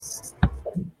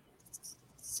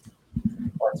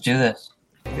Let's do this.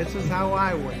 This is how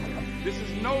I win. This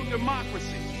is no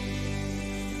democracy.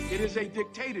 It is a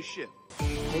dictatorship.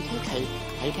 Cake.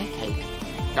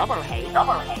 Double hate.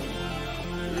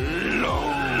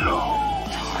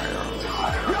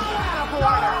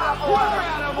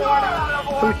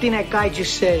 Everything that guy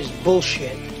just says is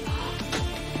bullshit.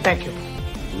 Thank you.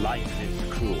 Life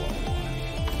is cruel.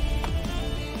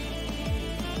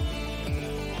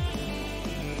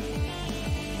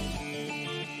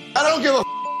 I don't give a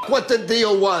what the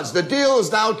deal was. The deal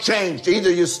is now changed.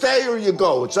 Either you stay or you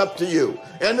go. It's up to you.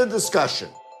 End of discussion.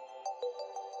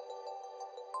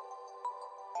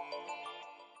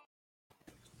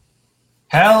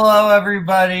 Hello,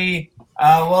 everybody.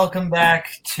 Welcome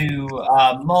back to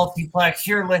Multiplex.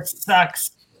 Your list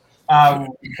sucks.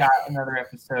 We've got another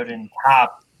episode in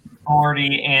top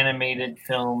 40 animated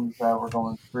films. We're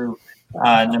going through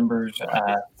numbers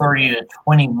 30 to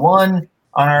 21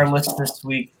 on our list this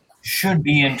week. Should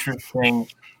be interesting.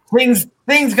 Things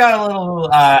got a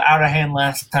little out of hand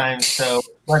last time, so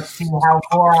let's see how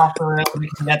far off the rails we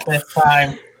can get this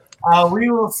time.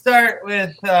 We will start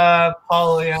with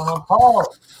Paul Leona.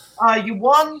 Paul, you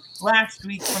won last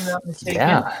week, if I'm not mistaken.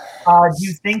 Yeah. Do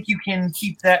you think you can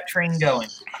keep that train going?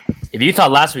 If you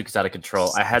thought last week was out of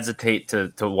control, I hesitate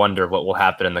to wonder what will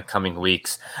happen in the coming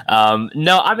weeks.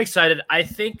 No, I'm excited. I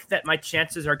think that my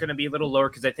chances are going to be a little lower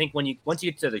because I think once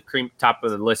you get to the top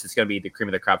of the list, it's going to be the cream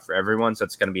of the crop for everyone. So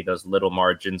it's going to be those little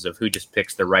margins of who just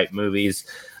picks the right movies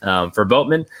for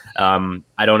Boatman.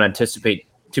 I don't anticipate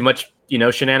too much,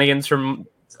 shenanigans from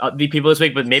the people this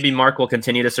week, but maybe Mark will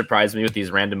continue to surprise me with these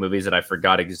random movies that I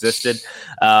forgot existed.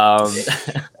 I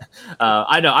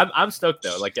know I'm stoked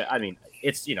though.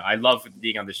 It's, I love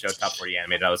being on the show Top 40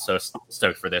 Animated. I was so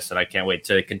stoked for this, and I can't wait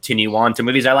to continue on to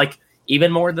movies I like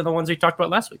even more than the ones we talked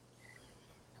about last week.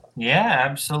 Yeah,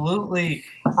 absolutely.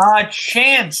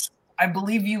 Chance, I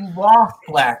believe you lost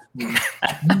last week.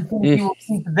 You think you will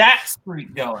keep that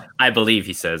streak going? I believe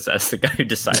he says that's the guy who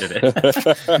decided it.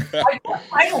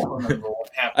 I don't remember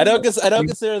what happened. I don't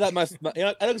consider that I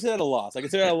don't consider that a loss. I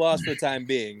consider that a loss for the time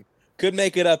being. Could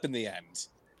make it up in the end.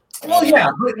 Well, yeah,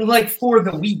 but for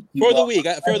the week. For the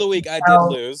week, I did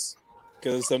lose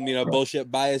because some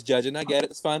bullshit bias judging. I get it.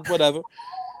 It's fine. Whatever.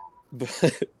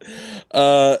 But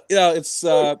it's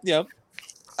those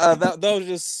are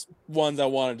just ones I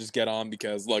want to just get on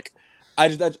because look, I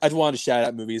just wanted to shout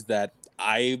out movies that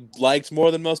I liked more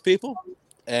than most people,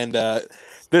 and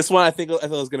this one I thought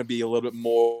it was going to be a little bit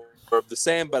more of the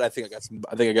same, but I think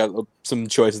I got some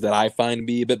choices that I find to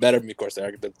be a bit better. Of course,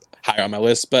 they're a bit higher on my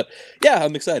list, but yeah,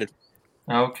 I'm excited.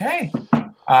 Okay.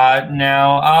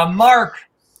 Now, Mark,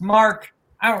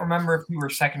 I don't remember if you were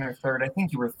second or third. I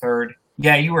think you were third.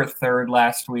 Yeah, you were third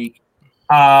last week.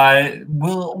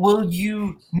 Will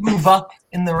you move up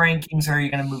in the rankings, or are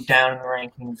you going to move down in the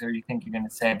rankings, or do you think you're going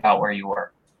to say about where you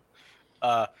were?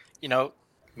 To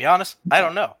be honest, I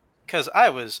don't know, because I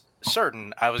was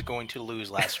certain I was going to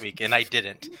lose last week, and I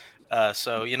didn't.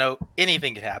 So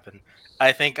anything could happen.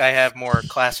 I think I have more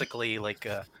classically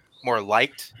more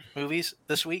liked movies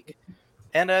this week,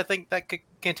 and I think that could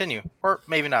continue, or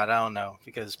maybe not. I don't know,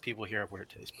 because people here have weird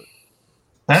taste. But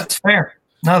that's fair.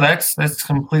 No, that's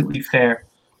completely fair.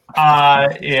 I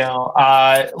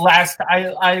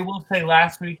will say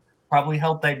last week probably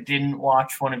helped I didn't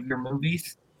watch one of your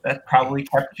movies. That probably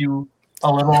kept you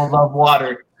a little above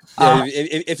water. Yeah,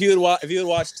 if you would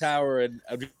watch Tower and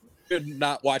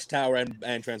not watch Tower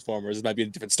and Transformers, it might be a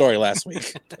different story last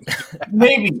week.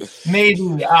 maybe.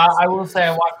 I will say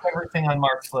I watched everything on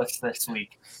Mark's list this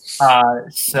week. We'll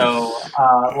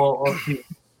see.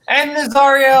 And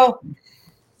Nazario,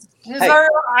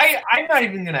 I'm not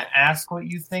even going to ask what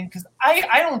you think, because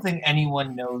I don't think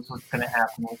anyone knows what's going to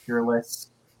happen with your list.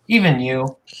 Even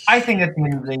you. I think at the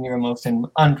end of the day, you're the most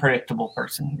unpredictable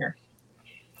person here.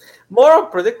 More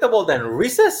unpredictable than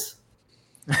Reese's?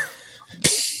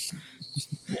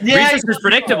 Yeah, Reese's is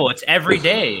predictable. It's every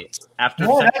day after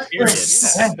the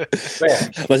period.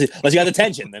 Unless you got the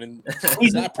tension, then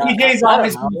it's not PJ's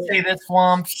always going to say the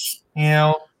swamps.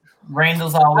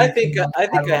 Randall's always. I think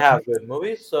I have good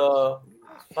movies. So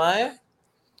 5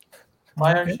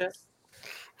 or 6.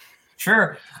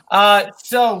 Sure.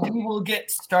 So we will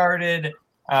get started.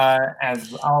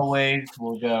 As always,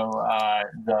 we'll go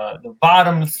the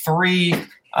bottom 3.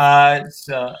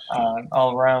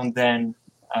 All around. Then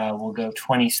we'll go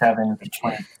 27 to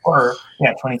 24.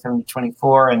 Yeah, 27 to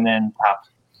 24, and then top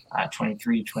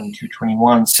 23, 22,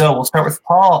 21. So we'll start with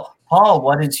Paul. Paul,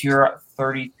 what is your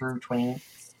 30 through 20?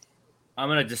 I'm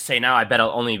going to just say now, I bet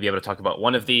I'll only be able to talk about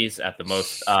one of these at the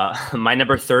most. My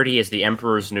number 30 is The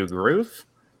Emperor's New Groove.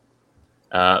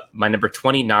 My number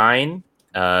 29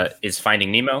 is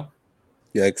Finding Nemo.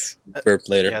 Yikes. For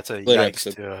later. Yeah, it's a Later yikes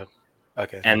episode. to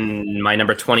okay. And my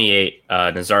number 28,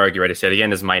 Nazaro, get ready to say it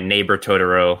again, is My Neighbor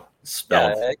Totoro,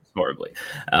 spelled Yeah. horribly.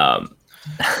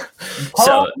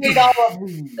 So,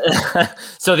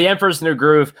 so The Emperor's New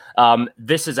Groove.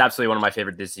 This is absolutely one of my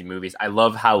favorite Disney movies. I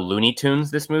love how Looney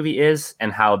Tunes this movie is,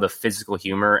 and how the physical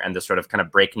humor and the sort of kind of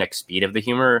breakneck speed of the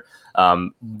humor.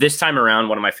 This time around,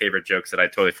 one of my favorite jokes that I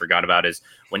totally forgot about is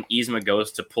when Yzma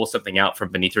goes to pull something out from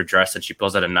beneath her dress, and she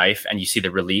pulls out a knife, and you see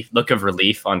the look of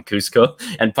relief on Cusco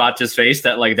and Pacha's face,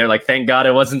 that like they're like, thank God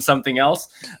it wasn't something else.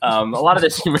 A lot of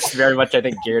this humor is very much, I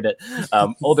think, geared at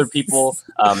older people.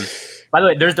 By the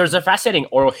way, there's a fascinating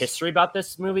oral history about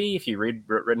this movie. If you read,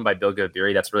 written by Bill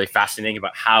Gabiri, that's really fascinating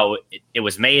about how it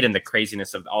was made and the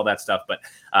craziness of all that stuff. But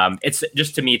it's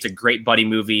just, to me, it's a great buddy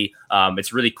movie.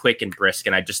 It's really quick and brisk,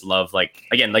 and I just love, like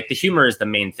the humor is the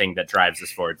main thing that drives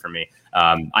this forward for me.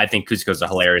 I think Cusco's a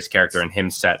hilarious character, and him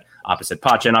set opposite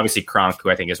Pacha, and obviously Kronk, who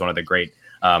I think is one of the great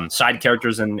side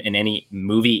characters in any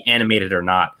movie, animated or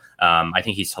not. I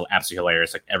think he's absolutely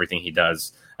hilarious. Like, everything he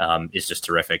does is just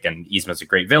terrific. And Yzma's a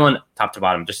great villain, top to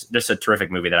bottom. Just a terrific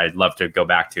movie that I'd love to go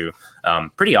back to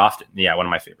pretty often. Yeah, one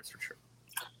of my favorites for sure.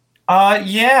 I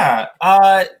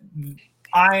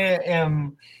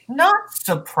am not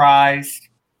surprised,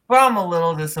 but I'm a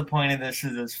little disappointed this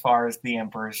is as far as The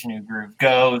Emperor's New Groove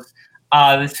goes.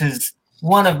 This is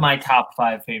one of my top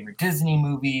 5 favorite Disney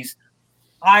movies.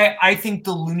 I think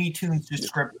the Looney Tunes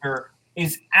descriptor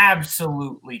is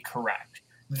absolutely correct.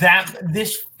 That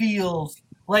this feels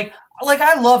like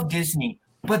I love Disney,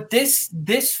 but this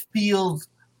feels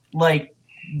like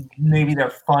maybe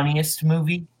their funniest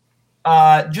movie.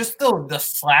 Just the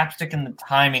slapstick and the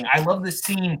timing. I love the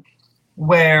scene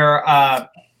where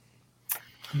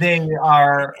they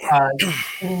are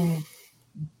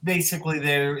basically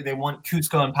they want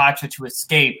Cusco and Pacha to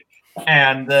escape,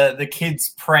 and the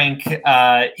kids prank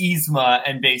Yzma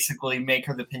and basically make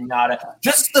her the piñata.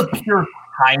 Just the pure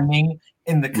timing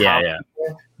in the comedy. Yeah.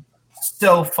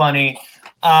 So funny.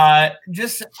 I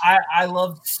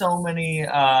love so many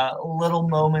little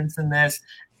moments in this.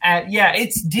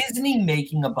 It's Disney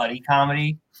making a buddy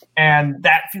comedy, and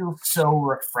that feels so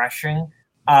refreshing.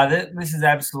 This is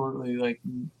absolutely like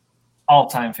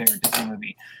all-time favorite Disney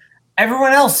movie.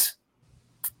 Everyone else,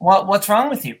 what's wrong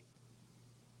with you?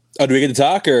 Oh, do we get to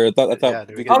talk, or I thought? I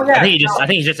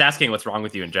think he's just asking what's wrong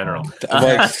with you in general.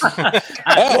 I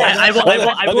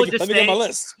will just say, my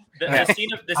list. The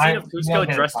scene of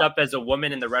Cusco dressed up as a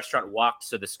woman in the restaurant walked,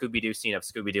 so the Scooby-Doo scene of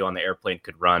Scooby-Doo on the airplane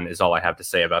could run, is all I have to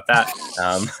say about that.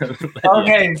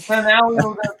 Okay, so now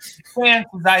we'll go to as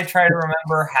I try to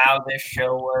remember how this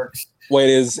show works. Wait,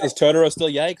 is Totoro still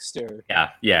yikes? Or? Yeah.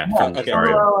 Okay.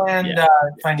 Totoro and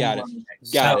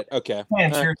Got it. Okay.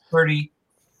 You're 30.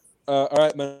 All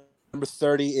right, my number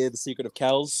 30 is The Secret of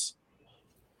Kells.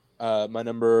 My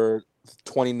number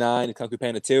 29 is Kung Fu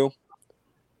Panda 2.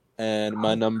 And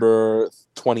my number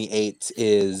 28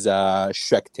 is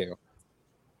Shrek 2.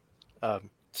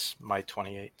 It's my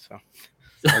 28, so.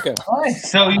 Okay. All right,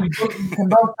 so you can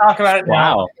both talk about it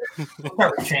now. Wow. We'll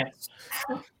start with Chance.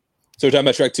 So we're talking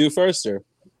about Shrek 2 first, or?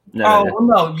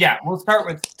 No. Yeah, we'll start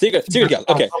with Secret of Kells.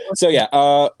 Okay, so yeah,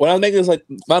 when I was making this,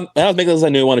 I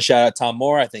knew I want to shout out Tom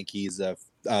Moore. I think he's a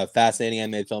fascinating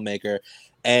animated filmmaker,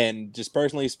 and just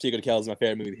personally, Secret of Kells is my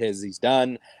favorite movie he's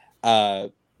done.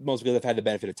 Most because I've had the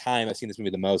benefit of time. I've seen this movie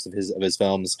the most of his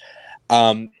films.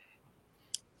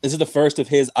 This is the first of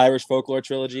his Irish folklore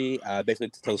trilogy, basically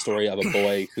to tell the story of a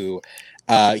boy who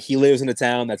he lives in a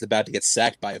town that's about to get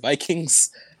sacked by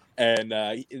Vikings, and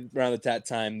around that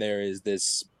time there is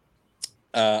this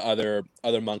other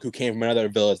monk who came from another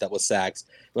village that was sacked,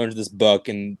 learns this book,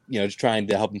 and just trying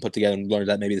to help him put together and learn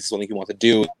that maybe this is something he wants to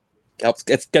do.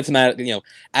 Gets him out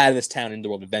of this town into the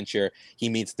world of adventure. He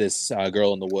meets this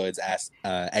girl in the woods,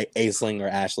 Aisling or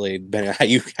Ashley, depending on how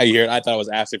you hear it. I thought it was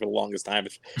Ashley for the longest time,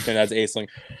 but that's Aisling.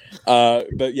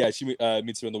 But yeah, she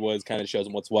meets her in the woods, kind of shows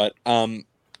him what's what.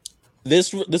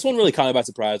 This one really caught me by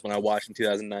surprise when I watched in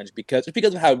 2009, because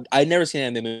of how I'd never seen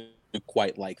an anime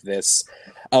quite like this.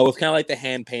 With kind of like the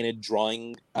hand-painted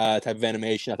drawing type of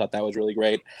animation. I thought that was really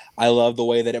great. I love the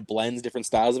way that it blends different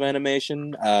styles of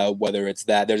animation, whether it's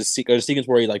that there's a sequence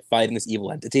where you're like fighting this evil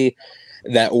entity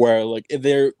where like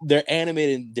they're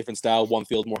animated in different style. One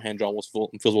feels more hand-drawn, one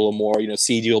feels a little more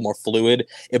CG, a little more fluid.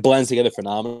 It blends together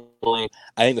phenomenally.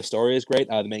 I think the story is great.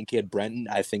 The main kid, Brenton,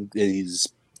 I think he's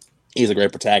a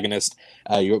great protagonist.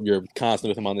 You're constantly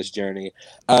with him on this journey.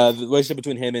 The relationship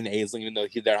between him and Aisling, even though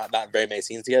they're not very many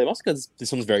scenes together, mostly because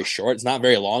this one's very short. It's not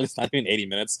very long. It's not even 80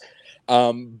 minutes.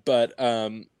 But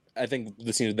I think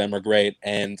the scenes with them are great.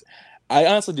 And I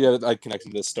honestly do have a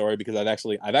connection to this story because I've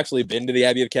actually been to the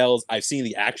Abbey of Kells. I've seen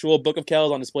the actual Book of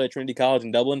Kells on display at Trinity College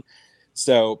in Dublin.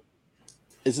 So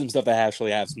it's some stuff that I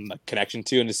actually have some connection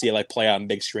to, and to see it play out on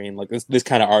big screen, this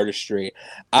kind of artistry,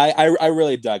 I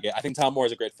really dug it. I think Tom Moore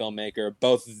is a great filmmaker.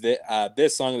 Both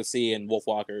this Song of the Sea and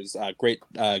Wolfwalkers,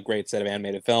 great set of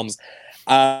animated films.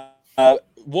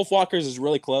 Wolfwalkers is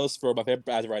really close for my favorite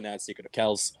as of right now. It's Secret of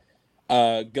Kells.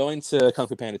 Going to Kung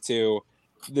Fu Panda 2,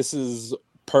 this is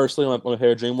personally one of my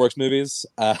favorite DreamWorks movies.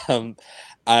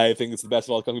 I think it's the best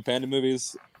of all the Kung Fu Panda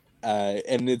movies.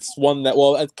 And it's one that,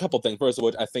 a couple things. First of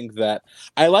which, I think that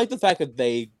I like the fact that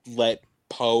they let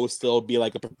Po still be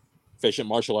a proficient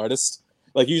martial artist.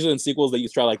 Usually in sequels, they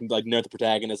used to try nerd the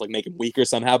protagonist, make him weaker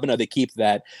somehow. But no, they keep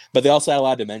that. But they also add a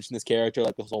lot of dimension to this character.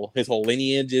 His whole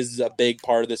lineage is a big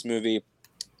part of this movie.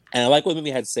 And I like what the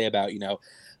movie had to say about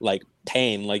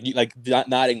pain,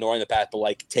 not ignoring the past,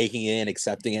 but taking it in,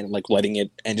 accepting it, and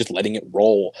letting it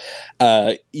roll.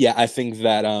 I think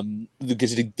that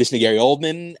addition to Gary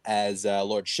Oldman as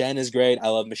Lord Shen is great. I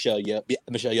love Michelle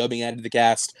Yeoh being added to the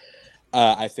cast.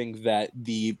 I think that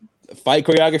the fight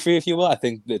choreography, if you will, I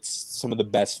think it's some of the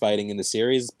best fighting in the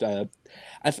series.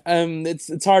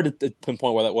 It's hard to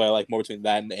pinpoint what I like more between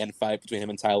that and the end fight between him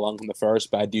and Tai Lung from the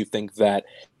first, but I do think that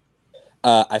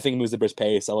I think it moves at a brisk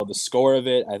pace. I love the score of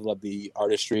it. I love the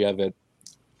artistry of it.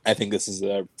 I think this is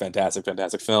a fantastic,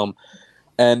 fantastic film.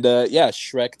 And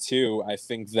Shrek 2. I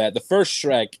think that the first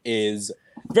Shrek is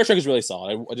really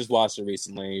solid. I just watched it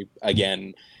recently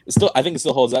again. I think it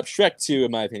still holds up. Shrek 2,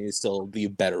 in my opinion, is still the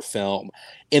better film.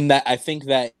 In that, I think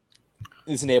that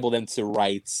it's enabled them to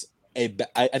write I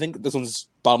think this one's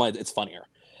bottom line. It's funnier.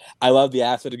 I love the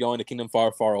aspect of going to Kingdom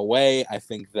Far, Far Away. I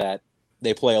think that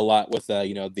they play a lot with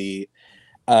the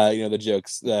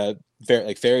jokes,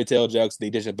 fairy tale jokes. The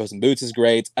addition of Puss in Boots is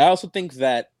great. I also think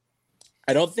that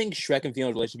I don't think Shrek and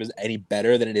Fiona's relationship is any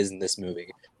better than it is in this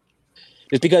movie.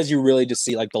 Just because you really just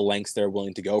see the lengths they're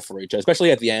willing to go for each other,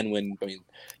 especially at the end when,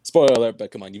 spoiler alert,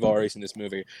 but come on, you've already seen this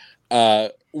movie.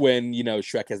 When,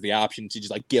 Shrek has the option to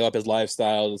just give up his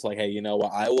lifestyle. It's hey, you know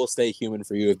what, I will stay human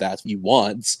for you if that's what you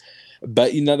want.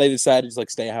 But, they decided to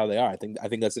just stay how they are. I think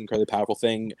that's an incredibly powerful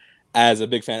thing. As a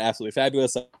big fan, Absolutely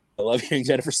Fabulous, I love hearing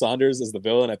Jennifer Saunders as the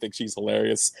villain. I think she's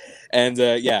hilarious. And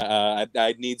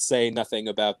I need say nothing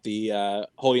about the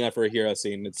holding out for a hero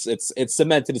scene. It's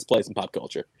cemented its place in pop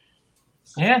culture.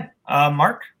 Yeah,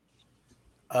 Mark.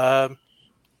 I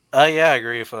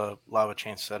agree with a lot of what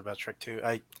Chance said about Shrek 2.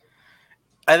 I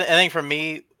think for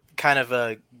me, kind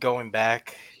of going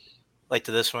back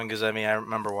to this one, because I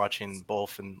remember watching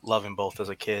both and loving both as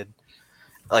a kid.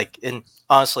 And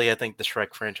honestly, I think the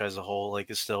Shrek franchise as a whole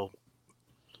is still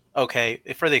okay,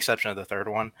 for the exception of the third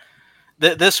one.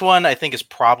 This one I think is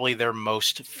probably their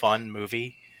most fun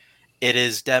movie.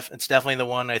 It's definitely the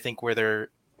one I think where they're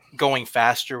going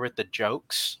faster with the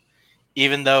jokes,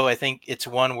 even though I think it's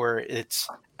one where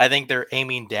I think they're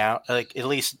aiming down, at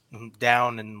least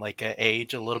down in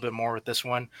age a little bit more with this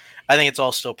one. I think it's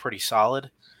all still pretty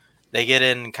solid. They get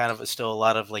in kind of still a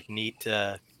lot of neat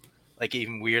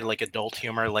even weird adult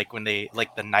humor, when they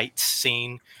the knights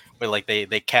scene where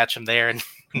they catch him there and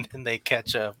then they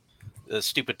catch a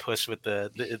stupid puss with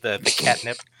the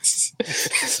catnip.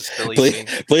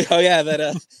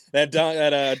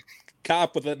 That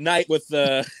cop with a knight with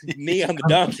the knee on the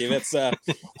donkey.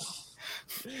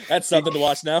 That's something to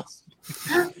watch now.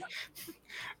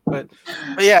 But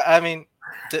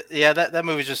yeah, that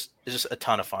movie is just a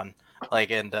ton of fun.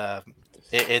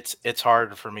 It's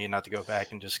hard for me not to go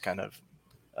back and just kind of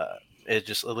it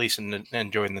just at least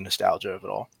enjoying the nostalgia of it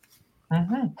all.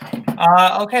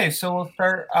 Mm-hmm. Okay, so we'll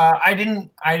start. I didn't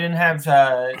have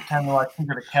time to watch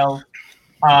Secret of Kells,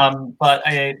 but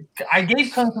I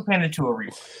gave Kung Fu Panda 2 a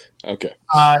read. Okay.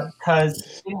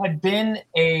 Because it had been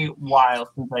a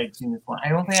while since I had seen this one. I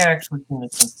don't think I actually seen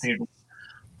this since theater.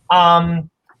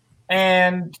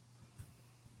 And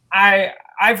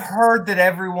I've heard that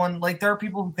everyone, there are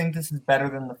people who think this is better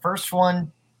than the first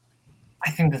one.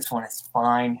 I think this one is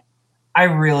fine. I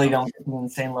really don't get the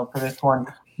insane love for this one.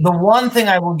 The one thing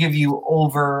I will give you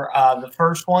over the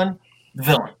first one, the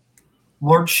villain.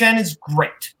 Lord Shen is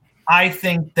great. I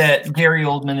think that Gary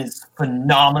Oldman is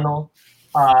phenomenal.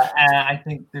 And I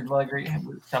think there's a lot of great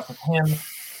stuff with him.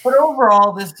 But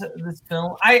overall, this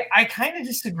film, I kind of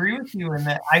disagree with you in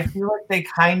that I feel like they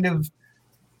kind of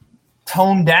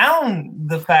toned down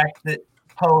the fact that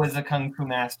Po is a kung fu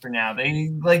master now.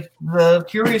 They the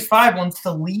Furious Five wants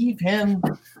to leave him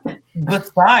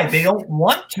beside. They don't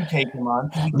want to take him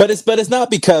on. But it's not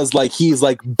because he's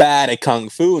bad at kung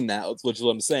fu now, which is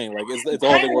what I'm saying. It's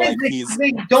all the where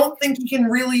they don't think he can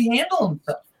really handle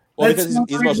himself. Well, because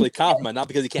he's emotionally compromised, not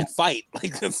because he can't fight.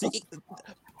 Like the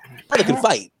brother can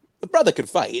fight. The brother can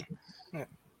fight. Not.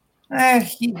 Man,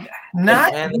 he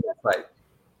can fight.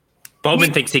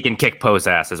 Bowman thinks he can kick Poe's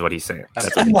ass, is what he's saying.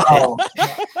 That's what No.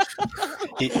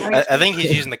 I think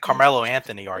he's using the Carmelo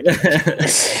Anthony argument.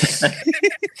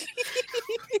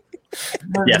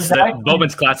 Yes,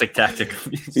 Bowman's classic tactic.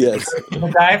 Yes.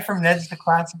 The guy from Ned's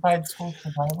Declassified School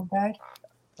Survival Guide.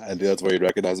 I do. That's where you'd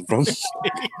recognize him from.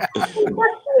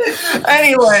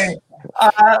 Anyway,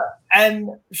 and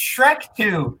Shrek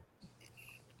 2,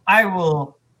 I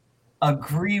will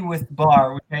agree with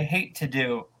Bar, which I hate to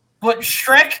do, but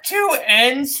Shrek 2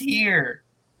 ends here.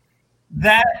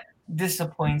 That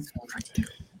disappoints me.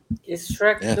 It's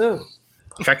Shrek 2.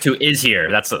 Shrek 2 is here.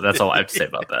 That's all I have to say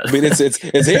about that. I mean, it's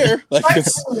here. Like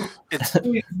It's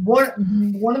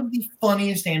one of the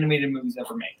funniest animated movies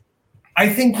ever made. I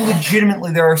think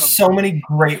legitimately there are so many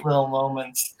great little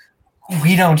moments.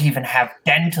 We don't even have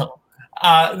dental.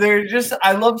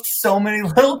 I love so many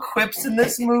little quips in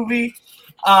this movie.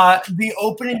 The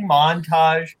opening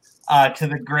montage to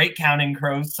the Great Counting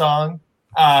Crows song,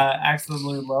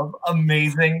 absolutely love,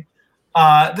 amazing.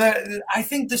 I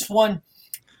think this one,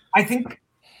 I think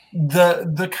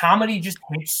the comedy just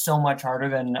hits so much harder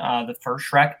than the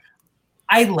first Shrek.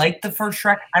 I like the first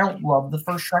Shrek. I don't love the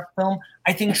first Shrek film.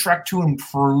 I think Shrek 2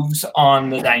 improves on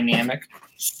the dynamic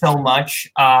so much.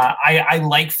 I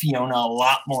like Fiona a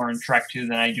lot more in Shrek 2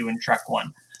 than I do in Shrek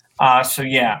 1. So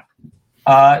yeah.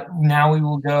 Now we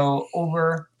will go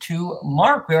over to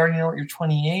Mark. We already know what your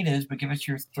 28 is, but give us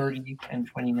your 30 and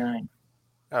 29.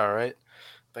 All right.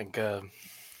 I think,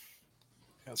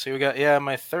 let's see, we got,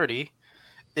 my 30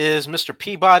 is Mr.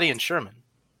 Peabody and Sherman.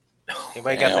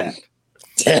 Anybody got that?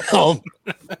 Damn. No,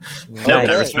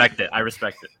 Nice. I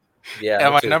respect it. Yeah. And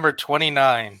me my too. number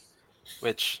 29,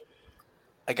 which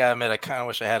I gotta admit, I kind of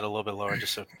wish I had a little bit lower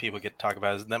just so people get to talk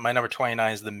about it. My number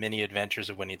 29 is The Mini Adventures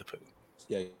of Winnie the Pooh.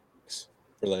 Yikes.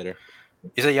 For later.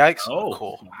 Is it yikes? Oh,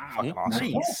 cool. wow. Fucking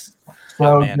awesome. Nice.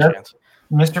 So, Man, that's chance.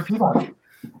 Mr. Peabody.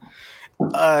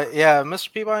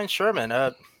 Mr. Peabody and Sherman.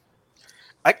 I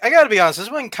gotta be honest, this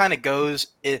one kind of goes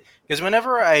because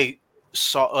whenever I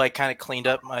saw kind of cleaned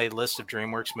up my list of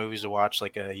DreamWorks movies to watch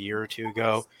like a year or two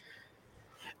ago,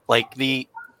 like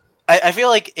I feel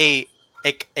like a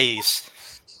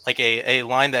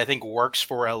line that I think works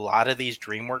for a lot of these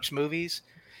DreamWorks movies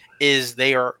is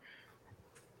they are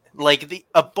like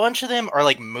a bunch of them are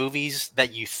like movies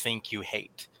that you think you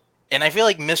hate. And I feel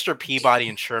like Mr. Peabody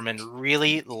and Sherman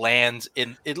really lands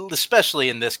in it, especially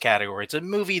in this category. It's a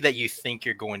movie that you think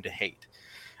you're going to hate.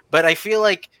 But I feel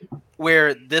like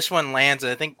where this one lands,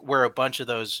 and I think where a bunch of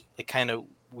those kind of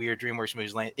weird DreamWorks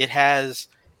movies land, it has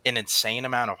an insane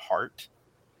amount of heart.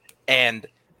 And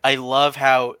I love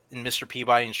how in Mr.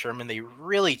 Peabody and Sherman, they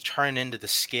really turn into the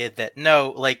skid that,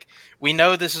 no, like, we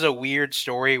know this is a weird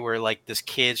story where, like, this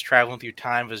kid's traveling through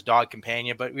time with his dog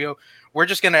companion, but, we're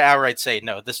just going to outright say,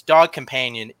 no, this dog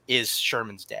companion is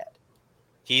Sherman's dad.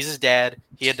 He's his dad.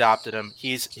 He adopted him.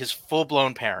 He's his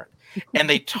full-blown parent. And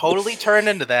they totally turn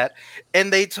into that.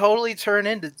 And they totally turn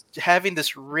into having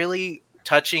this really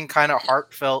touching, kind of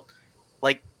heartfelt,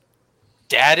 like,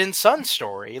 dad and son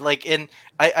story. Like, and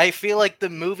I feel like the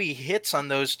movie hits on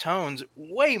those tones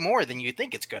way more than you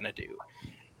think it's going to do.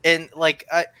 And, like,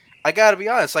 I got to be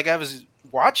honest, like, I was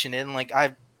watching it and, like,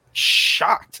 I'm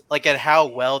shocked, like, at how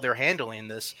well they're handling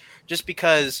this, just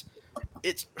because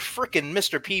it's freaking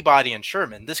Mr. Peabody and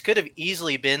Sherman. This could have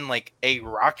easily been like a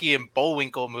Rocky and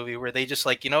Bullwinkle movie where they just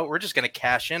like, we're just going to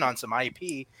cash in on some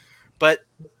IP. But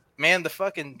man, the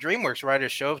fucking DreamWorks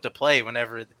writers show up to play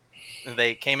whenever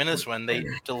they came in this one. They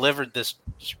delivered this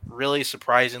really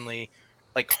surprisingly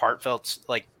like heartfelt,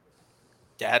 like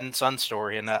dad and son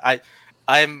story. And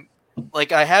I'm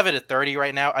like, I have it at 30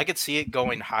 right now. I could see it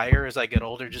going higher as I get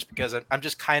older, just because I'm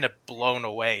just kind of blown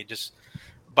away just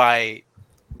by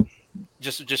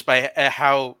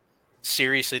how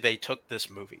seriously they took this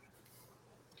movie.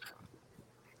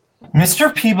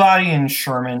 Mr. Peabody and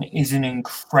Sherman is an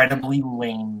incredibly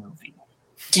lame movie.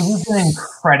 It is an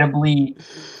incredibly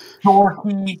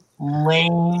dorky,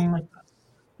 lame,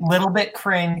 little bit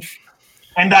cringe,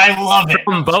 and I love it.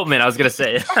 From Boatman, I was going to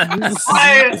say.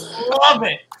 I love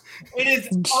it. It is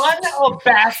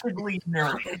unabashedly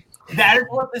nerdy. That is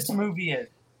what this movie is.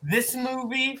 This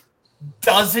movie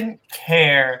doesn't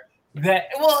care that,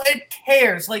 well, it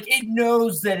cares. Like, it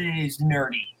knows that it is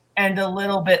nerdy and a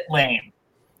little bit lame.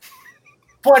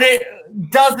 But it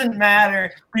doesn't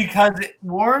matter because it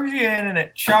warms you in and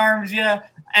it charms you.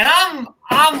 And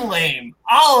I'm lame.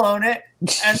 I'll own it.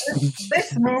 And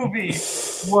this movie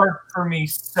worked for me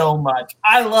so much.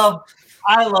 I love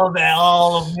I love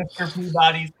all of Mr.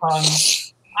 Peabody's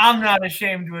puns. I'm not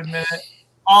ashamed to admit it.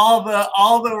 All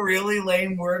the really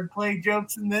lame wordplay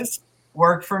jokes in this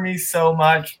work for me so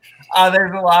much.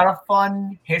 There's a lot of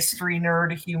fun history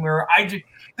nerd humor.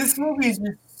 This movie is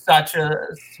just such a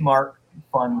smart,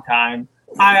 fun time.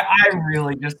 I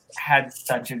really just had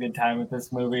such a good time with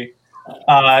this movie.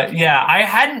 Yeah, I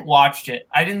hadn't watched it.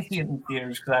 I didn't see it in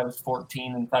theaters because I was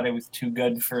 14 and thought it was too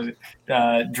good for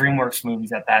DreamWorks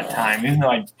movies at that time. Even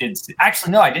though I did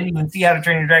actually, no, I didn't even see How to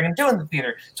Train Your Dragon 2 in the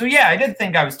theater. So yeah, I did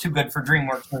think I was too good for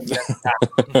DreamWorks movies at the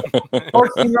time.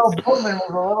 14-year-old Boatman was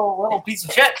a little piece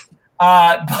of shit.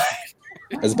 But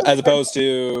as opposed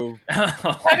to,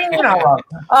 I mean, you know,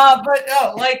 but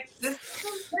no, like this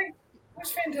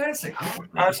was fantastic.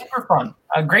 Super fun.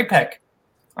 Great pick.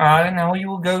 Now you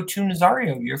will go to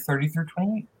Nazario. You're 30 through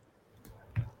 28.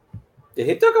 Did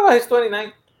he talk about his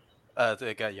 29?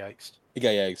 They got yikes. he got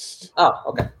yikes. Oh,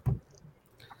 okay.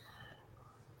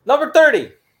 Number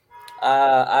 30.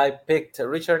 I picked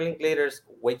Richard Linklater's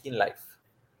Waking Life.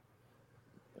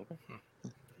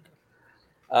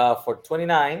 For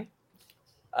 29,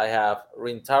 I have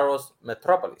Rintaro's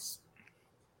Metropolis.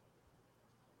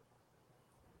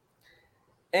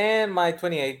 And my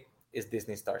 28 is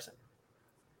Disney's Tarzan.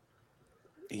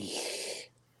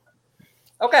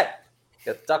 Okay,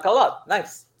 get to talk a lot.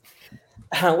 Nice.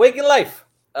 Waking Life.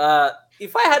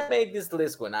 If I had made this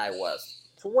list when I was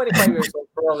 25 years old,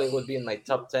 probably would be in my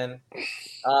top 10.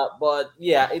 But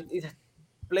yeah, it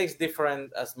plays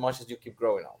different as much as you keep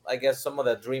growing up. I guess some of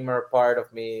the dreamer part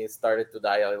of me started to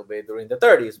die a little bit during the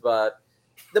 30s, but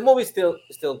the movie still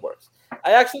works.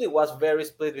 I actually was very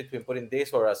split between putting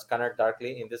this or A Scanner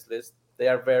Darkly in this list. They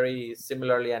are very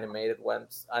similarly animated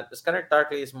ones. Scanner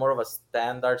Darkly is more of a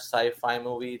standard sci-fi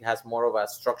movie. It has more of a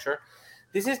structure.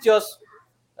 This is just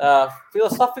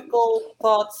philosophical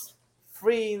thoughts,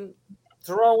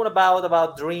 thrown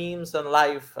about dreams and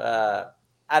life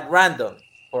at random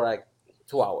for like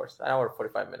 2 hours, an hour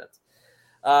 45 minutes.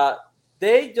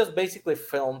 They just basically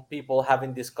film people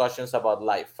having discussions about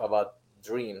life, about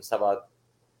dreams, about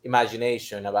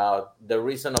imagination, about the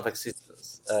reason of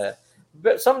existence.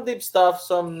 Some deep stuff,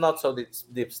 some not so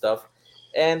deep stuff.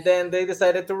 And then they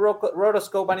decided to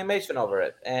rotoscope animation over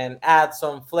it and add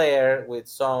some flair with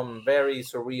some very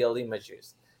surreal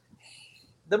images.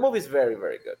 The movie is very,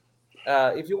 very good.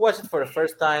 If you watch it for the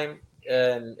first time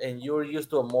and you're used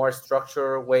to a more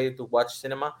structured way to watch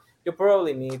cinema, you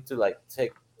probably need to like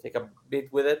take a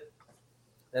bit with it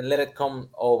and let it come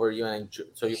over you and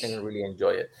so you can really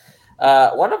enjoy it.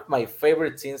 One of my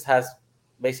favorite scenes has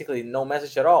basically no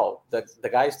message at all. The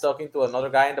guy's talking to another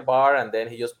guy in the bar, and then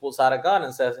he just pulls out a gun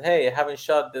and says, "Hey, I haven't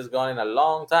shot this gun in a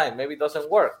long time. Maybe it doesn't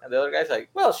work." And the other guy's like,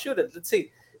 "Well, shoot it. Let's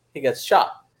see." He gets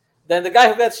shot. Then the guy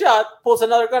who gets shot pulls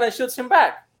another gun and shoots him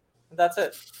back. And that's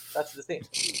it. That's the scene.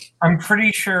 I'm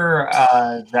pretty sure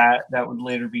that would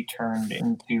later be turned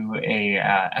into a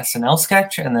SNL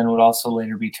sketch, and then would also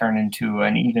later be turned into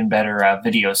an even better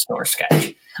video store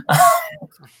sketch.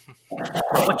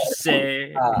 What you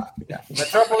say? Yeah.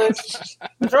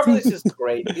 Metropolis is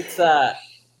great.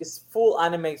 It's full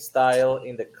anime style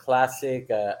in the classic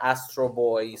Astro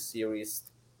Boy series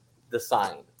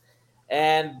design.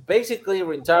 And basically,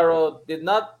 Rintaro did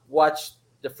not watch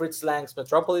the Fritz Lang's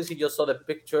Metropolis. He just saw the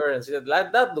picture and said,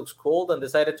 that looks cool, and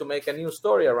decided to make a new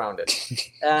story around it.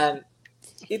 And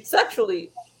it's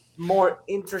actually more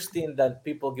interesting than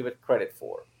people give it credit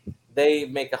for. They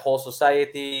make a whole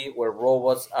society where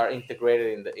robots are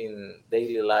integrated in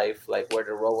daily life, like where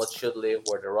the robots should live,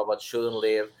 where the robots shouldn't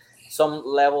live. Some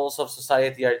levels of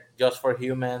society are just for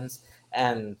humans,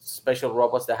 and special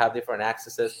robots that have different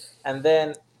accesses. And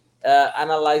then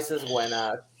analyzes when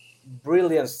a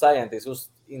brilliant scientist who's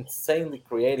insanely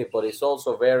creative, but is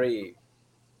also very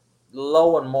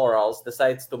low on morals,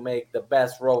 decides to make the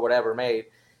best robot ever made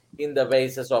in the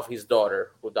basis of his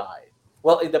daughter who died.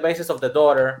 Well, in the basis of the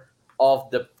daughter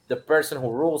of the person who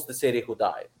rules the city who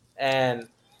died, and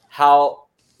how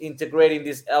integrating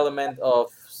this element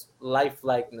of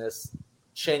lifelikeness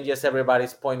changes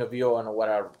everybody's point of view on what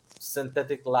a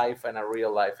synthetic life and a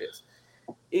real life is.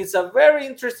 It's a very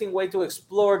interesting way to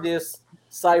explore this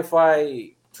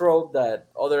sci-fi trope that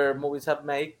other movies have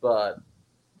made, but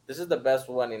this is the best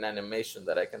one in animation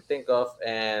that I can think of,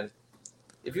 and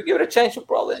if you give it a chance, you'll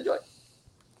probably enjoy it.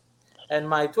 And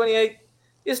my 28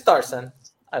 is Tarzan.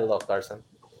 I love Tarzan.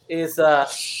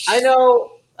 I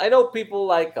know people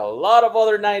like a lot of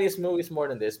other 90s movies more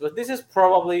than this, but this is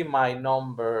probably my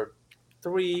number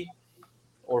 3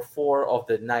 or 4 of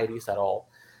the 90s at all.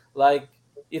 Like,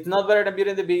 it's not better than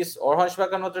Beauty and the Beast or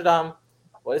Hunchback of Notre Dame,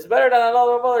 but it's better than a lot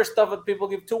of other stuff that people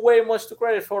give way much to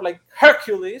credit for, like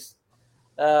Hercules.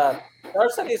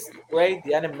 Tarzan is great.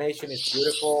 The animation is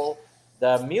beautiful.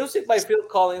 The music by Phil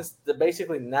Collins that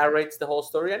basically narrates the whole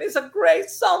story, and it's a great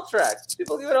soundtrack.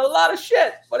 People give it a lot of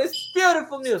shit, but it's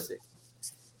beautiful music.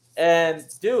 And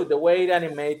dude, the way it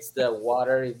animates the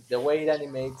water, the way it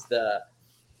animates the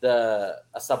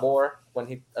Sabor when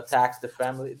he attacks the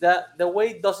family, the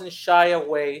way it doesn't shy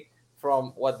away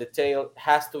from what the tale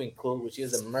has to include, which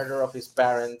is the murder of his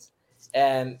parents,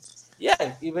 and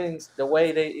yeah, even the way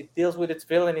it deals with its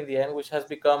villain in the end, which has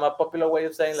become a popular way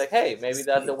of saying like, hey, maybe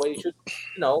that's the way you should,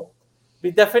 be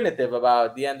definitive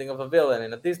about the ending of a villain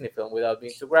in a Disney film without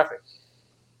being too graphic.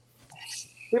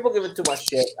 People give it too much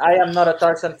shit. I am not a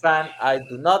Tarzan fan. I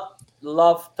do not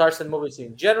love Tarzan movies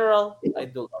in general. I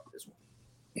do love this one.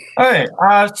 All right.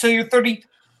 So you're 30.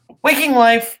 Waking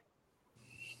Life.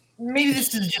 Maybe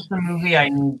this is just a movie I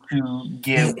need to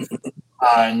give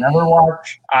another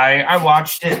watch. I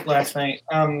watched it last night.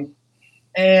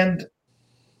 And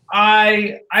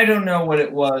I don't know what it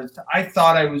was. I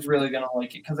thought I was really gonna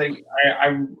like it because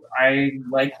I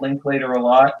like Linklater a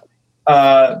lot.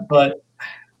 But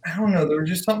I don't know. There was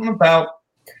just something about.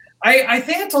 I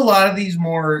think it's a lot of these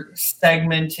more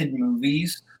segmented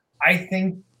movies. I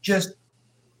think just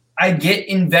I get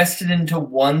invested into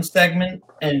one segment,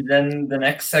 and then the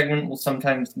next segment will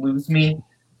sometimes lose me.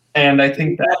 And I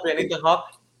think that. Ethan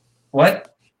Hawke?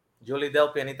 What? Julie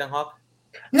Delpy and Ethan Hawke?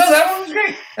 No, that one was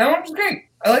great. That one was great.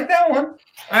 I like that one.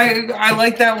 I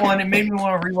like that one. It made me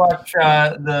want to rewatch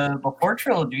the Before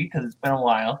trilogy because it's been a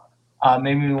while.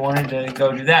 Maybe we wanted to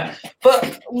go do that.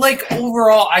 But, like,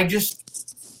 overall, I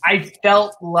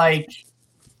felt like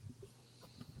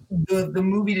the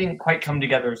movie didn't quite come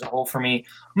together as a whole for me.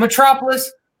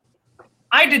 Metropolis,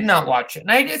 I did not watch it.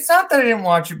 And it's not that I didn't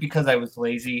watch it because I was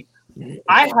lazy.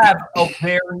 I have a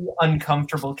very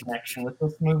uncomfortable connection with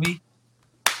this movie.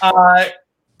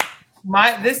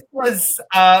 This was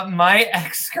my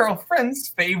ex-girlfriend's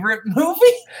favorite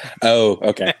movie. Oh,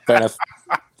 okay. Fair enough.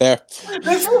 There.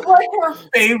 This was like her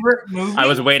favorite movie. I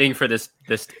was waiting for this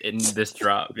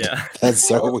drop. Yeah. That's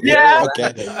so weird. Yeah.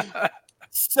 Okay.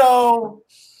 So,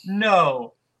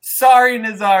 no. Sorry,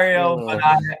 Nazario, but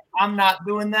I'm not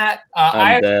doing that.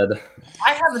 I'm dead.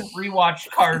 I haven't rewatched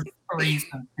Cars 3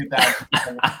 since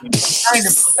 2017. I'm trying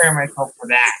to prepare myself for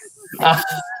that.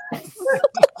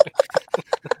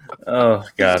 Oh,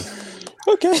 God.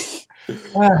 Okay.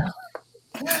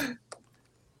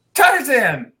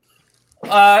 Tarzan.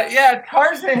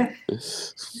 Tarzan.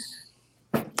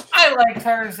 I like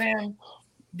Tarzan.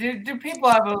 Do people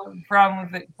have a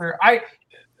problem with it?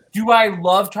 Do I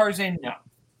love Tarzan? No.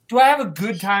 Do I have a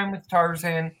good time with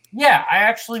Tarzan? Yeah, I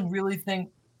actually really think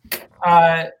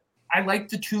I like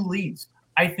the two leads.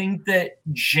 I think that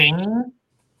Jane,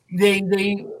 they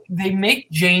make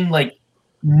Jane like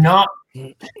not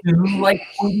too like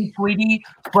hoity-toity,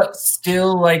 but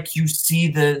still like you see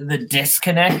the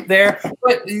disconnect there.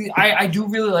 But I do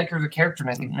really like her as a character,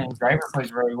 and I think Minnie Driver plays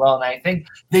very well. And I think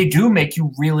they do make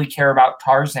you really care about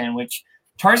Tarzan, which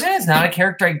Tarzan is not a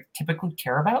character I typically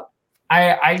care about.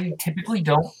 I typically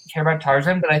don't care about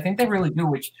Tarzan, but I think they really do,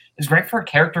 which is great for a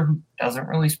character who doesn't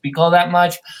really speak all that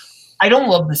much. I don't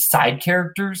love the side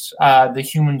characters, the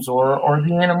humans or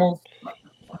the animals.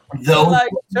 Though, like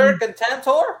Turk and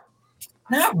Tantor?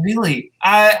 Not really.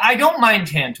 I don't mind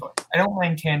Tantor. I don't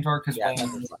mind Tantor because Wayne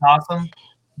is awesome.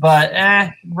 But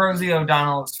Rosie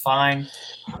O'Donnell is fine.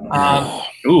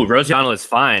 Rosie O'Donnell is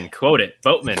fine. Quote it.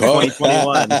 Boatman,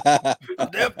 2021.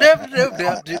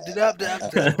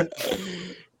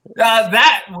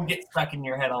 That will get stuck in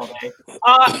your head all day.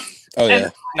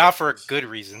 Not for good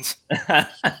reasons. I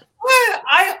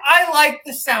like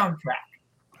the soundtrack.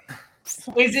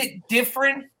 Is it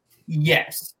different?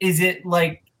 Yes. Is it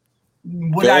like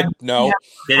No.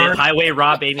 Did it Highway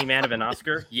rob Amy Mann of an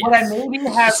Oscar? Yes. Would I maybe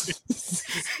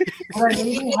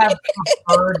have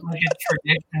preferred like a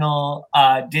traditional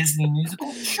Disney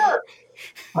musical? Sure.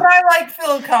 But I like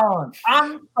Phil Collins.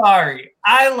 I'm sorry.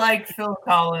 I like Phil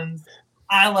Collins.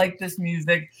 I like this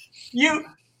music. You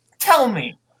tell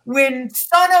me, when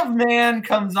Son of Man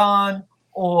comes on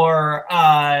or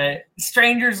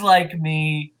Strangers Like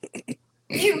Me,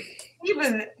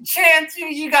 even Chance,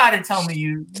 you got to tell me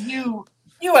you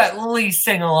at least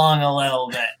sing along a little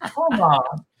bit. Come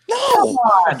on. No.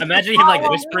 Imagine him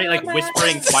whispering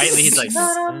quietly. He's like he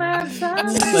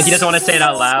doesn't want to say it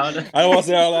out loud. I don't want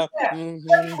to say it out loud.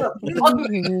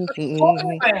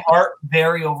 My heart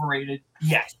very overrated.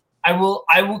 Yes, I will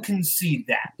concede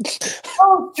that.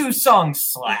 Those two songs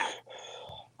slap.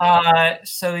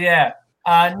 So yeah.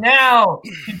 Now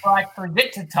people actually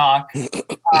get to talk. So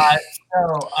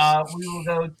we will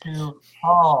go to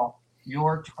Paul.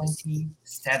 You're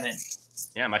 27.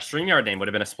 Yeah, my StreamYard name would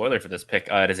have been a spoiler for this pick.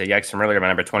 It is a yikes from earlier. My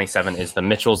number 27 is The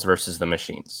Mitchells versus the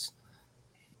Machines.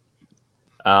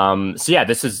 So yeah,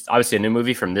 this is obviously a new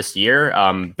movie from this year.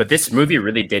 But this movie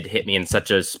really did hit me in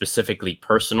such a specifically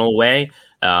personal way.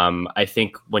 I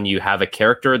think when you have a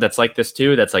character that's like this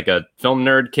too, that's like a film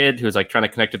nerd kid who's like trying to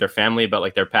connect to their family, but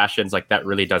like their passions, like that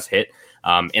really does hit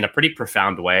in a pretty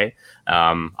profound way.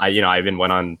 I even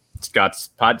went on Scott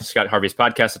Harvey's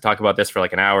podcast to talk about this for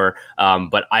like an hour.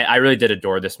 But I really did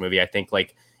adore this movie. I think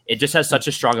like it just has such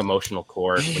a strong emotional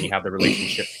core when you have the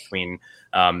relationship between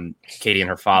Katie and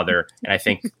her father. And I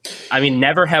think,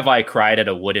 never have I cried at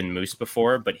a wooden moose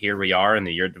before, but here we are in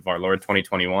the year of our Lord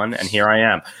 2021, and here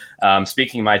I am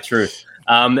speaking my truth.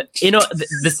 I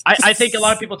think a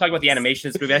lot of people talk about the animation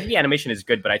of this movie. I think the animation is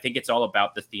good, but I think it's all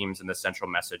about the themes and the central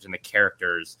message and the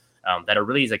characters that are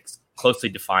really like closely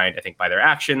defined, I think, by their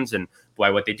actions and by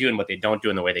what they do and what they don't do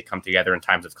and the way they come together in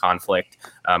times of conflict.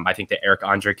 I think the Eric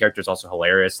Andre character is also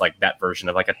hilarious. Like that version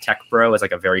of like a tech bro is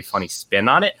like a very funny spin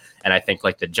on it. And I think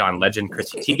like the John Legend,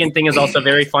 Chrissy Teigen thing is also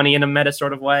very funny in a meta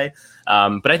sort of way.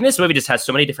 But I think this movie just has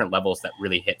so many different levels that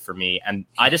really hit for me. And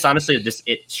I just honestly,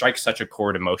 it strikes such a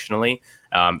chord emotionally.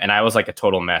 And I was like a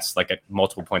total mess, like at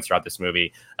multiple points throughout this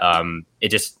movie. It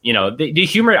just, the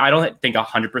humor, I don't think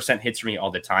 100% hits me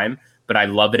all the time, but I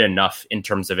love it enough in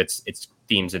terms of its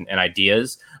themes and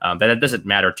ideas that it doesn't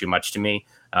matter too much to me.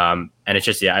 And it's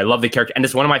just, I love the character. And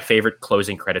it's one of my favorite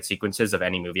closing credit sequences of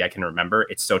any movie I can remember.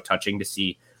 It's so touching to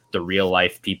see the real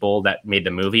life people that made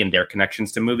the movie and their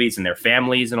connections to movies and their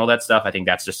families and all that stuff. I think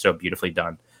that's just so beautifully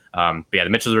done. But yeah, The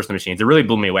Mitchells vs. the Machines, it really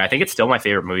blew me away. I think it's still my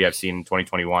favorite movie I've seen in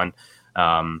 2021.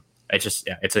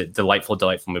 It's a delightful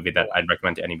movie that I'd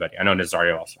recommend to anybody. I know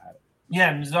Nazario also had it.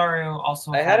 Yeah, Nazario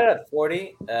also. I had it at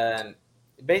 40, and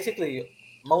basically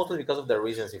mostly because of the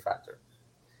recency factor.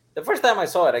 The first time I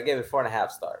saw it, I gave it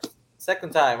 4.5 stars.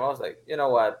 Second time, I was like, you know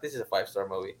what, this is a 5-star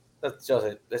movie. Let's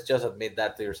just admit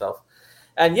that to yourself.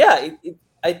 And yeah,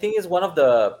 I think it's one of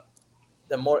the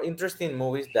more interesting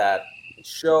movies that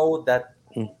show that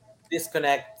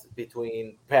disconnect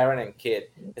between parent and kid,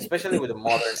 especially with the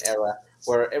modern era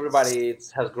where everybody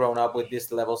has grown up with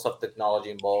these levels of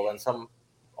technology involved, and some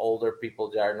older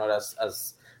people that are not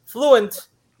as fluent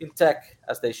in tech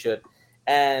as they should.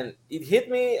 And it hit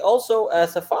me also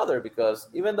as a father, because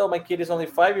even though my kid is only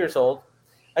 5 years old,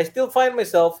 I still find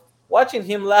myself watching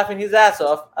him laughing his ass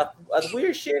off at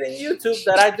weird shit in YouTube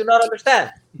that I do not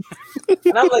understand.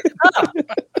 And I'm like,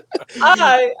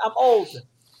 I am old.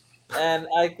 And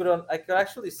I could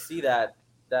actually see that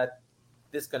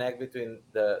disconnect between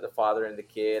the father and the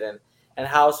kid, and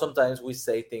how sometimes we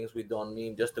say things we don't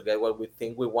mean just to get what we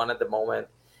think we want at the moment,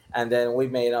 and then we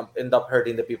may end up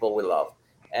hurting the people we love.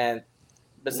 And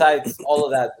besides all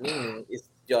of that meaning, it's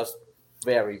just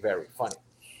very, very funny.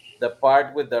 The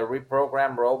part with the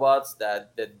reprogrammed robots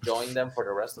that join them for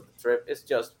the rest of the trip, it's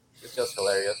just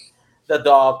hilarious. The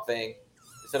dog thing.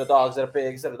 Instead of dogs that are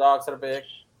pigs, instead of dogs that are big.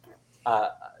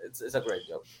 It's a great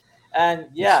joke. And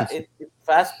yeah, it's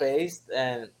fast paced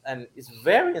and it's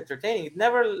very entertaining.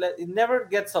 It never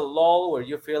gets a lull where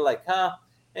you feel like,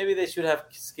 maybe they should have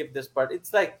skipped this part.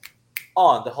 It's like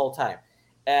on the whole time.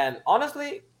 And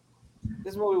honestly,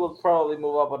 this movie will probably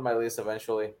move up on my list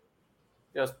eventually.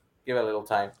 Just give it a little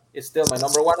time. It's still my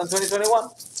number 1 in 2021.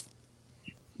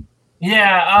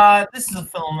 Yeah, this is a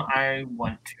film I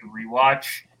want to rewatch.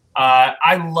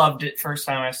 I loved it first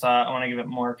time I saw it. I want to give it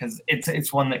more because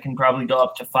it's one that can probably go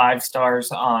up to 5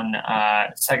 stars on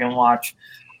second watch.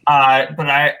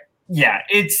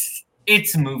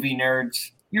 It's movie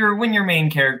nerds. When your main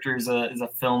character is a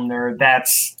film nerd,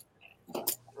 that's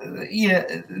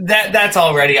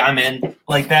already I'm in.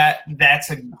 Like that's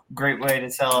a great way to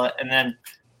sell it. And then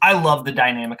I love the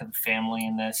dynamic of the family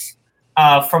in this.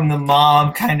 From the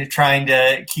mom kind of trying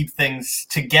to keep things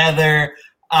together.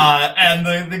 And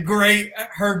the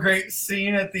great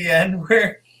scene at the end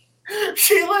where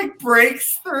she like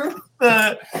breaks through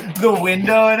the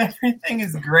window and everything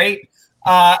is great.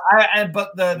 But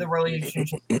the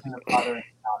relationship between the father and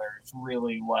daughter is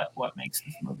really what makes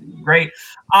this movie great.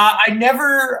 I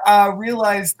never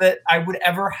realized that I would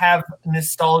ever have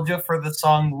nostalgia for the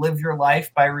song "Live Your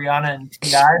Life" by Rihanna and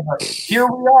T.I., but here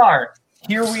we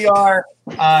are.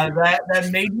 That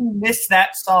made me miss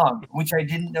that song, which I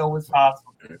didn't know was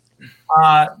possible.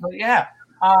 But yeah,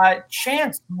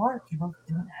 Chance, Mark, you both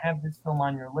didn't have this film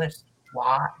on your list.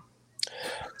 Why?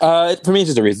 For me, it's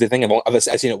just a reason thing. I've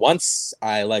seen it once.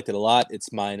 I liked it a lot.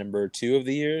 It's my number 2 of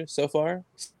the year so far.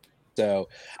 So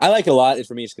I like it a lot.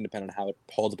 For me, it's going to depend on how it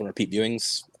holds up on repeat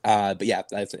viewings. But yeah,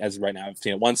 as of right now, I've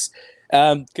seen it once.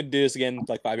 Could do this again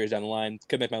like 5 years down the line.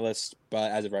 Could make my list,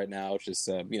 but as of right now, it's just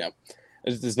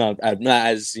It's not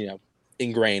as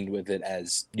ingrained with it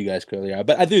as you guys clearly are,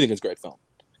 but I do think it's a great film.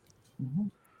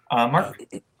 Mark?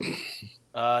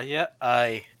 Yeah,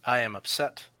 I am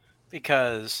upset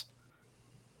because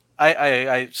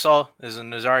I saw, as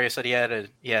Nazaria said, he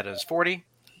had his 40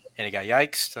 and he got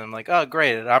yikes, and I'm like, oh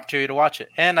great, an opportunity to watch it,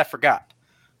 and I forgot.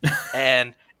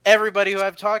 And everybody who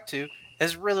I've talked to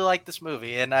has really liked this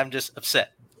movie, and I'm just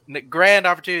upset. Grand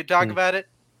opportunity to talk about it,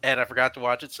 and I forgot to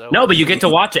watch it. So no, but you get to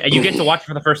watch it. You get to watch it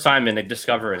for the first time and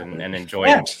discover it and enjoy it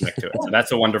and connect to it. So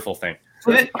that's a wonderful thing.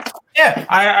 Yeah,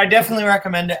 I definitely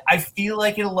recommend it. I feel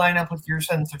like it'll line up with your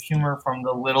sense of humor from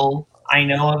the little I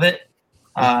know of it.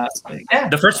 Yeah.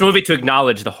 The first movie to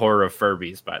acknowledge the horror of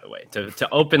Furbies, by the way, to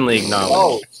openly acknowledge.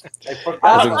 Oh, I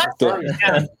forgot.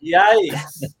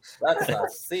 Yikes! That's a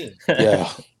scene.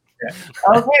 Yeah.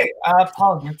 Okay,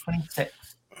 Paul, you're 26.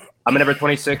 My number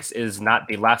 26 is not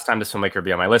the last time this filmmaker will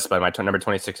be on my list, but my number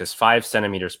 26 is 5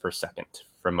 centimeters per second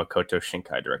from Makoto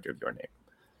Shinkai, director of Your Name.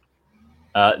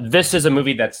 This is a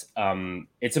movie that's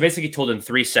it's basically told in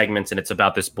 3 segments, and it's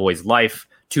about this boy's life,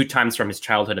 2 times from his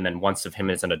childhood and then once of him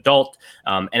as an adult.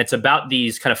 And it's about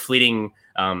these kind of fleeting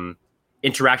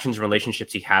interactions and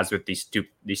relationships he has with these two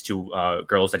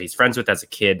girls that he's friends with as a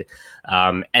kid.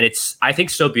 And it's, I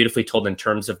think, so beautifully told in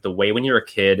terms of the way when you're a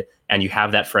kid and you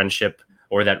have that friendship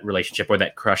or that relationship or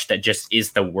that crush that just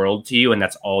is the world to you, and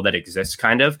that's all that exists,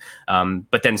 kind of.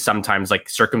 But then sometimes like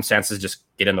circumstances just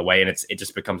get in the way, and it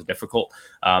just becomes difficult.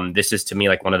 This is, to me,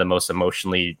 like one of the most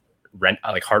emotionally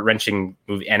heart-wrenching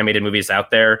animated movies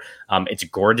out there. It's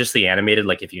gorgeously animated.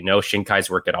 Like, if you know Shinkai's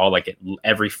work at all, like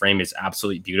every frame is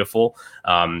absolutely beautiful.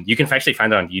 You can actually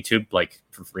find it on YouTube like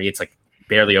for free. It's like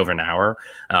barely over an hour.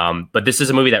 But this is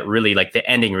a movie that really, like, the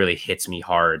ending really hits me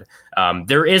hard.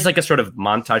 There is like a sort of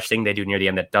montage thing they do near the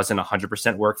end that doesn't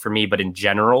 100% work for me, but in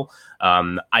general,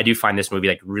 I do find this movie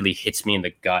like really hits me in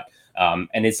the gut.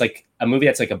 And it's like a movie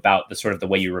that's like about the sort of the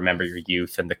way you remember your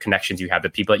youth and the connections you have to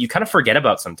people that you kind of forget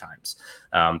about sometimes,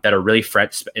 that are really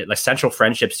essential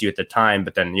friendships to you at the time,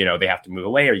 but then, they have to move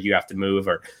away, or you have to move,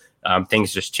 or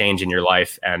things just change in your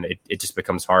life, and it just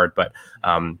becomes hard. But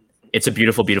it's a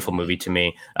beautiful, beautiful movie to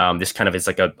me. This kind of is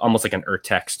like almost like an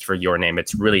text for Your Name.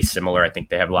 It's really similar. I think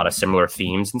they have a lot of similar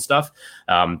themes and stuff.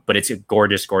 But it's a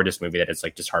gorgeous, gorgeous movie that is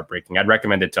like just heartbreaking. I'd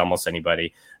recommend it to almost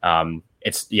anybody.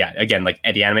 Again, like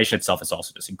the animation itself is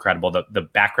also just incredible. The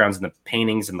backgrounds and the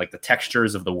paintings and like the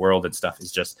textures of the world and stuff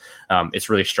is just, it's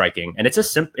really striking. And it's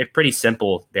a pretty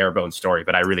simple, bare bones story,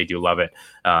 but I really do love it.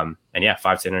 And yeah,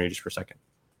 5 centimeters per second.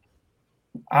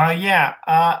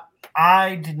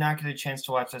 I did not get a chance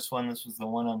to watch this one. This was the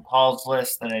one on Paul's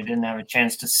list that I didn't have a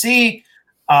chance to see.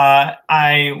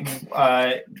 I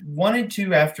wanted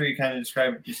to, after you kind of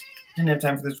described it, just didn't have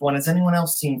time for this one. Has anyone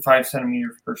else seen 5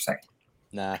 centimeters per second?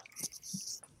 Nah.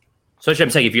 So I'm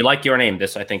saying, if you like Your Name,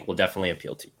 this I think will definitely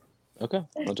appeal to you. Okay,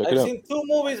 I'll check it out. I've seen 2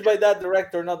 movies by that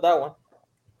director, not that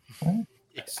one.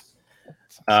 Yes.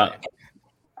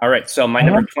 All right, so my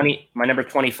number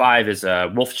 25 is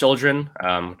Wolf Children,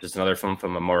 which is another film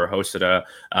from Mamoru Hosoda.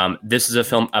 This is a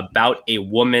film about a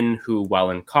woman who,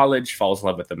 while in college, falls in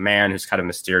love with a man who's kind of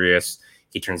mysterious.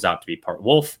 He turns out to be part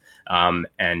wolf,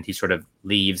 and he sort of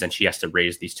leaves, and she has to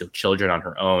raise these 2 children on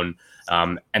her own.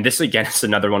 And this, again, is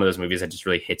another one of those movies that just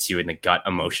really hits you in the gut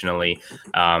emotionally.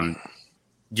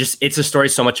 It's a story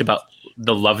so much about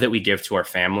the love that we give to our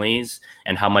families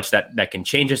and how much that can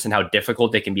change us and how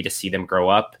difficult it can be to see them grow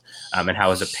up, and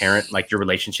how, as a parent, like, your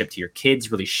relationship to your kids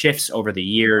really shifts over the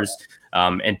years,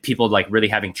 and people like really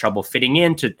having trouble fitting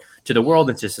into the world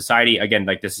and to society. Again,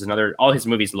 like, this is all his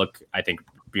movies look, I think,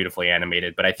 beautifully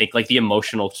animated, but I think like the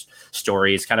emotional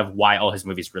story is kind of why all his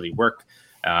movies really work.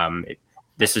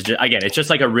 This is just, again, it's just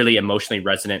like a really emotionally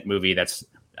resonant movie that's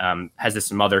has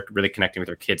this mother really connecting with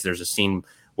her kids. There's a scene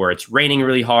where it's raining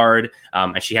really hard,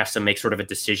 and she has to make sort of a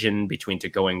decision between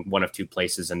going one of 2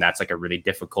 places, and that's like a really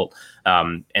difficult.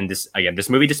 And this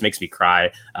movie just makes me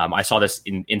cry. I saw this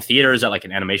in theaters at like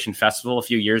an animation festival a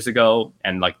few years ago,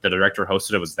 and like the director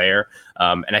hosted it, was there.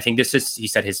 And I think this is, he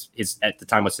said his at the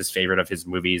time was his favorite of his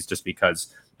movies, just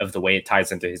because of the way it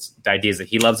ties into the ideas that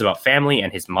he loves about family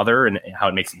and his mother, and how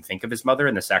it makes him think of his mother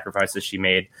and the sacrifices she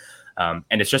made.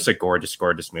 And it's just a gorgeous,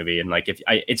 gorgeous movie. And like,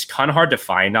 it's kind of hard to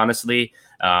find, honestly.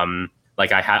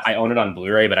 Like I own it on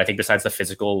Blu-ray, but I think besides the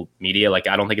physical media, like,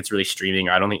 I don't think it's really streaming,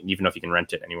 or I don't even know if you can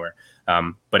rent it anywhere.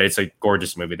 But it's a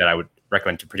gorgeous movie that I would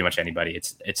recommend to pretty much anybody.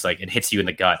 It's like, it hits you in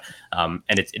the gut. And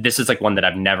this is like one that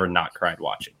I've never not cried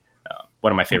watching.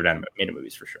 One of my favorite animated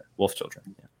movies for sure. Wolf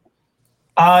Children.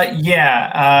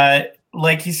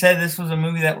 Like you said, this was a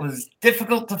movie that was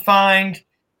difficult to find,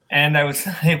 and I was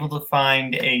able to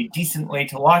find a decent way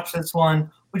to watch this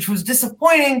one which was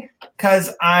disappointing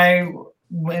because I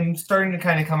am starting to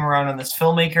kind of come around on this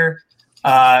filmmaker.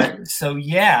 So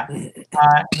yeah, and then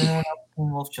what else?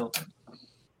 Teen Wolf Children.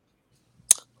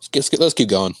 Let's keep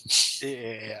going.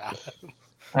 Yeah.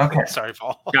 Okay. Sorry,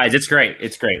 Paul. Guys, it's great.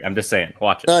 It's great. I'm just saying.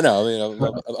 Watch it. No, I mean,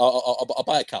 I'll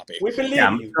buy a copy. We believe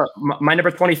Yeah, you. my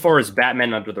number 24 is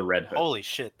Batman Under the Red Hood. Holy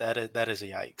shit, that is a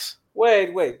yikes.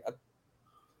 Wait.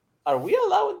 Are we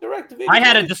allowing direct video? I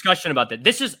had a discussion about that.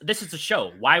 This is a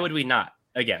show. Why would we not?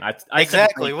 Again, I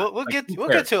Exactly. said We'll get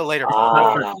to it later.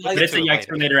 Ah, but it's a yikes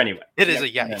for later anyway. It is a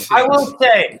yikes. I will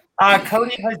say,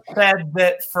 Cody has said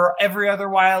that for every other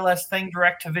YLS thing,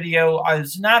 direct to video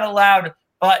is not allowed,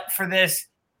 but for this,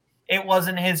 it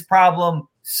wasn't his problem,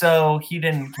 so he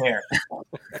didn't care.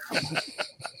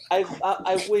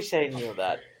 I wish I knew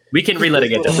that. We can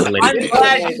relitigate this later. I'm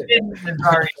glad you didn't,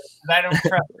 Nazari, because I don't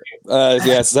trust you.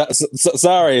 Yes.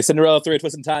 Sorry, Cinderella 3: A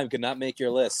Twist in Time could not make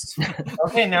your list.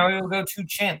 Okay, now we will go to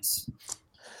Chance.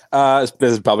 This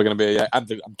is probably going to be. I'm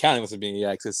counting this as being a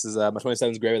yikes. This is my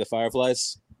 27's Grave of the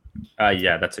Fireflies.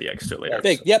 Yeah, that's a yikes to later.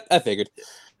 Yep, I figured.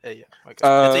 Yeah. Okay. It's a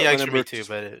yikes for number- me too,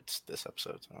 but it's this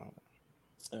episode. So.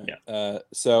 Yeah.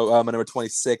 So my number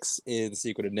 26 is The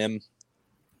Secret of Nim.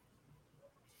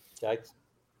 Yikes.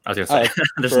 I was gonna say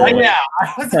this for- is Yeah.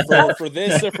 For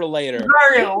this or for later?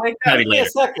 Mario, wake gotta up. be Give me a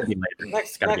later. second. Gotta be later.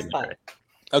 Next Gotta be time. later.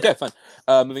 Okay, fine.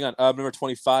 Moving on. Number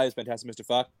 25 is Fantastic Mr.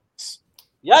 Fox.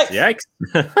 Yikes. Yikes.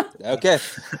 Okay.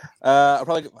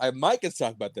 I might get to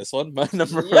talk about this one. My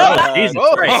number. Yeah. Jesus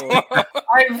Christ.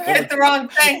 I've hit the wrong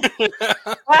thing.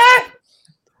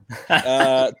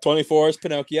 24 is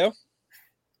Pinocchio.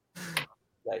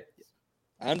 Yikes.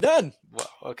 I'm done.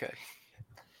 Well, okay.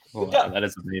 Wow, job. that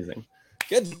is amazing.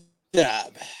 Good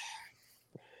job.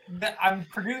 I'm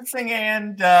producing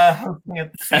and hosting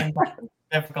at the same time.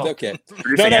 Difficult. Okay.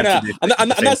 Producing No. and producing I'm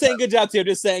at the not same saying time. good job to you. I'm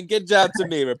just saying good job to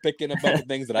me. We're picking a bunch of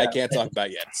things that I can't talk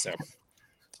about yet. So,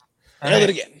 nailed it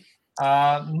again.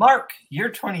 Mark, you're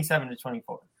 27 to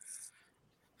 24.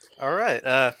 All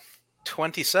right.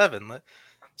 27. Let's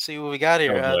see what we got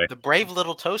here. Oh, boy. The Brave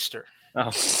Little Toaster.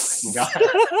 Oh, God.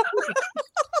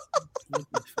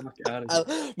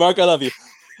 Mark, I love you.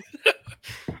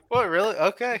 What, really?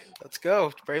 Okay, let's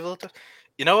go. Brave Little Toaster.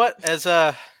 You know what? As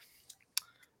I'll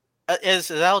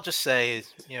just say,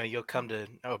 you'll come to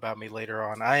know about me later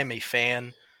on. I am a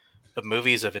fan of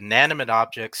movies of inanimate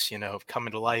objects,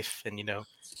 coming to life and,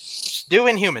 just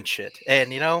doing human shit.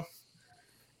 And,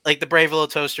 like the Brave Little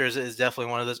Toaster is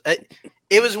definitely one of those.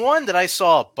 It was one that I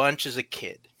saw a bunch as a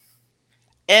kid.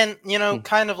 And,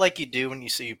 kind of like you do when you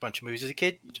see a bunch of movies as a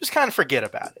kid, you just kind of forget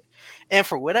about it. And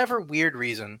for whatever weird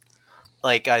reason,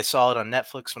 like I saw it on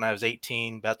Netflix when I was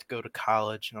 18, about to go to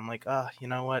college, and I'm like, you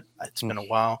know what? It's been a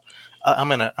while. I'm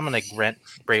gonna rent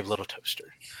Brave Little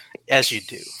Toaster, as you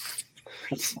do.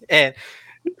 And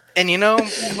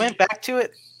went back to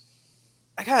it.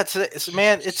 I gotta say,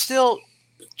 man, it still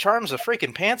charms the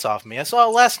freaking pants off me. I saw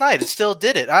it last night. It still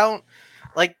did it. I don't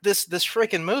like this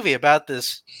freaking movie about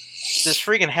this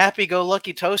freaking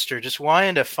happy-go-lucky toaster just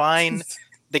wanting to find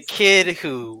the kid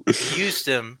who used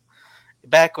him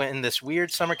back when in this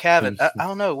weird summer cabin. I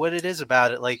don't know what it is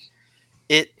about it. Like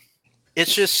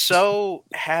it's just so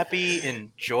happy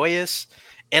and joyous,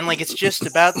 and like it's just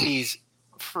about these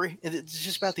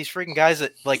freaking guys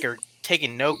that like are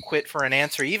taking no quit for an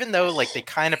answer, even though like they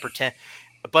kind of pretend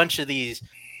a bunch of these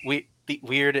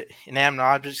weird inanimate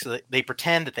objects. They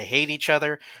pretend that they hate each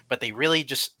other, but they really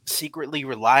just secretly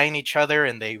rely on each other,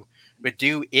 and they would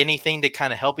do anything to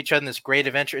kind of help each other in this great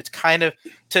adventure. It's kind of,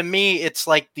 to me, it's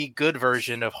like the good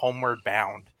version of Homeward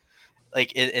Bound,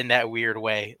 like in that weird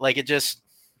way. Like it just,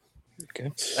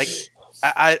 like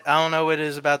I don't know what it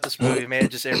is about this movie, man.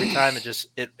 It just every time it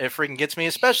freaking gets me,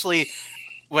 especially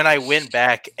when I went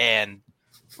back and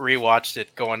rewatched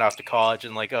it going off to college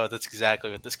and like, oh, that's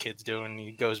exactly what this kid's doing.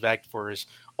 He goes back for his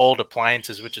old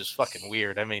appliances, which is fucking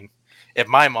weird. I mean, if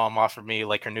my mom offered me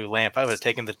like her new lamp, I would have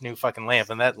taken the new fucking lamp,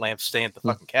 and that lamp's staying at the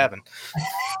fucking cabin.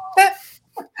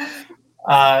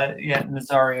 Yeah,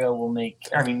 Nazario will make.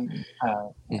 I mean,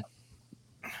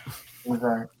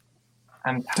 Nazario.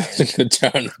 I'm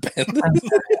tired.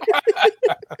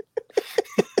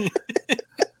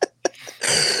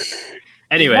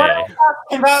 Anyway, what are we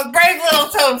talking about? Brave Little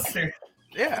Toaster.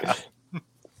 Yeah.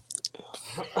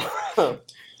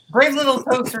 Brave Little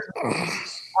Toaster.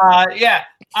 Yeah.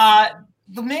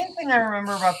 The main thing I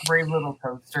remember about the Brave Little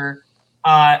Toaster,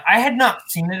 I had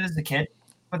not seen it as a kid,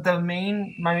 but my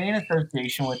main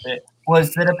association with it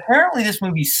was that apparently this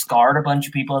movie scarred a bunch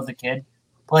of people as a kid.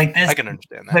 Like this, I can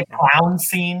understand that. The clown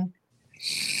scene,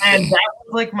 and that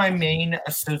was like my main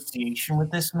association with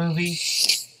this movie.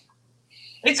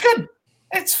 It's good.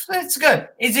 It's good.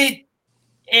 Is it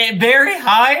very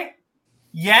high?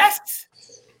 Yes.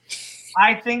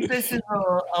 I think this is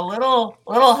a little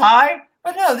high,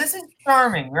 but no, this is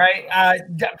charming, right?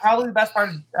 Probably the best part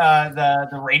of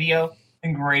the radio. I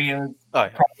think radio is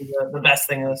probably the best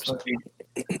thing in this movie.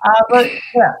 But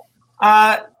yeah,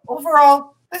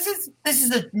 overall, this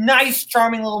is a nice,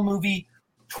 charming little movie.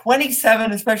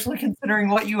 27, especially considering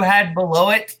what you had below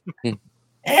it.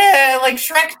 Like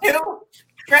Shrek 2.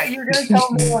 You're gonna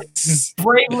tell me like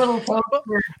brave little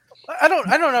toaster. I don't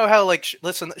know how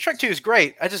listen, Shrek 2 is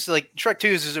great. I just like Shrek 2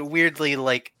 is a weirdly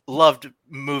loved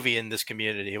movie in this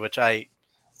community, which we'll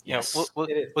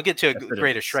get to a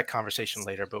greater Shrek conversation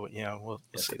later, but we'll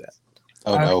see that.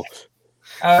 Oh no.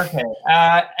 Okay.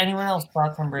 Anyone else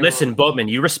thoughts on Brave? Listen, Boatman,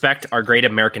 you respect our great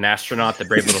American astronaut, the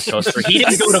Brave Little Toaster. He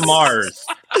didn't go to Mars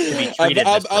to be treated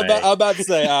this way. I'm about to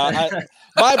say,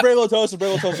 my Brave Little Toaster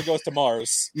goes to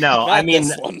Mars. No, I mean,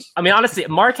 honestly,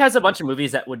 Mark has a bunch of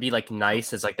movies that would be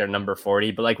nice as their number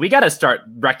 40, but we got to start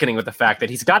reckoning with the fact that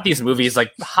he's got these movies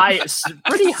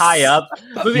pretty high up,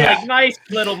 nice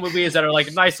little movies that are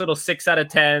nice little 6 out of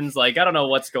 10s. I don't know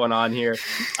what's going on here.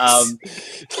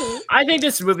 I think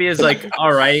this movie is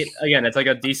all right. Again, it's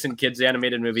a decent kids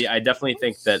animated movie. I definitely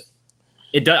think that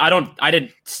it does.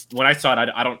 When I saw it,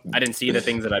 I didn't see the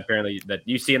things that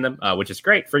you see in them, which is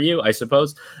great for you, I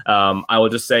suppose. I will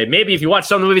just say maybe if you watch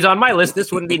some of the movies on my list,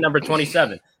 this wouldn't be number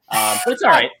 27. But it's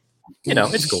all right.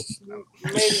 It's cool.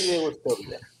 Maybe they would still be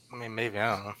there. I mean, maybe,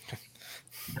 I don't know.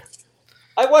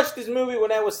 I watched this movie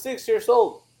when I was 6 years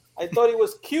old. I thought it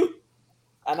was cute,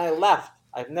 and I laughed.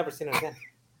 I've never seen it again.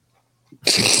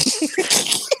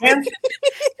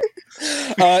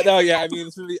 No, yeah, I mean,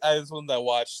 this movie is one that I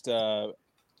watched it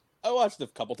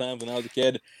a couple times when I was a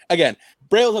kid. Again,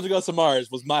 Brave Little Toaster Goes to Mars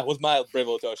was my Brave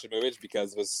Little Toaster movie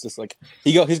because it was just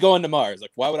he's going to Mars.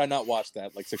 Why would I not watch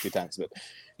that 60 times? But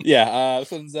yeah,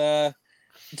 this one's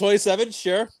 27.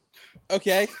 Sure,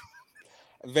 okay.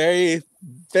 Very,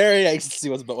 very anxious to see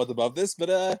what's above this,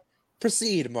 but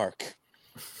proceed, Mark.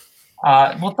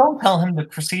 Well, don't tell him to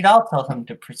proceed. I'll tell him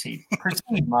to proceed.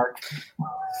 Proceed, Mark.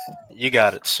 You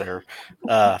got it, sir.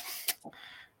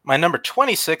 My number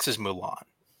 26 is Mulan.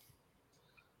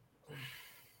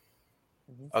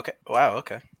 Okay. Wow.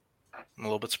 Okay. I'm a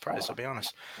little bit surprised, I'll be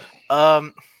honest.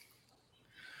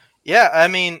 Yeah, I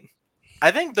mean, I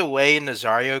think the way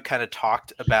Nazario kind of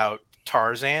talked about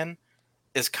Tarzan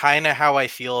is kind of how I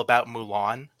feel about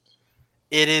Mulan.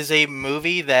 It is a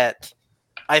movie that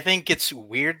I think it's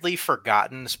weirdly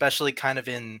forgotten, especially kind of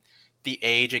in the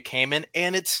age it came in.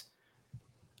 And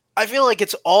I feel like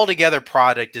its altogether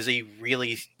product is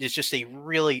just a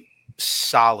really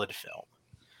solid film.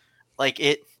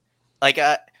 It's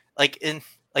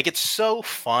so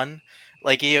fun.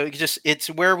 It's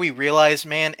where we realize,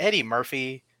 man, Eddie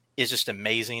Murphy is just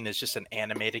amazing. It's just an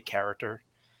animated character.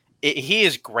 He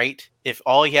is great. If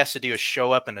all he has to do is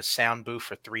show up in a sound booth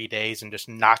for 3 days and just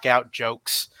knock out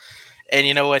jokes. And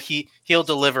you know what? He'll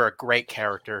deliver a great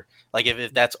character.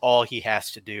 If that's all he has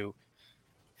to do.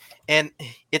 And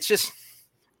it's just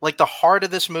the heart of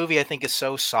this movie, I think, is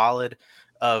so solid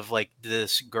of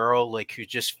this girl who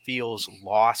just feels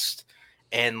lost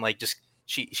and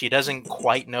she doesn't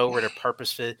quite know where her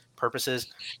purpose is.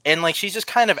 And she's just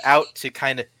kind of out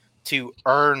to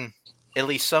earn at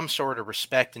least some sort of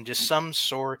respect and just some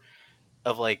sort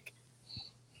of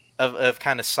of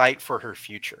kind of sight for her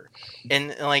future.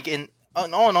 And in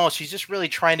all in all, she's just really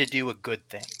trying to do a good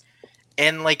thing.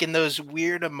 And in those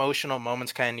weird emotional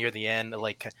moments kind of near the end,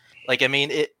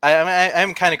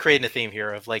 I'm kind of creating a theme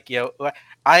here of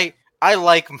I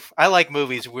like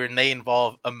movies where they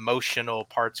involve emotional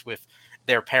parts with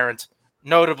their parents,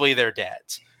 notably their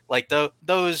dads.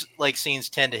 Those scenes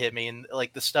tend to hit me, and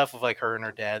the stuff of her and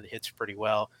her dad hits pretty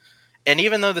well. And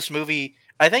even though this movie,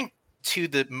 I think to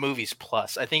the movie's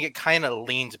plus, I think it kind of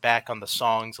leans back on the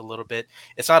songs a little bit.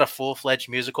 It's not a full-fledged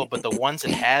musical, but the ones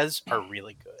it has are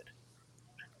really good.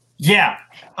 Yeah,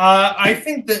 I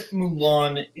think that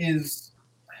Mulan is.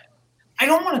 I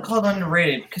don't want to call it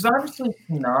underrated because obviously it's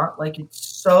not.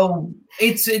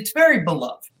 It's very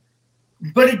beloved,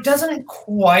 but it doesn't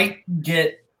quite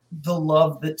get the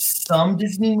love that some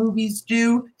Disney movies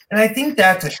do, and I think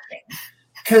that's a shame.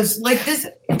 Because this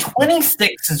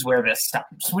 26 is where this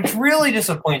stops, which really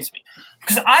disappoints me.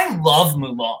 Because I love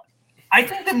Mulan. I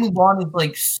think that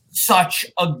Mulan is such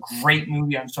a great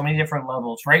movie on so many different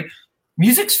levels, right?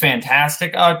 Music's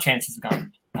fantastic. Oh, Chance is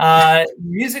gone.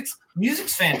 Music's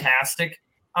fantastic.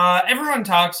 Everyone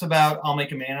talks about "I'll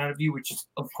Make a Man Out of You," which is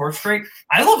of course great.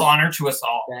 I love "Honor to Us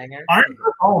All." Honor to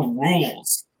Us All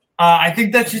rules. I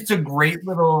think that's just a great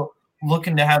little look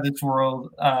into how this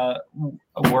world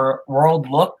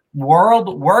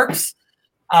works.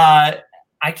 I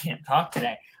can't talk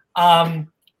today.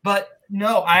 But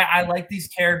no, I like these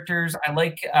characters. I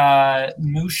like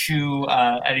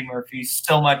Mushu, Eddie Murphy,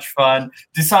 so much fun.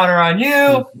 Dishonor on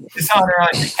you, dishonor on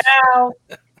your cow.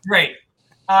 Great.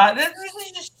 This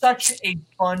is just such a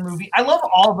fun movie. I love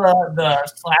all the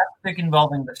slapstick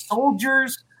involving the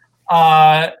soldiers.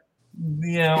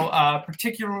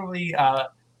 Particularly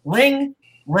Ling.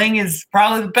 Ling is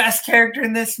probably the best character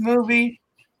in this movie.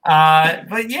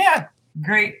 But yeah,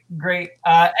 great.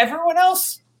 Everyone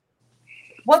else,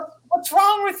 what's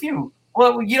wrong with you?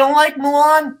 What, you don't like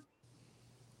Mulan?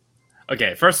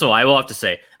 Okay, first of all, I will have to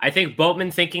say, I think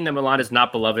Boatman thinking that Mulan is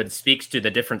not beloved speaks to the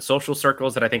different social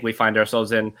circles that I think we find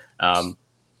ourselves in.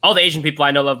 All the Asian people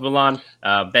I know love Mulan.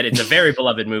 That it's a very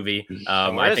beloved movie.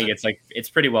 I think it's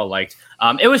pretty well liked.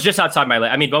 It was just outside my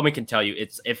list. I mean, Bowman can tell you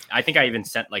I think I even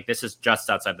sent this is just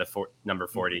outside the number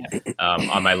 40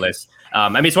 on my list. I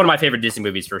mean, it's one of my favorite Disney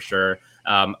movies for sure.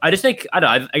 I just think I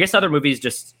don't know. I guess other movies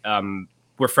just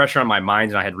were fresher on my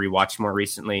mind and I had rewatched more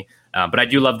recently. But I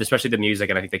do love, especially the music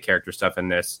and I think the character stuff in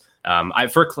this.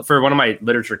 For one of my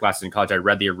literature classes in college, I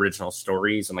read the original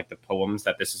stories and like the poems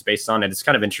that this is based on, and it's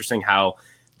kind of interesting how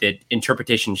the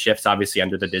interpretation shifts obviously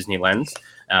under the Disney lens.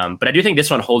 But I do think this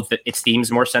one holds its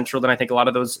themes more central than I think a lot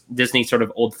of those Disney sort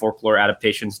of old folklore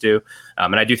adaptations do.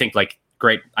 And I do think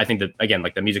great. I think that again,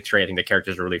 the music's great. I think the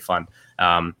characters are really fun.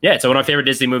 It's one of my favorite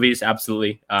Disney movies.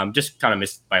 Absolutely. Just kind of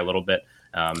missed by a little bit.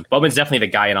 Bowman's definitely the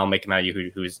guy, and I'll make him out of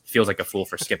you who feels like a fool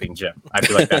for skipping gym. I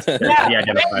feel like that's what he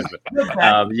identifies with.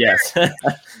 Yes.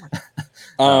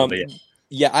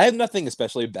 Yeah, I have nothing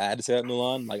especially bad to say about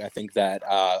Mulan. Like, I think that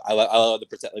I love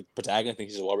the protagonist. I think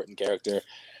she's a well-written character.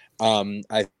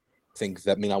 I think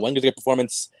that Wen gives a good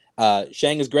performance.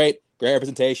 Shang is great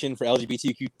representation for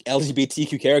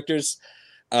LGBTQ characters.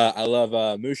 I love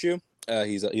Mushu.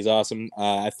 He's awesome.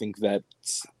 I think that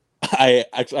I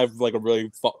have like a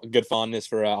really good fondness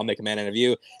for I'll Make a Man Out of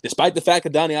You, despite the fact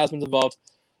that Donny Osmond's involved.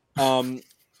 I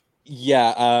don't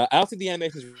think the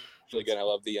animation is really good. I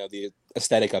love the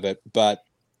aesthetic of it, but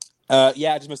I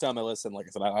just missed out on my list, and like I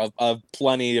said, I have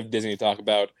plenty of Disney to talk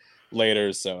about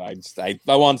later, so I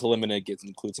wanted to limit it,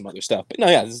 include some other stuff. But no,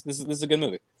 this is a good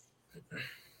movie.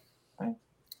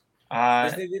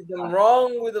 Disney did them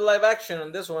wrong with the live action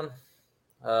on this one.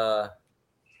 The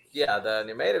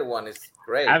animated one is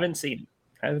great. I haven't seen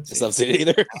it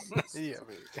either.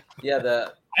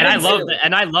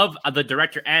 I love the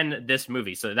director and this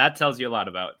movie, so that tells you a lot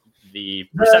about the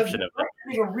perception of it.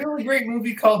 There's a really great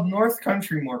movie called North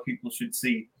Country more people should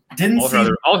see.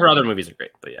 All her other movies are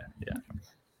great, but yeah.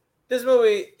 This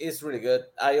movie is really good.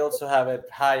 I also have it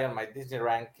high on my Disney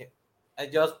ranking. I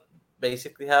just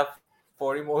basically have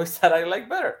 40 movies that I like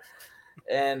better.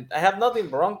 And I have nothing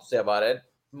wrong to say about it.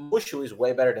 Mushu is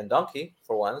way better than Donkey,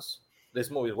 for once. This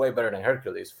movie is way better than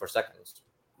Hercules, for seconds.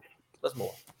 Let's move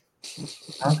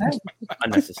on. Okay.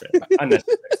 Unnecessary.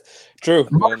 True.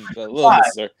 A little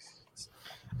necessary.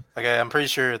 Okay, I'm pretty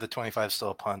sure the 25 is still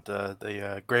a punt.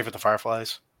 The Grave of the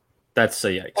Fireflies. That's a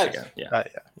yikes. Yeah.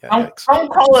 Don't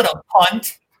call it a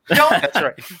punt. That's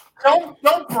right.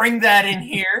 Don't bring that in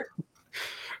here.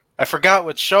 I forgot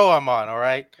what show I'm on. All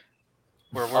right,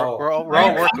 we're all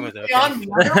working with it.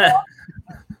 Okay?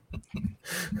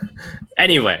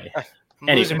 Anyway,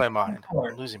 I'm losing my mind.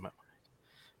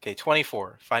 Okay,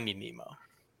 24. Finding Nemo.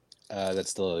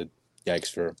 That's still a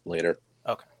yikes for later.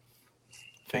 Okay.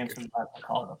 Samson's about to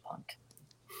call it a punt.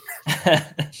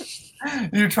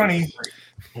 You're 23.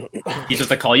 He's supposed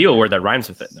to call you a word that rhymes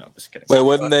with it. No, I'm just kidding. Wait,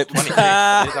 wouldn't it?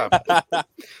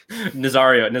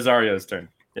 Nazario's turn.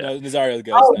 Yeah. No, Nazario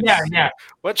goes. Oh, next. yeah.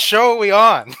 What show are we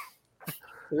on?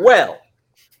 Well,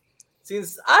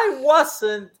 since I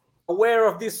wasn't aware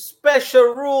of this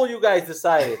special rule you guys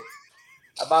decided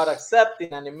about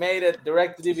accepting animated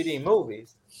direct-to-DVD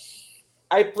movies,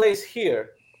 I place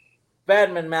here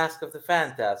Batman Mask of the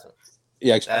Phantasm.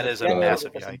 Yeah, that is a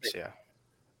massive yikes, yeah.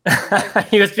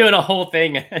 He was doing a whole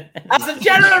thing. As a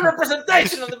general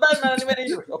representation of the Batman animated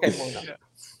universe. Okay, moving on.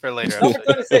 For later. Number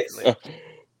 26.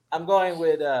 I'm going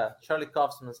with Charlie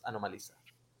Kaufman's Anomalisa.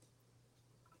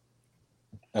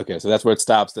 Okay, so that's where it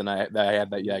stops. Then I had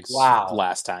that yikes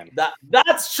last time.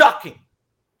 That's shocking.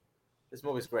 This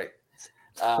movie's great.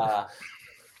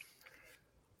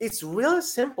 It's really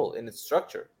simple in its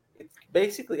structure. It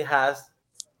basically has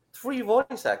 3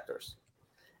 voice actors,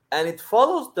 and it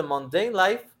follows the mundane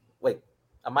life. Wait,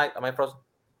 am I frozen?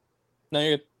 No,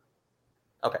 you're good.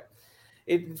 Okay.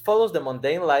 It follows the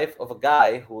mundane life of a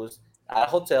guy who's at a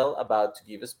hotel about to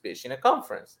give a speech in a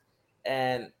conference,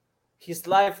 and his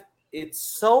life, it's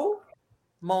so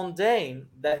mundane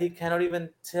that he cannot even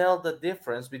tell the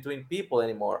difference between people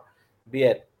anymore, be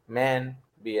it men,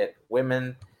 be it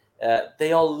women.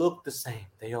 They all look the same.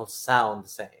 They all sound the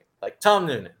same, like Tom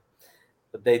Noonan,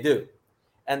 but they do.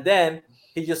 And then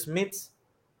he just meets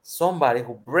somebody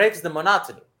who breaks the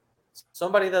monotony,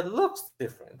 somebody that looks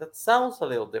different, that sounds a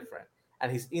little different,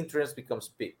 and his interest becomes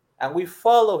piqued. And we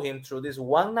follow him through this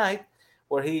one night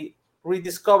where he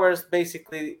rediscovers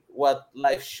basically what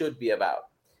life should be about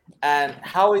and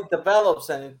how it develops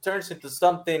and it turns into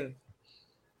something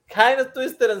kind of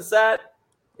twisted and sad.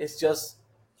 It's just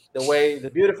the way the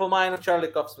beautiful mind of Charlie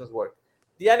Kaufman's work.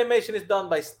 The animation is done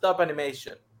by Stop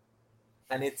Animation,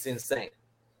 and it's insane.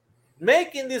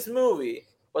 Making this movie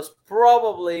was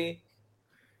probably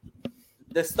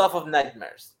the stuff of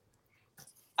nightmares.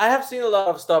 I have seen a lot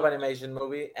of stop animation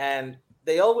movie, and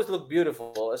they always look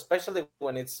beautiful, especially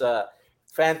when it's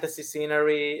fantasy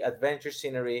scenery, adventure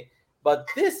scenery. But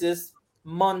this is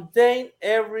mundane,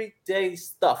 everyday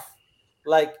stuff,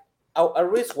 like a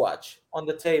wristwatch on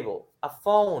the table, a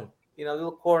phone in a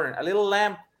little corner, a little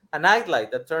lamp, a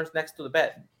nightlight that turns next to the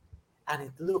bed, and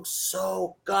it looks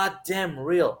so goddamn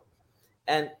real.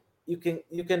 And you can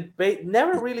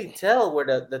never really tell where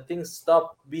the things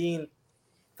stop being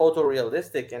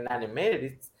photorealistic and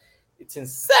animated. It's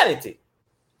insanity.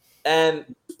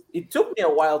 And it took me a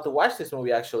while to watch this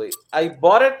movie. Actually, I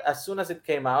bought it as soon as it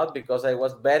came out because I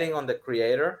was betting on the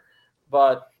creator.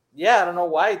 But yeah, I don't know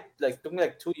why. It took me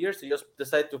like 2 years to just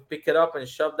decide to pick it up and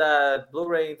shove that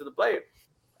Blu-ray into the player.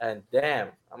 And damn,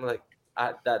 I'm like,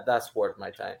 that's worth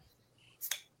my time.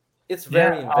 It's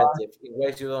very inventive in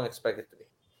ways you don't expect it to be.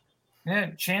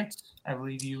 Yeah, Chance, I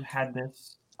believe you had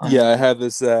this. Yeah, I have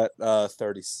this at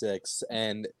 36,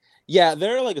 and yeah,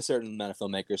 there are like a certain amount of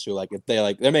filmmakers who if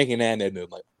they're making an animated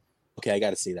movie, like, okay, I got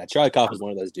to see that. Charlie Kaufman is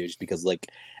one of those dudes because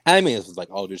I mean, this was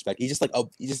all due respect. He just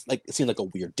seemed like a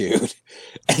weird dude,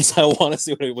 and so I want to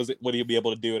see what he'd be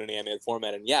able to do in an animated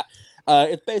format. And yeah,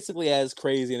 it's basically as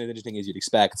crazy and as interesting as you'd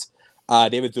expect.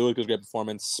 David Thewlis was a great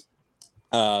performance.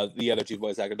 The other two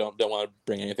voice actors don't want to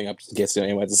bring anything up just in case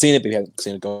anyone hasn't seen it, but if you haven't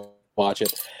seen it, go watch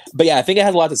it. But yeah, I think it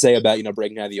has a lot to say about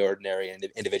breaking out of the ordinary and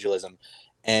individualism,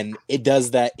 and it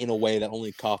does that in a way that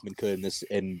only Kaufman could.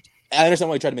 And I understand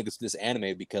why he tried to make this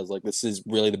anime because this is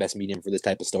really the best medium for this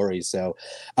type of stories. So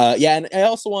yeah, and I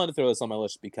also wanted to throw this on my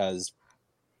list because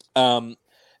there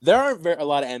aren't a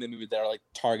lot of anime movies that are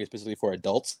targeted specifically for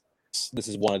adults. This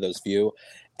is one of those few,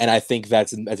 and I think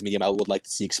that's as a medium I would like to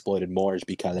see exploited more, is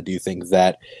because I do think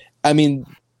that, I mean,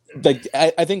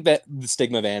 I think that the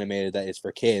stigma of animated that is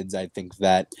for kids. I think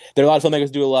that there are a lot of filmmakers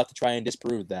who do a lot to try and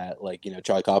disprove that.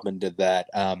 Charlie Kaufman did that.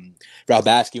 Ralph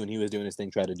Bakshi, when he was doing his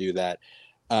thing, tried to do that.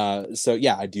 So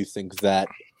yeah, I do think that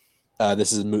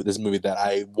this is a movie that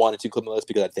I wanted to clip my list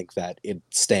because I think that it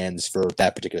stands for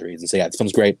that particular reason. So yeah, this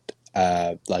film's great.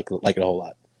 Like it a whole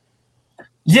lot.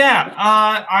 Yeah,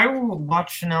 I will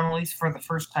watch Anomalies for the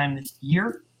first time this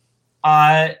year.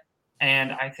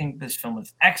 And I think this film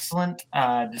is excellent,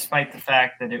 despite the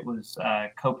fact that it was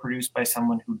co-produced by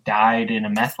someone who died in a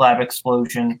meth lab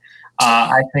explosion.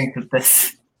 I think that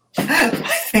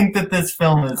this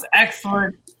film is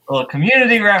excellent. A little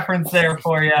community reference there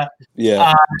for you.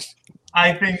 Yeah.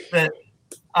 I think that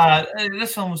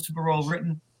this film was super well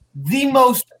written. The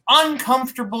most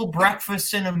uncomfortable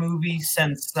breakfast in a movie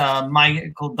since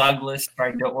Michael Douglas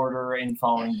tried to order in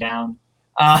Falling Down.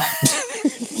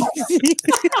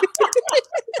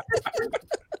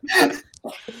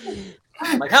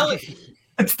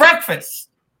 It's breakfast.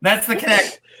 That's the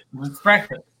connection. It's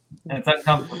breakfast, and it's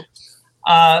uncomfortable.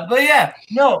 But yeah,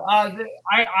 no.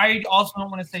 I also don't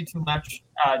want to say too much,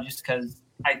 just because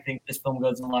I think this film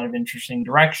goes in a lot of interesting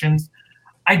directions.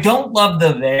 I don't love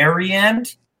the very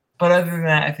end, but other than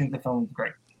that, I think the film is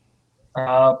great.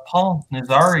 Paul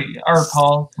Nazari or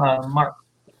Paul Mark.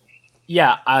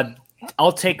 Yeah,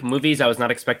 I'll take movies. I was not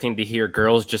expecting to hear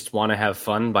 "Girls Just Want to Have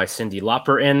Fun" by Cyndi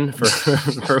Lauper in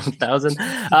for 1,000.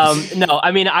 No,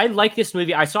 I mean, I like this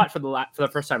movie. I saw it for the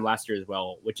first time last year as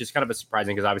well, which is kind of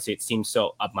surprising because obviously it seems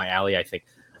so up my alley. I think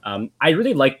I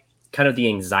really like kind of the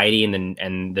anxiety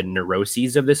and the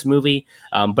neuroses of this movie,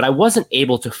 but I wasn't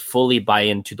able to fully buy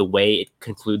into the way it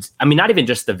concludes. I mean, not even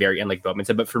just the very end, like Bowman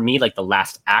said, but for me, the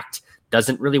last act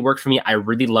doesn't really work for me. I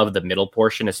really love the middle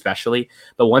portion, especially,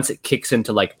 but once it kicks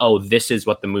into oh, this is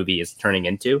what the movie is turning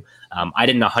into. I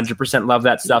didn't 100% love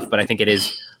that stuff, but I think it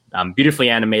is beautifully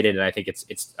animated, and I think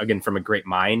it's again from a great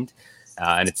mind.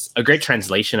 And it's a great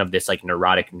translation of this like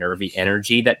neurotic, nervy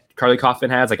energy that Carly Kaufman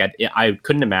has. Like I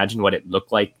couldn't imagine what it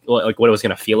looked like what it was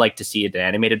going to feel like to see it in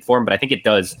animated form, but I think it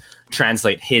does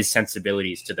translate his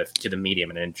sensibilities to the medium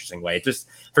in an interesting way. It just,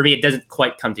 for me, it doesn't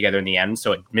quite come together in the end,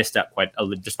 so it missed out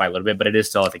just by a little bit, but it is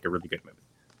still, I think, a really good movie.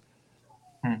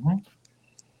 Mm-hmm.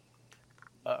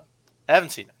 I haven't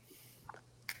seen it.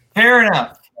 Fair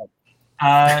enough.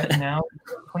 Now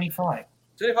 25.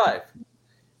 25.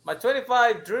 My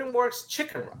 25, DreamWorks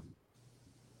Chicken Run.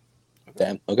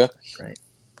 Damn. Okay. That's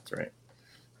right.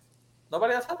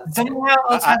 Nobody else had that? Someone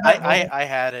else had that one? I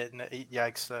had it.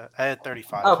 Yikes! I had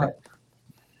 35. Okay.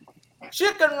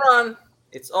 Chicken Run.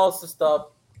 It's also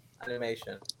stop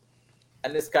animation,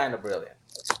 and it's kind of brilliant.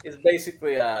 It's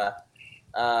basically a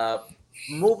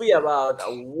movie about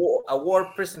a war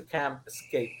prison camp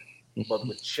escape, but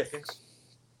with chickens,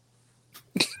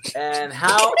 and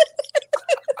how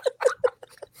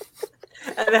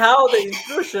the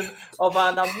intrusion of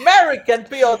an American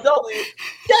POW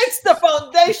takes the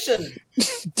foundation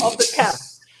of the camp.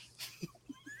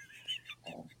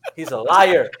 He's a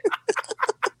liar.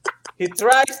 He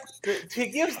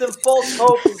gives them false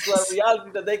hope into a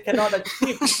reality that they cannot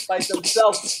achieve by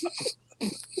themselves.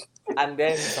 And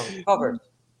then he's uncovered,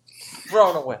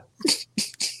 thrown away.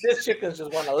 These chickens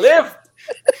just want to live.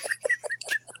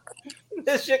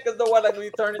 These chickens don't want to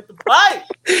be turned into pie.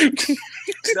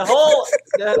 The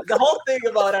whole thing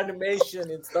about animation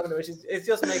and stop animation, it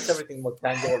just makes everything more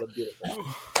tangible and beautiful.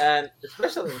 And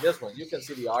especially in this one, you can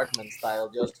see the Artman style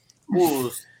just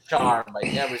ooze charm by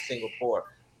every single pore.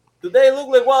 Do they look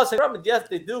like Wallace and Gromit? Yes,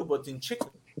 they do, but in chicken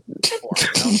form,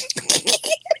 you know?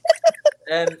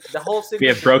 And the whole sequence, We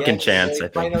have broken chance, they I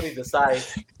think. finally decide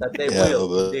that they Yeah, a will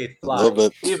little bit. indeed A fly, little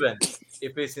bit. even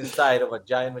if it's inside of a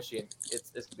giant machine.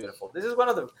 It's beautiful. This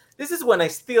is when I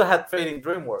still had faith in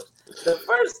DreamWorks. The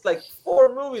first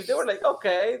 4 movies, they were like,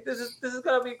 okay, this is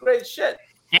gonna be great shit.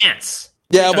 Ants.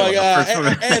 Yeah, Oh, my God. the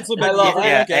first one. Ants will I make love me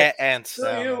ants. Yeah, ants.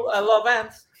 To you, I love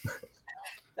ants.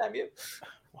 Damn you.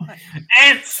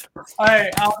 Ants. All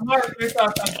right, Mark, your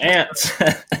thoughts on Ants.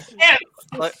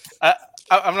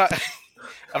 I'm not.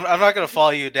 I'm not gonna follow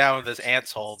you down with this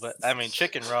ants hole, but I mean,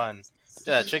 Chicken Run.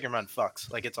 Yeah, Chicken Run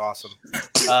fucks. Like, it's awesome.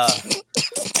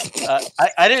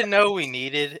 I didn't know we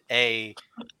needed a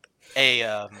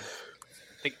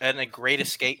Great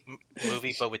Escape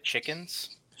movie, but with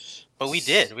chickens. But we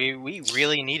did. We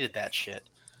really needed that shit.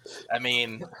 I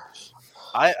mean,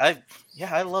 I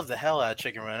love the hell out of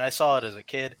Chicken Run. I saw it as a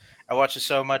kid. I watched it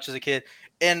so much as a kid,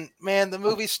 and man, the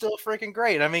movie's still freaking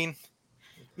great. I mean,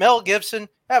 Mel Gibson,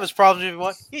 have his problems if you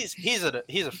want. He's a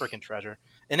freaking treasure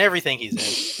in everything he's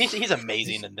in. He's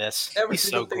amazing in this. Every He's so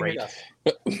single thing great. he does.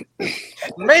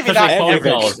 Maybe not Especially phone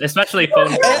everything. calls. Especially phone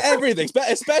calls. Everything,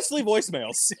 especially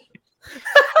voicemails.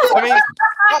 I mean,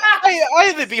 I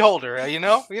am the beholder. You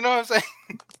know what I'm saying.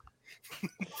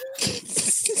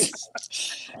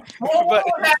 what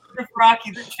happened if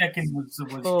Rocky the Chicken was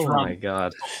Oh drunk? my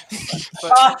God.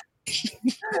 But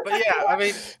yeah, I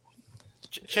mean,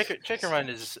 Chicken Run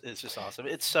is just awesome.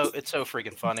 It's so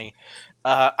freaking funny.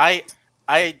 I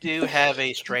do have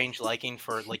a strange liking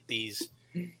for these.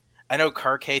 I know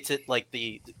Kirk hates it, like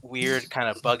the weird kind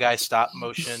of bug eye stop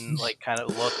motion kind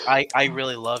of look. I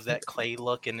really love that clay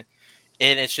look, and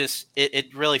it's just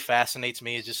it really fascinates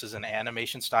me just as an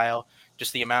animation style.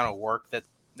 Just the amount of work that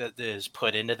is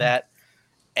put into that,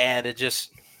 and it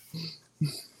just.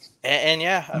 And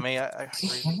yeah, I mean, I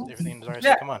agree with everything Nazari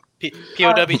said. Come on,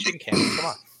 POW Chicken Camp. Come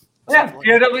on. Yeah,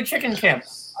 POW Chicken Camp.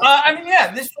 I mean,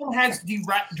 yeah, this film has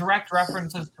direct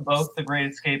references to both The Great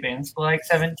Escape and Spike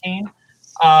 17,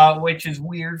 which is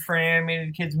weird for an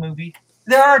animated kids movie.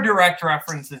 There are direct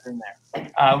references in there.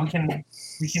 We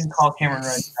can call Cameron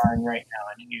Redstone right now,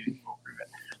 and he will prove it.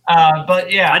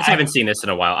 But yeah, I just haven't seen this in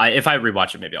a while. If I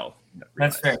rewatch it, maybe I'll.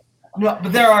 That's fair. No,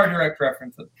 but there are direct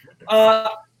references.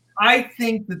 I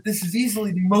think that this is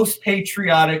easily the most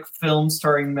patriotic film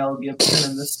starring Mel Gibson,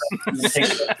 and this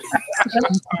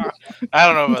I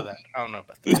don't know about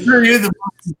that. Screw you, the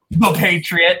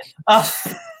patriot.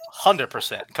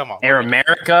 100%. Come on. Air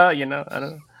America, I don't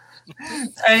know.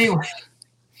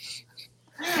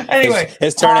 Anyway,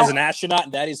 His turn as an astronaut,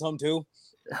 and Daddy's home too.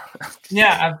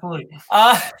 Yeah, absolutely.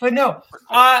 But no,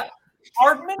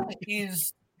 Aardman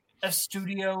is a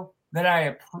studio that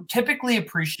I typically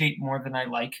appreciate more than I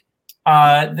like.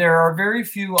 There are very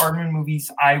few Aardman movies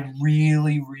I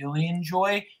really, really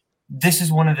enjoy. This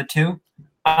is one of the two.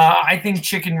 I think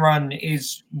Chicken Run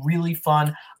is really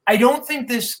fun. I don't think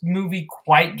this movie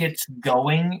quite gets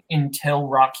going until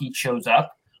Rocky shows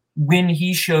up. When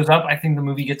he shows up, I think the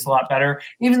movie gets a lot better.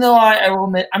 Even though I will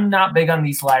admit I'm not big on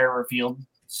these liar revealed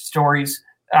stories.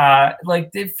 like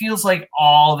it feels like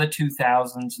all the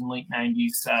 2000s and late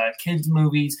 90s kids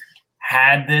movies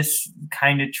had this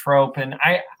kind of trope, and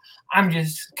I'm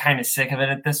just kind of sick of it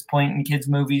at this point in kids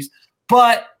movies.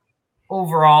 But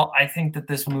overall, I think that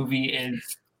this movie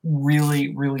is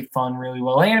really, really fun, really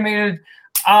well animated.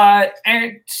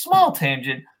 And small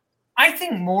tangent, I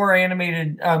think more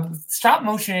animated stop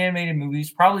motion animated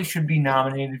movies probably should be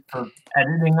nominated for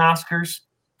editing Oscars,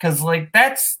 because like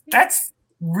that's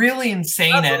really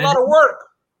insane. That's a lot of work.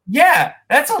 Yeah,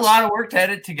 that's a lot of work to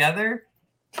edit together.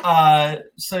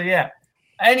 So yeah.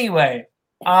 Anyway,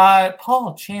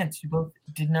 Paul, Chance, you both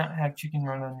did not have Chicken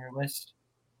Run on your list.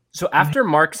 So after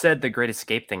Mark said the Great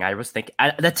Escape thing, I was thinking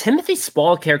the Timothy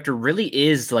Spall character really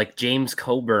is like James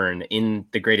Coburn in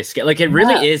the Great Escape. Like it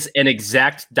really is an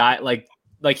exact like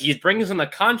he brings in the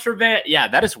contraband. Yeah,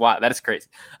 that is wild. That is crazy.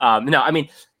 No, I mean,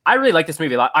 I really like this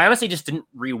movie a lot. I honestly just didn't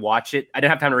rewatch it. I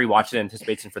didn't have time to rewatch it in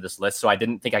anticipation for this list, so I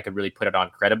didn't think I could really put it on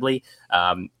credibly.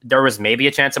 There was maybe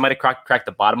a chance I might have cracked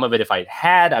the bottom of it if I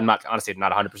had. I'm not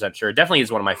 100% sure. It definitely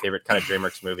is one of my favorite kind of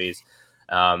DreamWorks movies.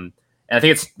 And I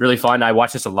think it's really fun. I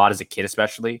watched this a lot as a kid,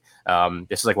 especially.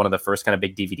 This is like one of the first kind of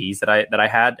big DVDs that I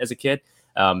had as a kid.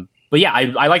 But yeah,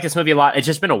 I like this movie a lot. It's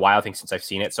just been a while, I think, since I've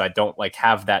seen it, so I don't like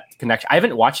have that connection. I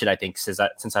haven't watched it, I think, since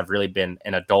I've really been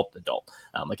an adult,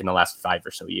 like in the last 5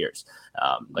 or so years,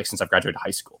 like since I've graduated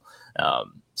high school.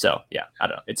 So yeah, I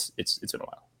don't know. It's been a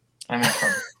while.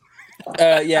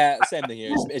 Yeah, same thing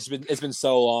here. It's been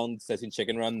so long since I've seen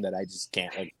Chicken Run that I just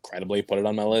can't like credibly put it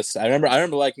on my list. I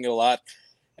remember liking it a lot,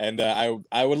 and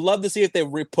I would love to see if they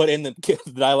put in the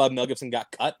dialogue Mel Gibson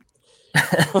got cut.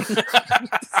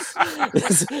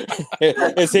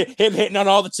 It's him hitting on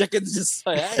all the chickens, just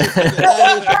like, hey,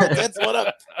 that's what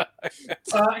up.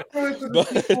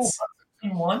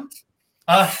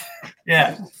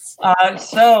 Yeah.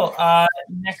 So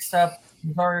next up,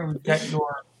 Mario, we've got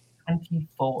your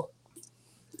 24.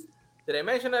 Did I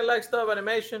mention I like stop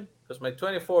animation? Because my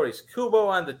 24 is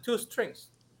Kubo and the Two Strings.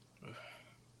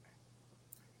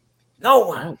 No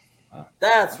one.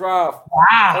 That's rough.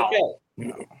 Wow.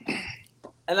 Okay.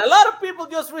 And a lot of people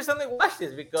just recently watched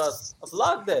this because of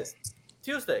Lockdead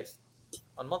Tuesdays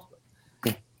on multiple.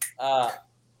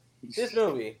 This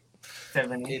movie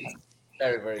is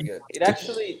very, very good. It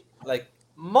actually, like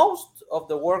most of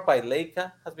the work by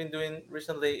Leica has been doing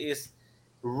recently, is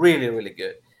really, really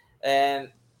good. And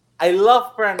I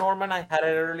love Paranorman. I had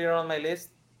it earlier on my list.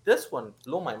 This one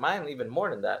blew my mind even more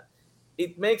than that.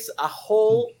 It makes a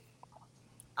whole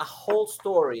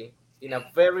story in a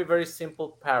very, very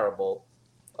simple parable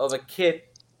of a kid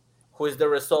who is the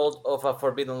result of a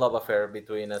forbidden love affair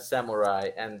between a samurai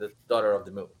and the daughter of the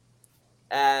moon.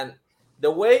 And the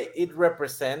way it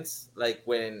represents, like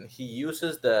when he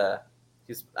uses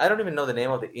I don't even know the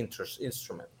name of the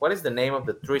instrument. What is the name of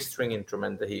the 3-string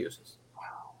instrument that he uses?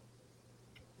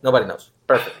 Nobody knows.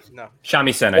 Perfect. No.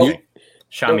 Shamisen, I think.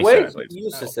 The way he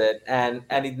uses it, and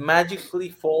it magically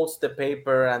folds the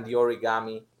paper and the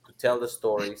origami to tell the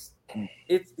stories.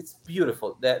 It's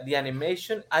beautiful. The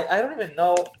animation, I don't even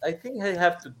know. I think I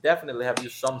have to definitely have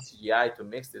used some CGI to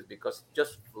mix this because it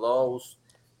just flows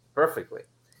perfectly.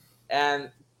 And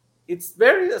it's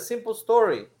a simple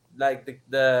story. Like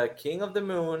the king of the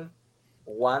moon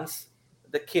wants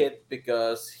the kid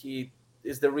because he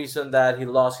is the reason that he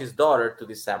lost his daughter to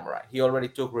the samurai. He already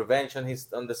took revenge on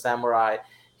the samurai.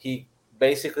 He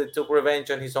basically took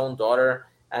revenge on his own daughter,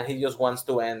 and he just wants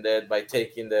to end it by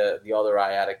taking the other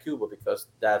eye out of Kubo, because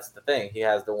that's the thing. He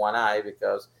has the one eye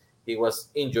because he was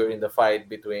injured in the fight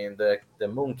between the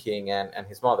Moon King and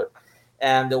his mother.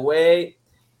 And the way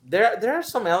there are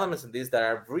some elements in this that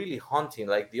are really haunting,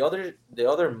 like the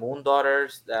other Moon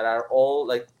Daughters that are all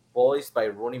like voiced by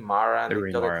Rooney Mara, and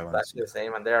they talk exactly the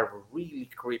same, and they are really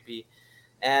creepy.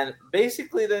 And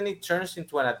basically then it turns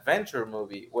into an adventure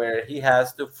movie where he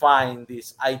has to find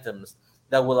these items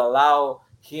that will allow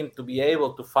him to be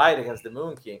able to fight against the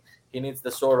Moon King. He needs the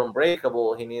sword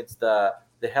Unbreakable, he needs the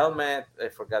helmet, I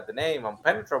forgot the name,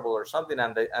 Impenetrable or something,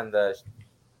 and the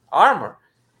armor.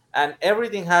 And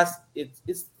everything has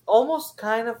it's almost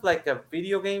kind of like a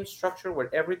video game structure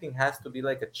where everything has to be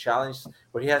like a challenge,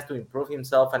 where he has to improve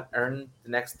himself and earn the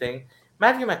next thing.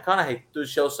 Matthew McConaughey too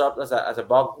shows up as a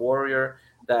bug warrior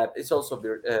that is also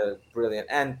brilliant.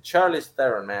 And Charlize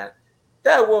Theron, man,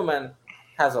 that woman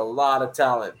has a lot of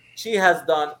talent. She has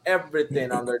done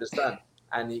everything under the sun,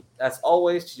 and as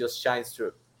always, she just shines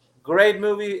through. Great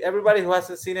movie. Everybody who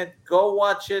hasn't seen it, go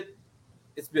watch it.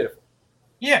 It's beautiful.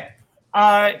 Yeah.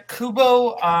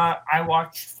 Kubo, I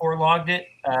watched logged it,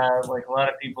 like a lot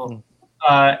of people.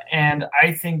 And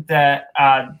I think that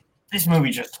this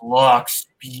movie just looks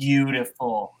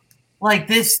beautiful. like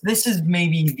this is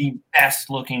maybe the best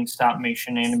looking stop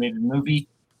motion animated movie.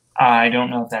 I don't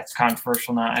know if that's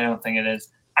controversial or not. I don't think it is.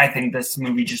 I think this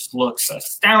movie just looks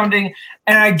astounding,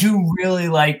 and I do really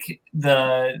like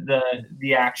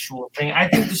the actual thing. I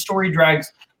think the story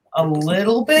drags a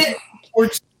little bit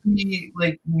towards the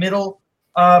like middle,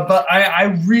 but I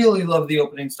really love the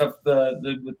opening stuff.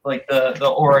 With like the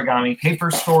origami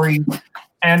paper story,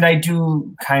 and I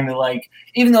do kind of like,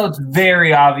 even though it's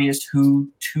very obvious who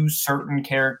two certain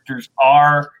characters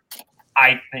are.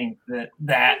 I think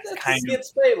that's kind of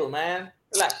stable, man.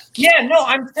 Relax. Yeah, no,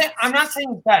 I'm not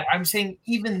saying it's bad. I'm saying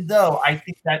even though I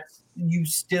think that you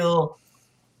still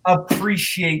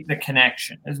appreciate the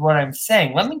connection is what I'm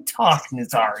saying. Let me talk,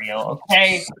 Nazario,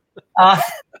 okay? But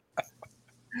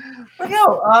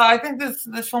no, I think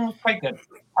this one was quite good.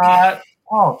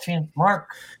 Chance Mark.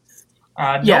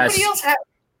 Nobody else had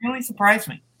really surprised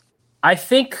me. I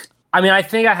think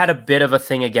I had a bit of a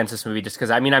thing against this movie just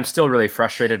because, I'm still really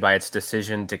frustrated by its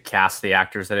decision to cast the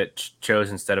actors that it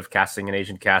chose instead of casting an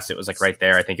Asian cast. It was like right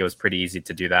there. I think it was pretty easy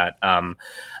to do that.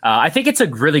 I think it's a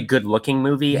really good looking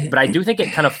movie, but I do think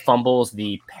it kind of fumbles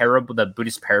the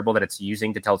Buddhist parable that it's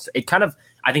using to tell. It kind of,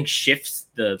 I think, shifts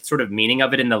the sort of meaning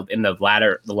of it in the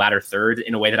latter third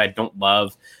in a way that I don't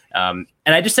love.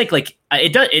 And I just think like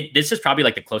this is probably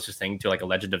like the closest thing to like a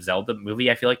Legend of Zelda movie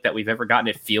I feel like that we've ever gotten.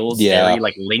 It feels very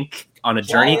like Link on a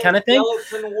journey kind of thing.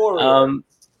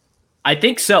 I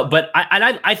think so, but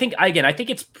I think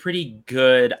it's pretty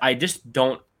good. I just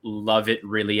don't love it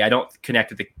really. I don't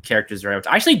connect with the characters very much.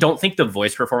 I actually don't think the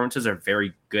voice performances are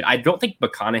very good. I don't think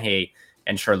McConaughey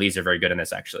and Charlize are very good in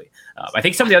this actually. I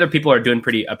think some of the other people are doing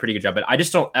a pretty good job, but I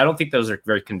don't think those are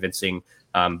very convincing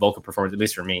vocal performances, at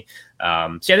least for me.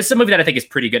 This is a movie that I think is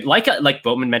pretty good. Like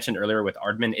Bowman mentioned earlier with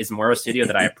Aardman, is more a studio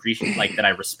that I appreciate, like that I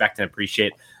respect and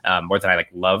appreciate more than I like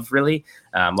love really.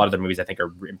 A lot of their movies I think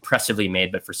are impressively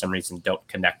made, but for some reason don't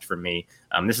connect for me.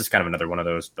 This is kind of another one of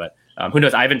those, but who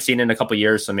knows? I haven't seen it in a couple of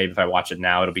years, so maybe if I watch it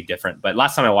now, it'll be different. But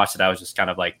last time I watched it, I was just kind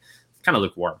of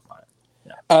lukewarm on it.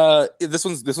 Yeah. This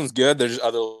one's good. There's just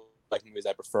other like movies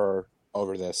I prefer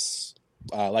over this,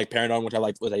 like Paranormal, which I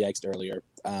liked, what I yiked earlier.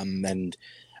 And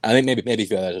I think maybe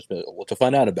feel that's just to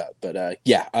find out about. But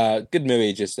good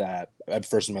movie. Just I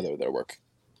prefer some other their work.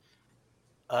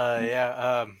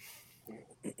 This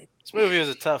movie was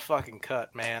a tough fucking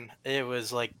cut, man. It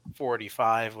was like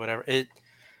 45, whatever. It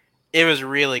was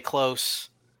really close.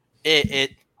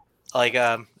 It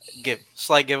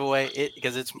slight giveaway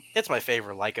because it's my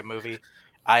favorite Leica movie.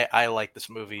 I like this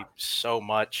movie so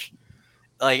much.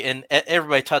 Like, and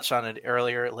everybody touched on it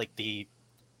earlier. Like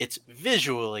it's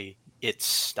visually, it's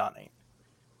stunning,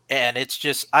 and it's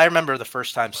just. I remember the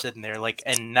first time sitting there,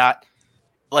 and not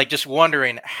just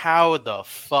wondering how the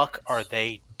fuck are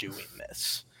they doing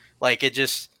this? It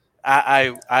just.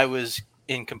 I was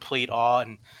in complete awe,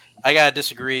 and I gotta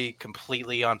disagree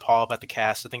completely on Paul about the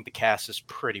cast. I think the cast is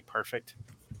pretty perfect.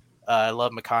 I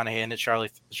love McConaughey in it.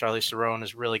 Charlize Theron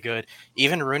is really good.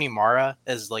 Even Rooney Mara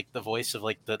as the voice of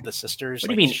the sisters. What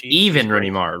do you mean? Even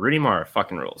Rooney Mara? Rooney Mara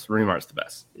fucking rules. Rooney Mara's the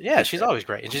best. Yeah, she's always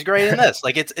great, and she's great in this.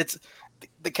 It's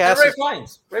the cast. Ray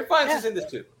Fiennes. Ray Fiennes is in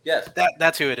this too. Yes,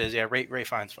 that's who it is. Yeah, Ray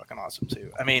Fiennes fucking awesome too.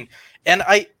 I mean, and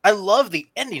I love the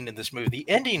ending in this movie. The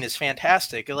ending is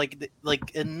fantastic.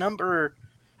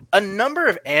 A number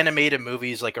of animated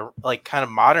movies, like kind of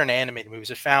modern animated movies,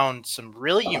 have found some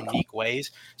really unique ways,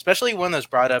 especially one that was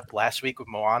brought up last week with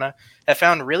Moana, have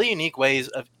found really unique ways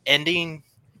of ending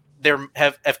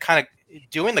have kind of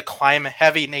doing the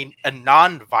having a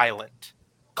non-violent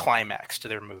climax to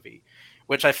their movie,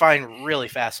 which I find really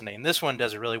fascinating. This one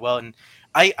does it really well. And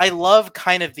I love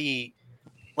kind of the,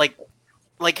 like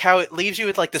how it leaves you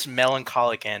with this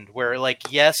melancholic end where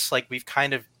yes, we've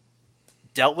kind of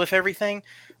dealt with everything,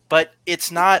 but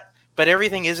it's not, but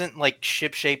everything isn't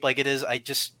ship shape like it is.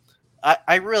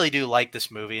 I really do like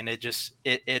this movie, and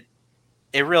it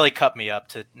really cut me up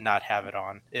to not have it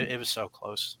on. It was so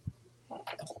close.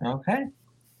 Okay.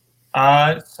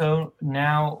 So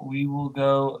now we will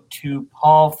go to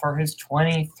Paul for his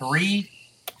 23.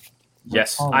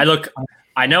 Yes,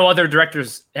 I know other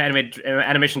directors,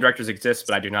 animation directors exist,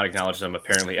 but I do not acknowledge them.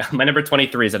 Apparently, my number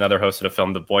 23 is another host of the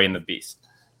film, The Boy and the Beast.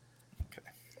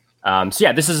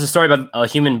 This is a story about a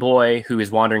human boy who is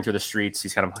wandering through the streets.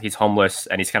 He's homeless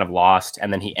and he's kind of lost,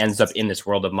 and then he ends up in this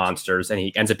world of monsters, and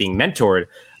he ends up being mentored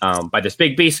by this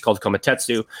big beast called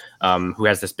Komatetsu, who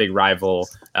has this big rival.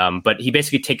 But he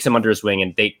basically takes him under his wing,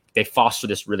 and they foster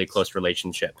this really close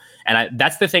relationship. And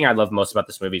that's the thing I love most about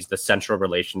this movie is the central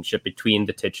relationship between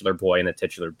the titular boy and the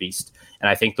titular beast. And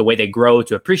I think the way they grow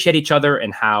to appreciate each other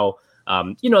and how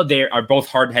they are both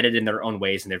hard-headed in their own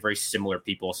ways, and they're very similar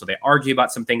people. So they argue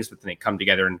about some things, but then they come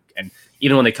together, and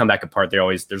even when they come back apart,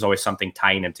 there's always something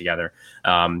tying them together.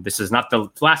 This is not the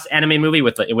last anime movie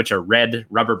in which a red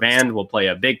rubber band will play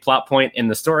a big plot point in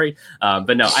the story.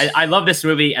 But no, I love this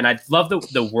movie, and I love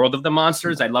the world of the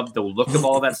monsters. I love the look of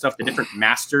all of that stuff, the different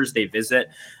masters they visit.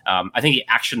 I think the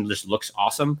action just looks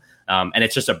awesome. And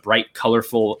it's just a bright,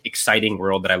 colorful, exciting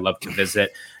world that I love to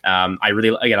visit. I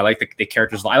like the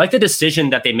characters. I like the decision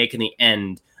that they make in the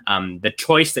end. The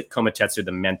choice that Komatetsu,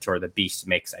 the mentor, the beast,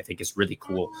 makes, I think, is really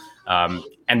cool.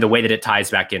 And the way that it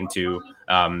ties back into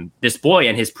this boy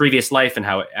and his previous life and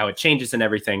how it changes and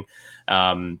everything.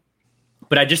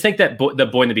 But I just think that the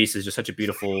Boy and the Beast is just such a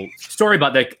beautiful story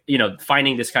about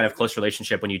finding this kind of close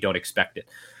relationship when you don't expect it.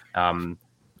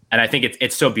 And I think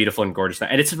it's so beautiful and gorgeous.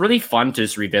 And it's really fun to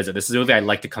just revisit. This is a movie I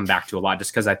like to come back to a lot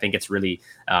just because I think it's really,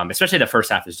 especially the first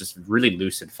half is just really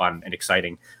loose and fun and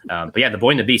exciting. But yeah, The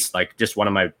Boy and the Beast, like just one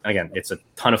of my, again, it's a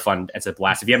ton of fun. It's a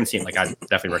blast. If you haven't seen it, like I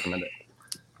definitely recommend it.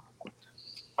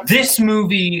 This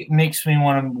movie makes me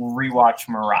want to rewatch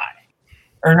Mirai.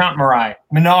 Or not Mirai,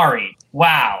 Minari.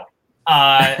 Wow.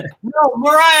 No,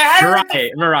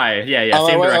 Mariah. Yeah.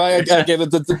 Same director. Okay,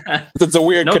 that's a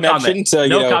weird connection to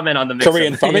comment on the mix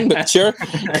Korean thumbing, but sure.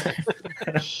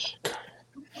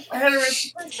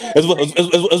 Is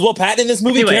Will Patton in this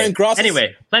movie?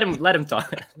 Anyway, let him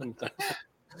talk.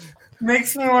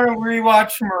 Makes me want to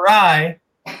rewatch Mirai.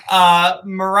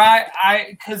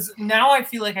 Because now I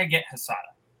feel like I get Hasada.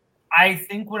 I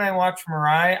think when I watched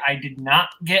Mirai, I did not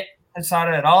get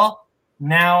Hasada at all.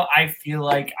 Now I feel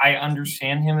like I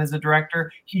understand him as a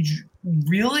director. He's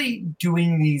really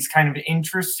doing these kind of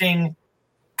interesting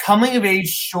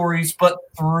coming-of-age stories, but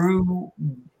through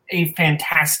a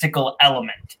fantastical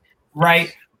element,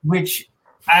 right? Which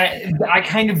I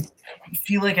kind of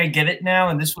feel like I get it now,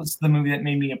 and this was the movie that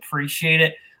made me appreciate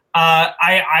it.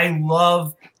 I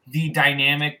love the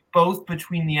dynamic both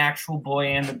between the actual boy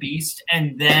and the beast,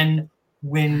 and then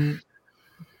when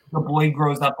the boy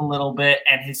grows up a little bit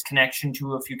and his connection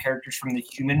to a few characters from the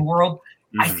human world.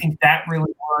 Mm-hmm. I think that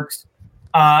really works.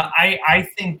 I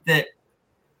think that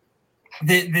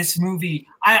this movie,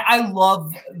 I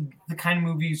love the kind of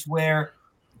movies where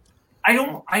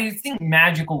I think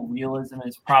magical realism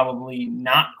is probably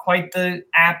not quite the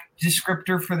apt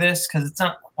descriptor for this because it's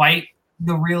not quite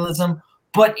the realism,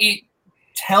 but it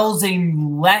tells a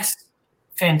less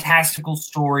fantastical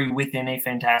story within a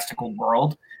fantastical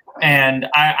world. And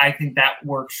I think that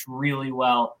works really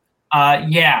well.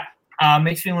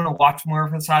 Makes me want to watch more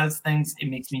of Hasada's things. It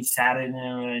makes me sad I didn't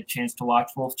have a chance to watch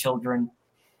Wolf Children.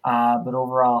 But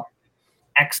overall,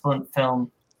 excellent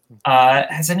film.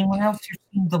 Has anyone else here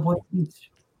seen The Boy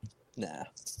Beach? Nah.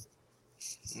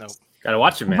 No. Gotta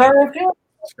watch it, man.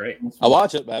 It's great. I'll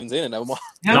watch it, but I haven't seen it. It's on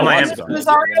my Amazon. It's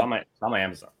on my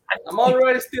Amazon. I'm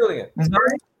already stealing it.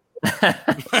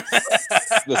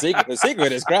 The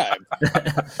secret is crime.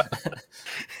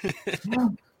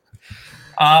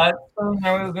 So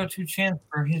now we'll go to Chance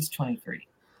for his 23.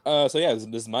 This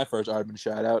is my first Aardman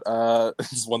shout out.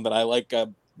 This is one that I like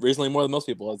recently more than most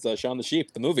people. It's Shaun the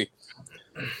Sheep, the movie.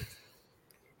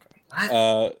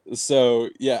 I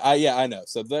know.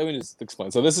 So let me just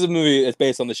explain. So this is a movie. It's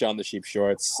based on the Shaun the Sheep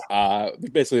shorts.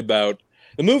 Basically about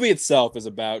the movie itself is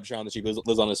about Shaun the Sheep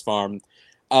lives on his farm.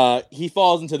 He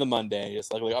falls into the mundane.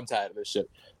 It's like I'm tired of this shit.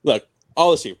 Look,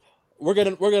 all the sheep. We're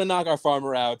gonna knock our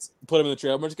farmer out, put him in the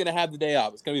trailer. We're just gonna have the day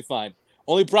off. It's gonna be fine.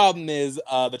 Only problem is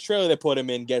the trailer they put him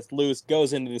in gets loose,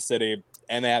 goes into the city,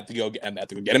 and they have to go get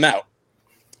him out.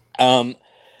 The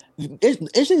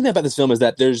interesting thing about this film is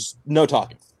that there's no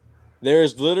talking.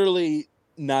 There's literally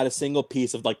not a single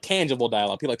piece of tangible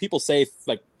dialogue. People say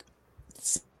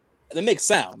they make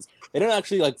sounds. They don't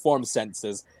actually form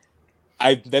sentences.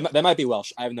 They might be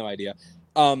Welsh. I have no idea.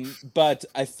 But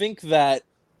I think that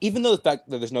even though the fact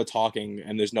that there's no talking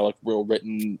and there's no real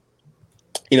written,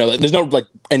 there's no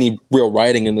any real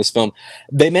writing in this film,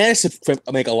 they managed to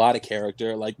make a lot of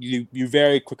character. You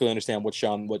very quickly understand what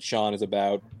Sean is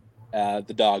about.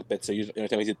 The dog bit, so you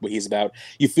understand what he's about.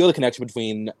 You feel the connection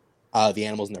between the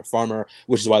animals and their farmer,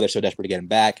 which is why they're so desperate to get him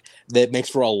back. That makes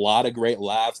for a lot of great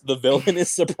laughs. The villain is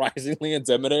surprisingly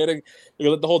intimidating.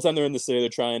 The whole time they're in the city, they're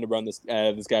trying to run this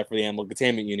guy for the animal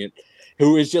containment unit,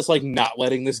 who is just not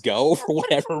letting this go for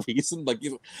whatever reason.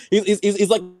 He's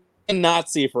like a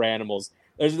Nazi for animals.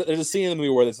 There's a scene in the movie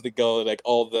where there's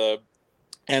all the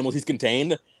animals he's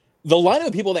contained. The line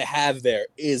of people they have there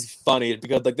is funny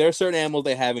because there are certain animals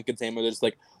they have in containment. They're just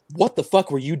what the fuck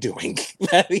were you doing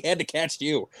that he had to catch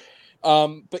you?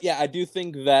 But yeah, I do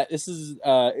think that this is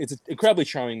it's an incredibly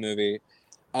charming movie.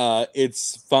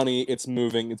 It's funny, it's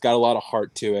moving, it's got a lot of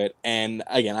heart to it, and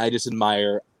again, I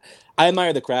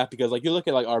admire the craft because, like, you look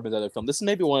at like Aardman's other film. This is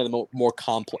maybe one of the more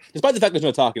complex, despite the fact there's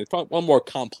no talking. It's probably one more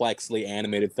complexly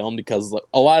animated film because like,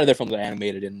 a lot of their films are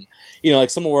animated in, like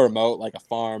somewhere remote, like a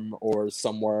farm or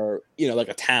somewhere, like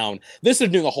a town. This is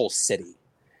doing a whole city,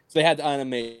 so they had to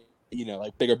animate,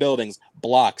 like bigger buildings,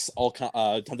 blocks, all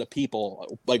tons of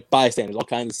people, like bystanders, all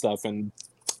kinds of stuff, and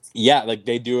yeah, like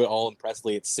they do it all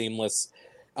impressively. It's seamless.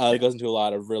 It goes into a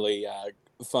lot of really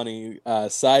funny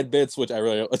side bits, which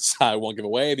I won't give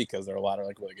away because there are a lot of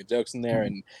like really good jokes in there,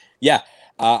 and yeah,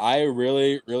 I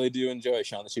really really do enjoy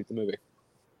Shaun the Sheep the movie.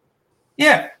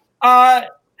 Yeah, I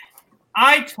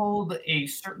told a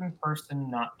certain person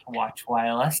not to watch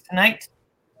YLS tonight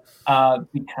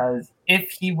because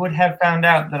if he would have found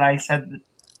out that I said that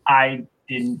I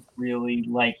didn't really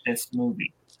like this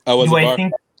movie, no,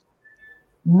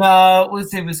 it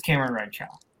was Cameron Redshaw.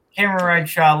 Cameron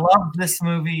Redshaw loved this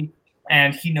movie,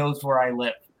 and he knows where I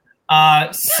live.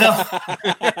 So,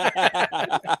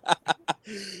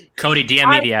 Cody, DM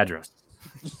me the address.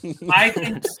 I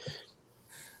think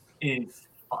it is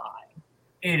fine.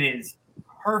 It is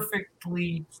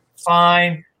perfectly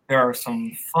fine. There are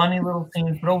some funny little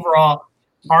things, but overall,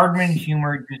 Aardman's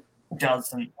humor just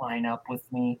doesn't line up with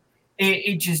me.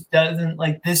 It just doesn't.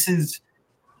 Like, this is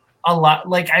a lot.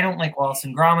 Like, I don't like Wallace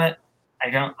and Gromit.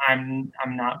 I'm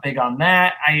not big on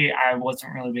that. I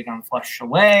wasn't really big on Flushed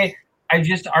Away.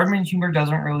 Aardman's humor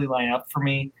doesn't really line up for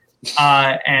me.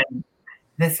 And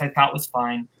this I thought was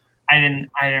fine. I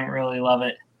didn't really love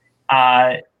it.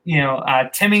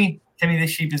 Timmy the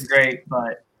sheep is great,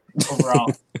 but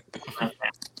overall, I'm not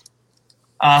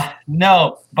a fan.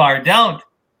 No, Bar, don't.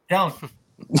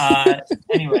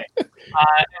 Anyway,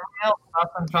 everyone else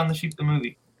thoughts on Shaun the Sheep the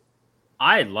movie?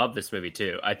 I love this movie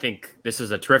too. I think this is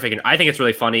a terrific, and I think it's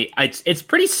really funny. It's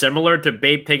pretty similar to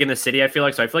Babe Pig in the City. I feel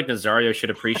like Nazario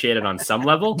should appreciate it on some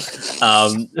level.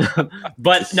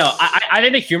 But no, I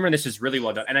think the humor in this is really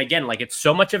well done. And again, like it's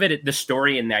so much of it, the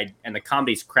story and the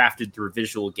comedy is crafted through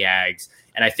visual gags.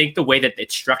 And I think the way that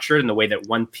it's structured and the way that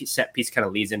one set piece kind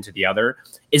of leads into the other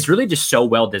is really just so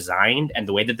well designed. And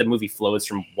the way that the movie flows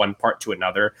from one part to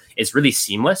another is really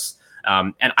seamless.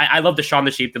 And I love the Shaun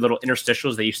the Sheep, the little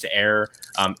interstitials they used to air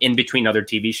in between other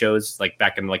TV shows, like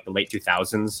back in like the late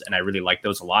 2000s, and I really like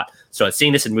those a lot. So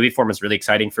seeing this in movie form is really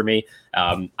exciting for me.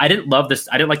 I didn't love this.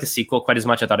 I didn't like the sequel quite as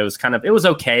much. I thought it was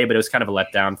okay, but it was kind of a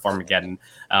letdown for Armageddon.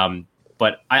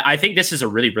 But I think this is a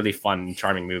really, really fun,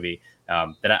 charming movie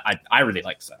that I really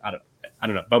like. So I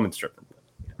don't know. Bowman's tripping.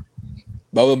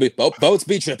 Boats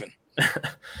be tripping.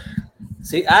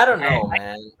 See, I don't know,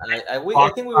 man. I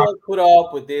think we will put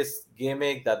up with this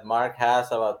gimmick that Mark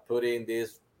has about putting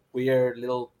these weird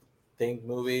little think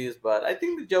movies, but I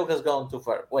think the joke has gone too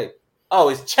far. Wait,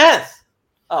 it's Chance.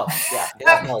 Oh,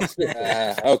 yeah. No,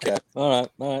 okay, all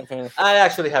right, fair enough. I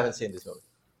actually haven't seen this movie.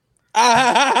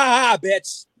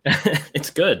 Bitch. It's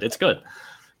good.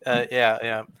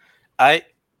 Yeah.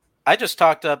 I just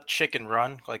talked up Chicken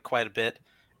Run like quite a bit.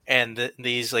 And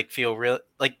these like feel real,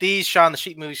 like these Shaun the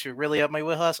Sheep movies feel really up my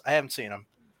wheelhouse. I haven't seen them,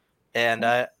 and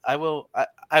I will.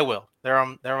 They're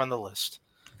on the list,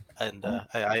 and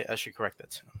I should correct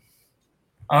that soon.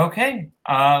 Okay,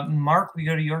 Mark, we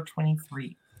go to your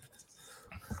 23.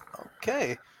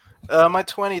 Okay, my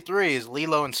 23 is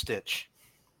Lilo and Stitch.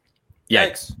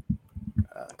 Yikes.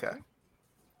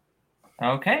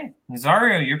 Okay,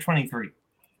 Nazario, you're 23.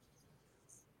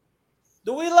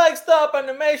 Do we like stop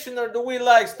animation or do we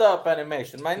like stop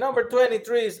animation? My number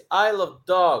 23 is Isle of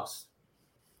Dogs.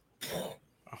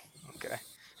 Okay.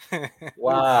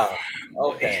 Wow.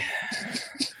 Okay.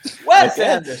 Wes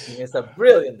Anderson is a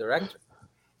brilliant director.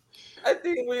 I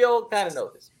think we all kind of know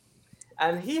this.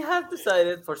 And he has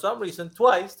decided for some reason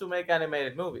twice to make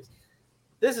animated movies.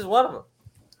 This is one of them.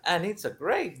 And it's a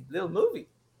great little movie.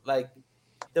 Like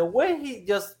the way he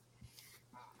just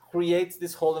creates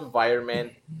this whole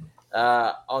environment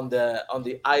on the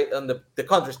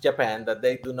country's Japan, that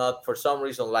they do not for some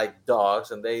reason like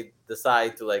dogs, and they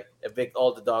decide to like evict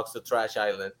all the dogs to Trash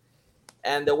Island,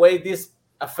 and the way this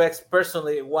affects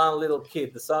personally one little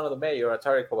kid, the son of the mayor,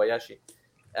 Atari Kobayashi,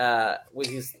 with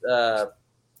his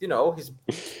his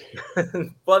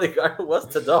bodyguard was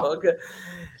the dog,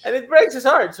 and it breaks his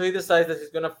heart. So he decides that he's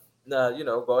gonna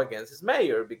go against his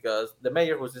mayor, because the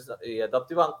mayor who's his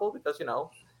adoptive uncle, because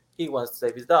he wants to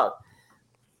save his dog.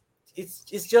 It's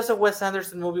just a Wes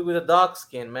Anderson movie with a dog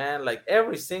skin, man. Like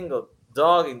every single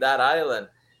dog in that island,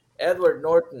 Edward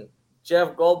Norton,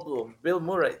 Jeff Goldblum, Bill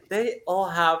Murray, they all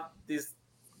have these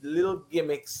little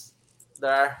gimmicks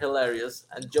that are hilarious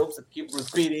and jokes that keep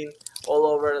repeating all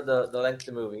over the length of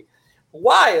the movie.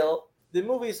 While the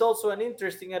movie is also an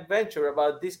interesting adventure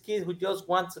about this kid who just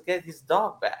wants to get his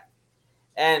dog back.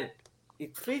 And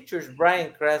it features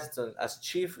Bryan Cranston as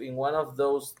Chief in one of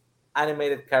those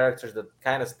animated characters that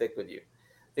kind of stick with you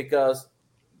because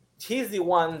he's the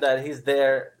one that he's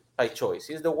there by choice.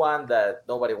 He's the one that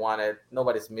nobody wanted,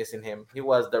 nobody's missing him. He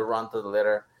was the run to the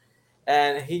litter,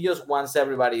 and he just wants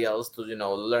everybody else to,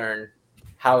 learn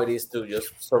how it is to just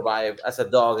survive as a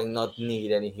dog and not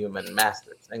need any human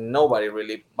masters. And nobody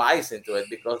really buys into it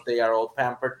because they are all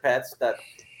pampered pets that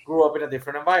grew up in a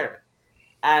different environment.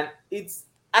 And it's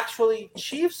actually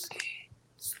Chief's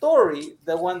story,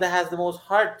 the one that has the most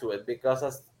heart to it,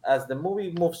 because as the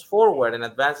movie moves forward and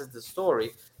advances the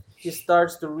story, he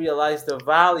starts to realize the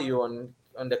value on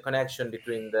the connection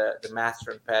between the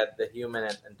master and pet, the human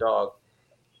and dog.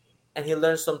 And he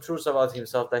learns some truths about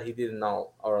himself that he didn't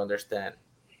know or understand,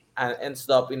 and ends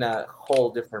up in a whole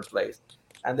different place.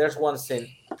 And there's one scene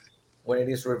when it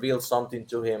is revealed something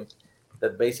to him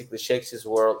that basically shakes his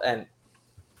world. And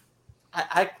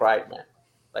I cried, man.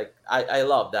 Like, I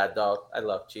love that dog. I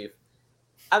love Chief.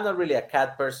 I'm not really a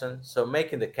cat person, so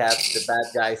making the cats the bad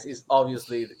guys is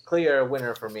obviously the clear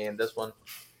winner for me in this one.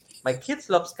 My kids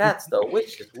love cats, though,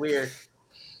 which is weird.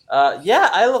 Yeah,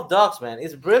 I love dogs, man.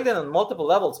 It's brilliant on multiple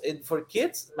levels. For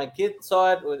kids, my kid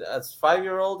saw it as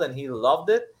 5-year-old and he loved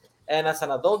it. And as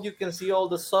an adult, you can see all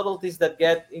the subtleties that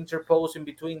get interposed in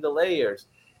between the layers.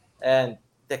 And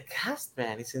the cast,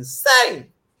 man, is insane.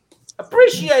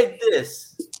 Appreciate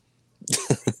this.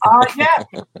 Yeah,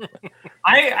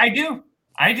 I do.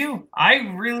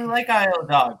 I really like Isle of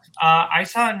Dogs. I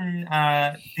saw it in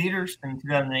theaters in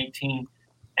 2018.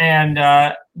 And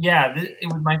it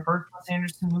was my first Wes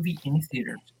Anderson movie in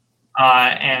theaters.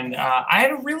 And I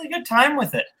had a really good time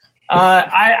with it.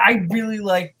 I really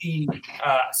like the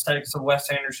aesthetics of Wes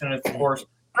Anderson, of course.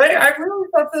 But I really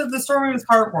thought that the story was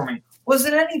heartwarming. Was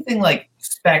it anything like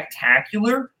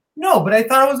spectacular? No, but I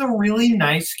thought it was a really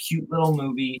nice, cute little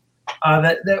movie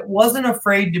that wasn't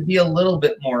afraid to be a little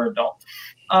bit more adult.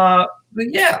 But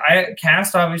yeah,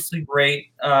 cast obviously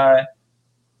great.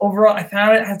 Overall, I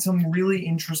thought it had some really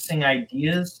interesting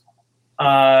ideas,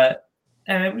 and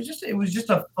it was just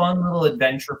a fun little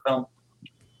adventure film.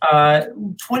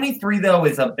 23 though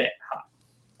is a bit high.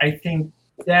 I think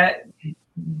that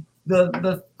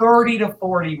the 30 to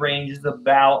 40 range is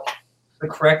about the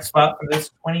correct spot for this.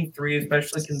 23,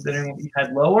 especially considering what we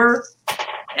had lower.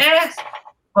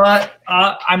 But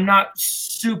I'm not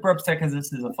super upset because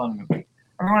this is a fun movie.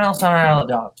 Everyone else on Isle of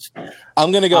Dogs.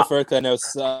 I'm gonna go first. I know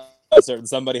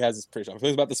somebody has this pretty strong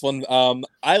feelings about this one.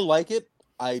 I like it.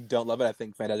 I don't love it. I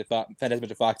think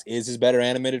Fantastic Fox is his better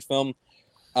animated film.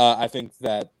 I think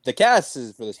that the cast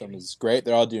for this film is great.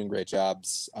 They're all doing great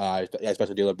jobs. I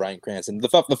especially deal with Bryan Cranston. The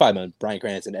five men: Bryan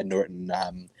Cranston, Ed Norton,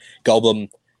 Goldblum,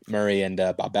 Murray, and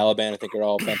Bob Balaban. I think are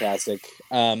all fantastic.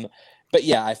 But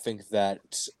yeah, I think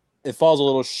that it falls a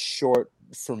little short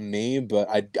for me. But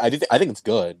I think it's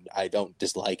good. I don't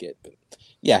dislike it. But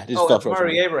yeah, it just fell short.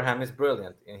 Murray Abraham is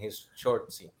brilliant in his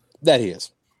short scene. That he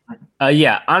is.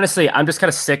 Yeah, honestly, I'm just kind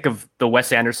of sick of the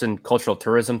Wes Anderson cultural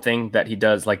tourism thing that he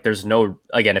does. Like, there's no,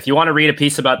 again, if you want to read a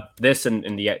piece about this and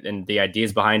the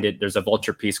ideas behind it, there's a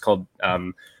Vulture piece called,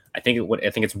 I think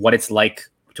it's What It's Like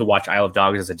to Watch Isle of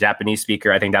Dogs as a Japanese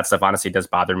speaker. I think that stuff honestly does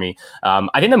bother me.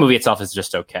 I think the movie itself is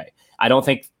just okay.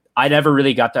 I never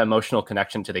really got the emotional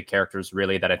connection to the characters,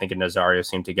 really, that I think Nazario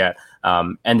seemed to get.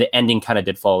 And the ending kind of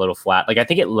did fall a little flat. Like, I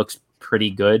think it looks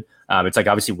pretty good. It's like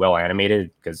obviously well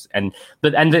animated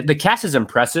the cast is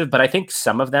impressive, but I think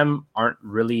some of them aren't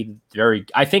really very.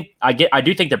 I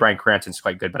do think that Bryan Cranston's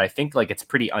quite good, but I think like it's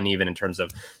pretty uneven in terms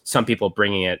of some people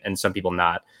bringing it and some people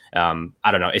not.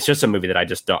 I don't know. It's just a movie that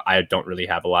I don't really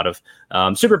have a lot of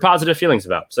super positive feelings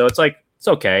about. So it's like, it's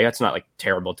okay. It's not like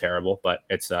terrible, but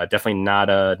it's definitely not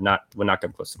would not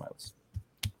come close to my list.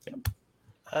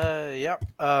 Yeah.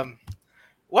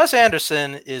 Wes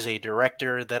Anderson is a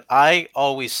director that I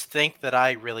always think that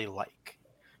I really like.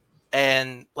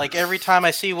 And like every time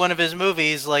I see one of his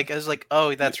movies, like I was like,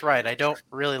 oh, that's right. I don't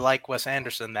really like Wes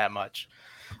Anderson that much.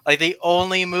 Like the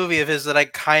only movie of his that I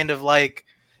kind of like,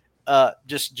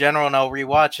 just general and I'll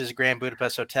rewatch is Grand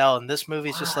Budapest Hotel. And this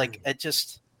movie's just like, it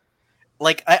just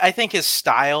like, I think his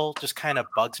style just kind of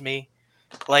bugs me.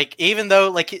 Like, even though,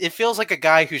 like, it feels like a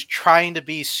guy who's trying to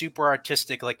be super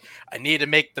artistic, like, I need to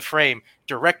make the frame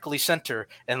directly center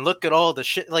and look at all the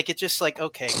shit. Like, it's just like,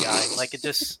 okay, guy, like, it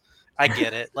just, I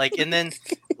get it. Like, and then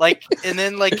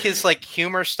his, like,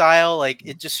 humor style, like,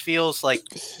 it just feels like,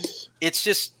 it's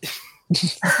just,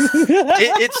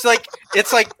 it's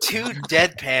like too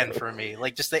deadpan for me.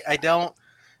 Like, just, I don't,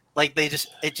 Like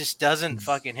it just doesn't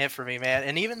fucking hit for me, man.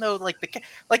 And even though like the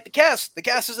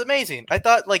cast is amazing. I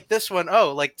thought like this one,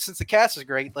 since the cast is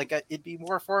great, like it'd be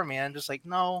more for me. I'm just like,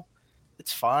 no,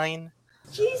 it's fine.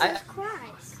 Jesus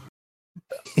Christ.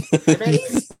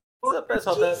 Jesus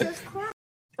Christ.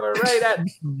 Right at.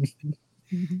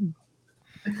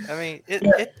 I mean,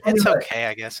 it's okay,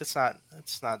 I guess. It's not.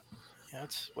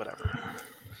 It's whatever.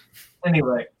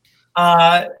 Anyway,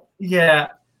 yeah.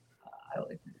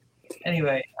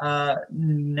 Anyway,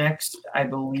 next I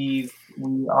believe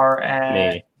we are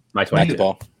at Me, my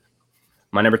 22.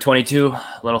 My number 22,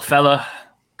 little fella,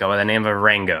 go by the name of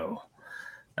Rango.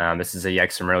 This is a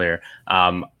yikes from earlier.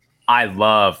 I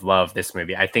love this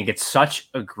movie. I think it's such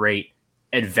a great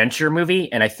adventure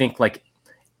movie, and I think like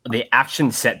the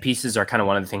action set pieces are kind of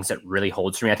one of the things that really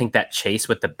holds for me. I think that chase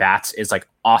with the bats is like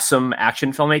awesome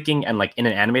action filmmaking, and like in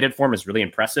an animated form is really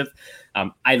impressive.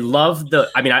 I love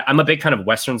I'm a big fan of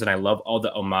Westerns, and I love all the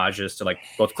homages to like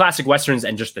both classic Westerns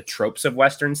and just the tropes of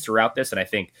Westerns throughout this. And I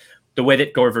think the way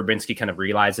that Gore Verbinski kind of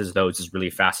realizes those is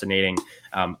really fascinating.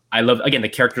 I love, again, the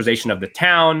characterization of the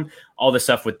town, all the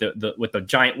stuff with the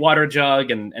giant water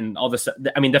jug and all this.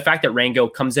 I mean, the fact that Rango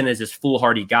comes in as this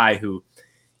foolhardy guy who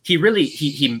he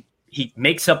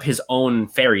makes up his own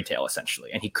fairy tale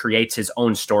essentially, and he creates his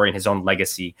own story and his own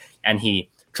legacy, and he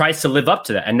tries to live up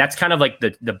to that. And that's kind of like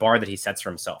the bar that he sets for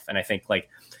himself. And I think like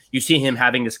you see him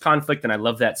having this conflict, and I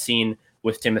love that scene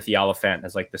with Timothy Olyphant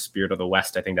as like the spirit of the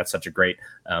West. I think that's such a great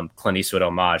Clint Eastwood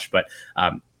homage. But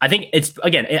I think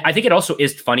I think it also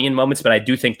is funny in moments, but I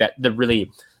do think that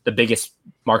the biggest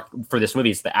mark for this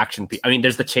movie is the action. I mean,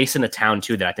 there's the chase in the town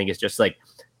too that I think is just like,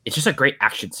 it's just a great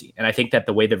action scene. And I think that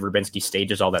the way that Verbinski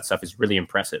stages all that stuff is really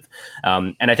impressive.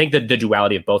 And I think that the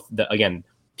duality of both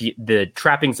the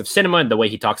trappings of cinema and the way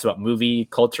he talks about movie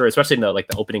culture, especially in the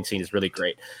opening scene, is really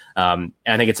great. And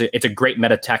I think it's a great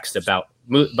meta text about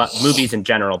movies in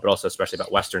general, but also especially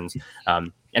about Westerns.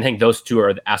 And I think those two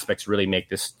are the aspects really make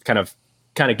this kind of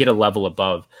get a level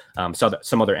above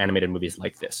some other animated movies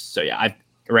like this. So yeah,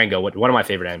 Rango, one of my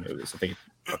favorite animated movies. I think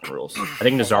it rules. I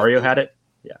think Nazario had it.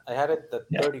 Yeah, I had it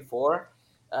at 34.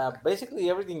 Basically,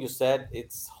 everything you said,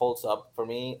 it holds up for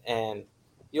me. And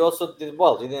you also you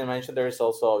didn't mention there is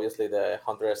also obviously the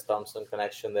Hunter S. Thompson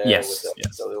connection there with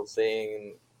the little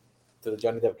thing to the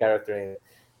Johnny Depp character in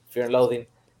Fear and Loathing.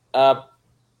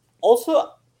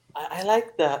 Also, I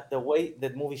like the way the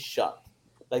movie's shot,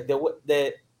 like the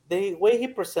way he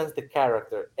presents the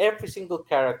character. Every single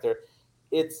character,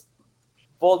 it's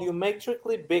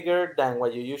volumetrically bigger than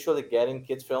what you usually get in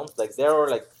kids' films. Like there are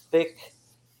like thick,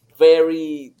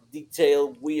 very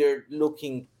detailed,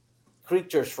 weird-looking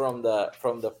creatures from the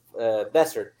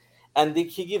desert, and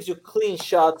he gives you clean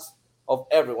shots of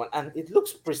everyone, and it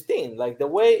looks pristine. Like the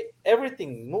way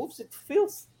everything moves, it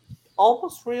feels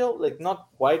almost real, like not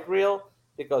quite real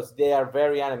because they are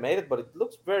very animated, but it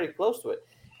looks very close to it.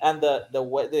 And the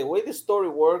way the story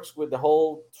works with the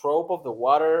whole trope of the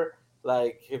water.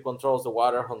 Like he controls the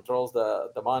water, controls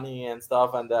the money and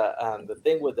stuff, and the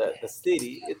thing with the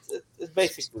city, it's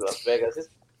basically Las Vegas.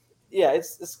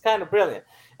 It's kind of brilliant,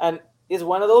 and it's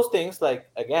one of those things. Like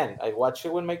again, I watched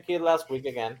it with my kid last week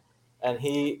again, and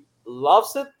he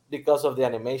loves it because of the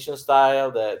animation style,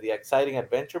 the exciting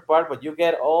adventure part. But you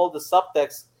get all the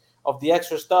subtext of the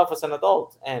extra stuff as an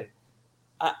adult, and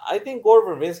I think Gore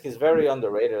Verbinski is very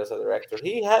underrated as a director.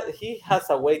 He has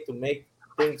a way to make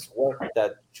things work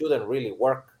that shouldn't really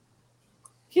work.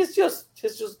 He's just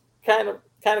kind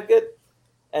of good.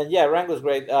 And yeah, Rango's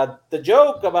great. The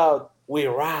joke about "we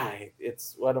ride,"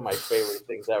 it's one of my favorite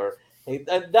things ever. I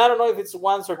don't know if it's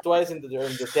once or twice in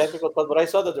the theatrical cut, but I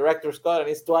saw the director's cut and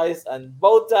it's twice, and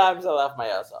both times I laughed my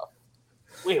ass off.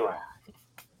 We ride.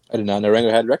 I did not know Rango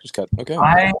had a director's cut. Okay.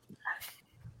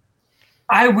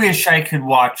 I wish I could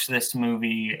watch this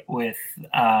movie with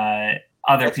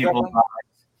other people.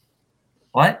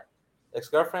 What?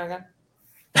 Ex-girlfriend again?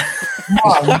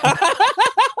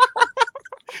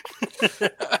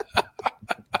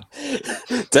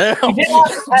 Damn.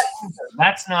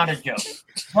 That's not a joke.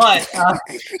 But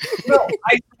no,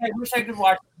 I wish I could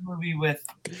watch the movie with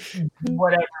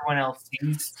what everyone else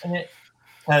sees in it,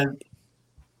 because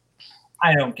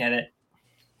I don't get it.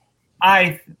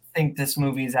 I think this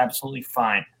movie is absolutely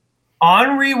fine.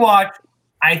 On rewatch,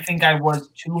 I think I was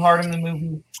too hard on the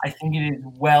movie. I think it is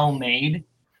well made.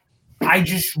 I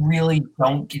just really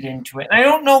don't get into it. And I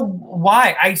don't know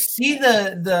why. I see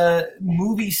the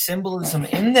movie symbolism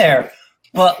in there,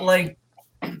 but like,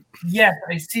 yes,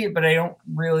 I see it, but I don't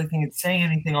really think it's saying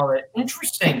anything all that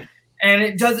interesting. And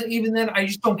it doesn't even then, I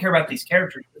just don't care about these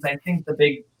characters, because I think the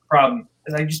big problem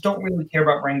is I just don't really care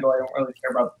about Rango. I don't really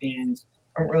care about Beans.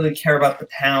 I don't really care about the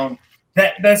town.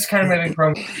 That's kind of my big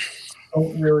problem.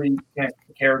 Don't really connect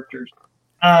the characters.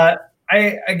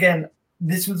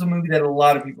 This was a movie that a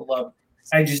lot of people love.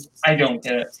 I don't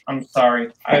get it. I'm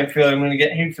sorry. I feel like I'm going to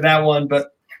get hate for that one,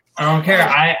 but I don't care.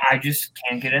 I just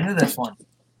can't get into this one.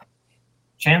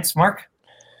 Chance, Mark?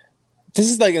 This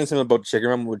is like in a similar boat to Chicken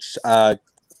Run, which could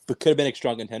have been a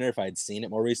strong contender if I'd seen it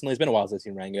more recently. It's been a while since I've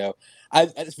seen Rango.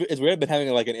 It's weird. I've been having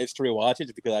like an itch to rewatch it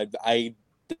just because I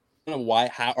don't know why,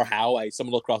 how I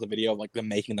stumbled across a video of like them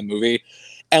making the movie,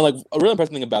 and like a really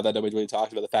impressive thing about that nobody really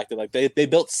talked about the fact that like they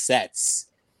built sets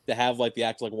to have like the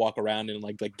actors like walk around and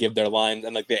like give their lines,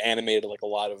 and like they animated like a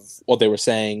lot of what they were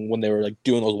saying when they were like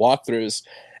doing those walkthroughs,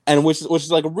 and which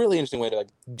is like a really interesting way to like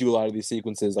do a lot of these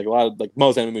sequences. Like a lot of like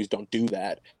most anime movies don't do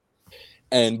that,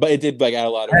 but it did like add a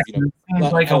lot of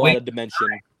a lot of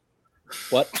dimension.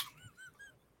 What?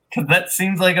 That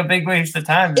seems like a big waste of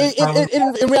time.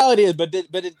 In reality, it is, but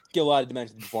it gave a lot of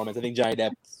dimension to the performance. I think Johnny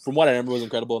Depp, from what I remember, was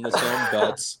incredible in this film.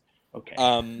 But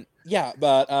okay,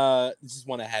 this is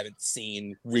one I haven't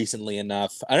seen recently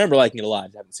enough. I remember liking it a lot.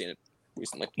 I haven't seen it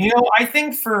recently. I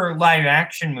think for live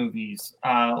action movies,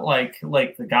 like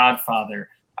The Godfather,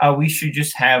 we should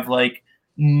just have like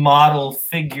model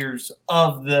figures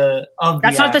of the.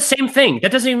 That's not the same thing.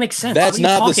 That doesn't even make sense. That's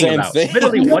not the same thing.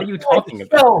 Literally, what are you talking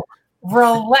about? So,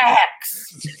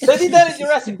 relax. They did that in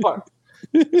Jurassic Park.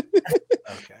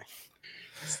 Okay.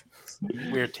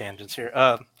 Weird tangents here.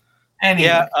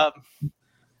 Anyway.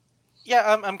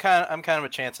 I'm kind of a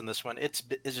chance in this one. It's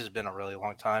just been a really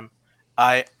long time.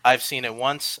 I've seen it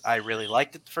once. I really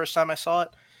liked it the first time I saw it.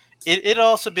 It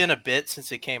also been a bit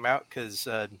since it came out because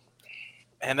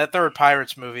and that third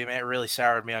Pirates movie, man, it really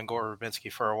soured me on Gore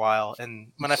Verbinski for a while.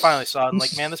 And when I finally saw it, I'm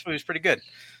like, man, this movie's pretty good.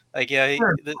 Like, yeah,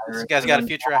 this guy's got a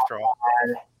future after all.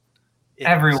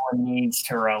 Everyone needs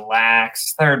to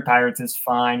relax. Third Pirates is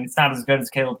fine. It's not as good as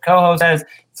Caleb Coho says.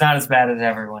 It's not as bad as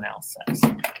everyone else says.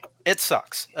 It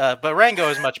sucks. But Rango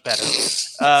is much better.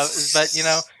 But,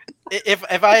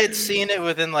 if I had seen it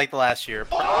within, like, the last year...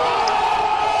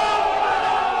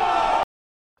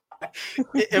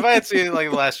 If I had seen it, like,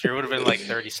 last year, it would have been, like,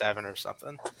 37 or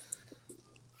something.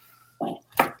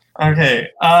 Okay,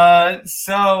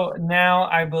 so now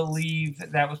I believe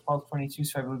that was Paul's 22,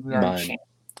 so I believe we are mine.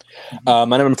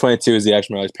 My number 22 is the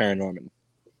action movie Paranorman.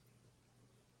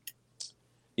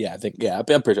 Yeah, I'm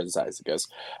pretty sure that's how it goes.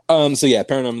 So yeah,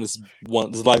 Paranorman is one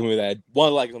of the like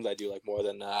films I do like more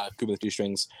than Cuba with Two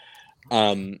Strings.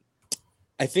 I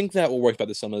think that what works about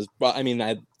this film is,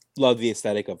 I love the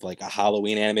aesthetic of like a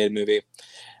Halloween animated movie.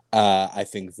 I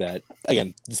think that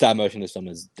again, the stop motion in this film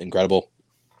is incredible.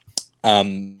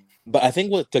 But I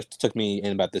think what took me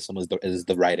in about this one is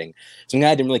the writing. Something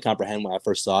I didn't really comprehend when I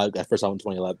first saw it. I first saw it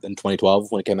in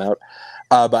 2012 when it came out.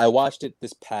 But I watched it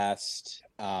this past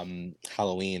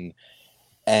Halloween,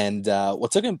 and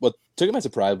what took him by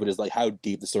surprise was like how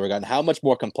deep the story got and how much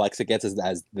more complex it gets as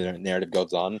the narrative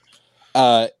goes on.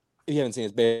 If you haven't seen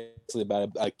it, it's basically about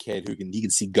a kid who can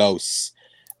see ghosts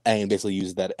and basically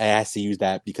use that. And has to use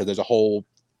that because there's a whole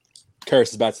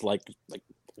curse about to like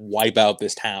wipe out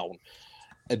this town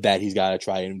that he's got to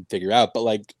try and figure out. But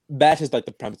like that's just like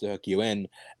the premise to hook you in.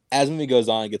 As the movie goes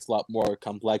on, it gets a lot more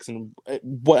complex. And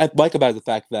what I like about it is the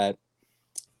fact that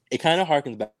it kind of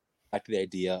harkens back to the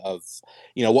idea of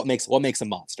what makes a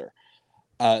monster.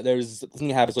 There's something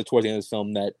that happens like towards the end of this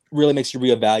film that really makes you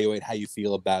reevaluate how you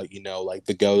feel about like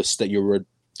the ghost that you were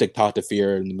taught to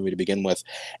fear in the movie to begin with,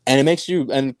 and it makes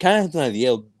you and kind of has an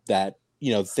idea that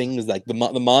things like the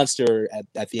monster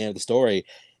at the end of the story.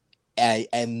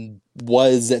 And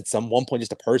was at one point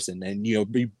just a person, and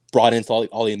be brought into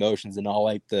all the emotions and all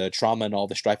like the trauma and all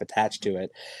the strife attached to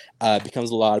it.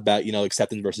 Becomes a lot about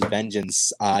acceptance versus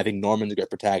vengeance. I think Norman's a great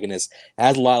protagonist. It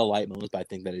has a lot of light moments, but I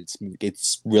think that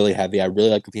it's really heavy. I really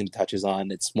like the theme it touches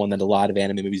on. It's one that a lot of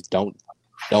anime movies don't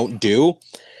do,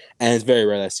 and it's very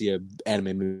rare that I see an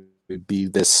anime movie be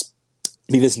this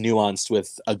nuanced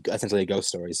with essentially a ghost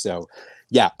story. So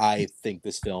yeah, I think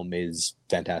this film is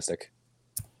fantastic.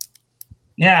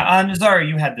 Yeah, Nazar,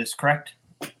 you had this, correct?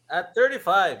 At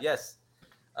 35, yes.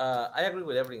 I agree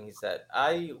with everything he said.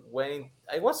 I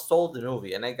was sold the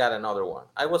movie, and I got another one.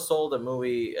 I was sold a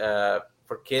movie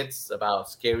for kids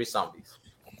about scary zombies.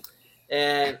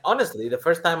 And honestly, the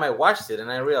first time I watched it,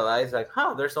 and I realized,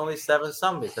 there's only 7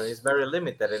 zombies, and it's very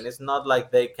limited, and it's not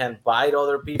like they can bite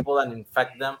other people and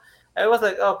infect them. I was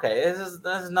like, okay, this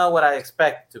is not what I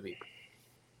expect it to be.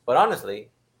 But honestly,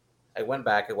 I went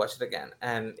back and watched it again,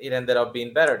 and it ended up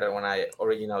being better than when I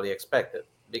originally expected.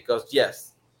 Because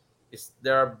yes,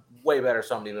 there are way better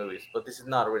zombie movies, but this is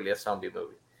not really a zombie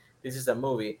movie. This is a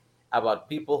movie about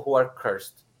people who are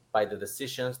cursed by the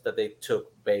decisions that they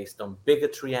took based on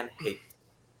bigotry and hate.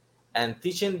 And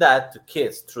teaching that to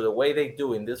kids through the way they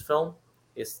do in this film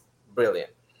is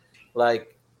brilliant.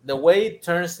 Like the way it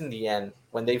turns in the end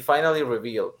when they finally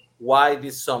reveal why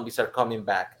these zombies are coming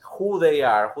back, who they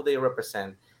are, who they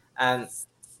represent, and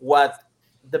what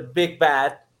the big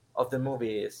bad of the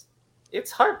movie is.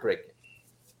 It's heartbreaking,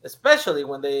 especially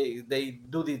when they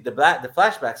do the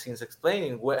flashback scenes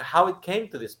explaining how it came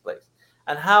to this place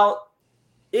and how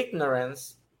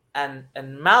ignorance and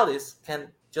malice can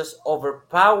just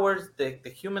overpower the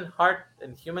human heart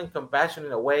and human compassion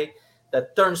in a way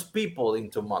that turns people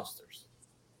into monsters.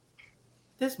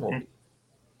 This movie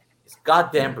is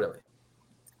goddamn brilliant.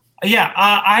 Yeah,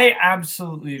 I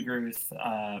absolutely agree with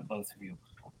both of you.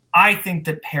 I think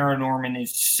that Paranorman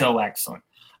is so excellent.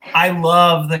 I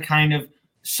love the kind of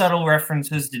subtle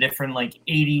references to different like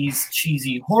 80s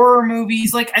cheesy horror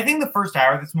movies. Like I think the first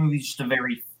hour of this movie is just a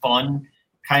very fun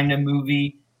kind of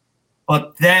movie.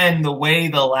 But then the way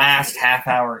the last half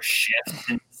hour shifts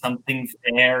into something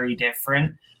very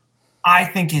different, I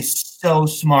think is so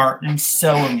smart and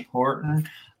so important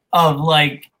of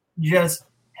like just,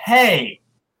 hey,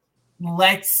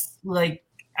 let's like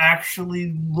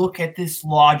actually look at this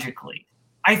logically.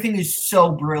 I think is so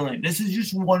brilliant. This is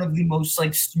just one of the most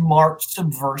like smart,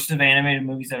 subversive animated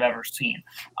movies I've ever seen.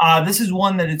 This is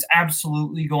one that is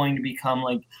absolutely going to become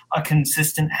like a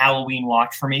consistent Halloween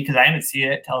watch for me because I haven't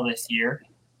seen it till this year.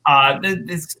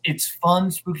 It's fun,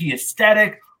 spooky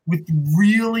aesthetic with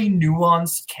really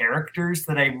nuanced characters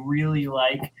that I really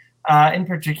like. In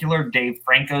particular, Dave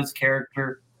Franco's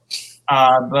character.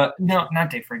 But no, not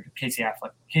Dave Franco. Casey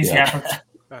Affleck. Affleck.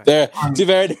 They're two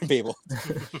very different people.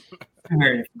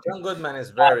 John Goodman is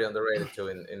very underrated too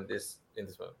in this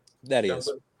movie. That is.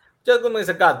 John Goodman is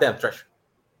a goddamn treasure.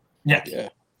 Yeah.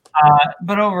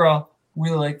 But overall,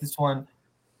 really like this one.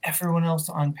 Everyone else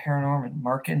on Paranorman,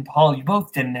 Mark and Paul, you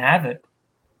both didn't have it.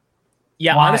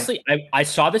 Yeah, Why? honestly, I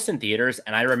saw this in theaters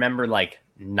and I remember like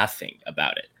nothing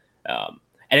about it.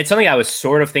 And it's something I was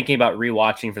sort of thinking about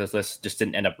rewatching for this list, just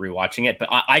didn't end up rewatching it. But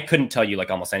I couldn't tell you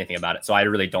like almost anything about it. So I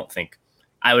really don't think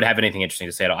I would have anything interesting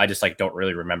to say at all. I just like don't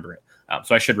really remember it.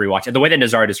 So I should rewatch it. The way that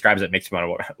Nazar describes it makes me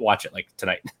want to watch it like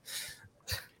tonight.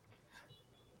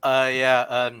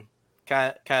 Kind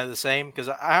of the same because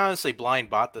I honestly blind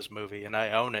bought this movie and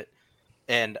I own it,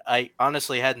 and I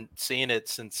honestly hadn't seen it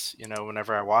since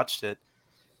whenever I watched it,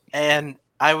 and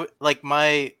I like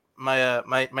my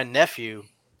nephew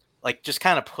like just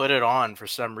kind of put it on for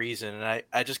some reason, and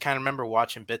I just kind of remember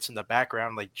watching bits in the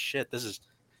background like shit, this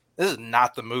is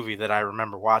not the movie that I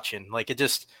remember watching. Like it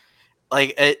just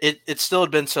like it still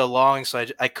had been so long, so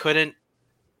I couldn't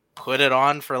put it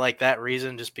on for like that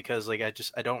reason, just because like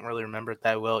I don't really remember it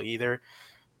that well either.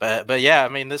 But yeah, I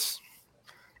mean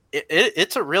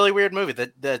it's a really weird movie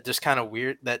that just kind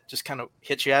of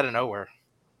hits you out of nowhere.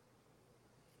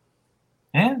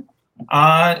 Yeah.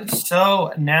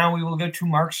 So now we will go to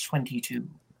March 22.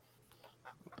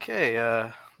 Okay,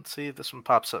 let's see if this one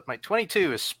pops up. My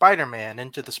 22 is Spider-Man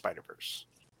Into the Spider-Verse.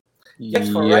 Yes,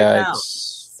 for right now.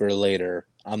 It's for later.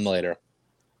 I'm later.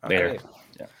 Okay. Later.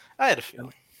 Yeah. I had a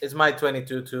feeling. It's my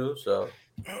 22 too, so.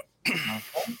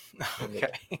 Okay.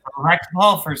 Correct,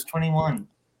 Paul, for his 21.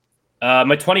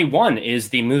 My 21 is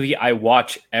the movie I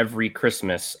watch every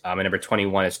Christmas. My number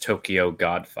 21 is Tokyo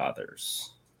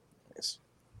Godfathers.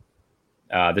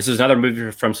 This is another movie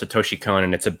from Satoshi Kon,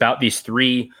 and it's about these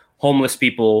three homeless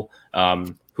people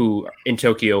who in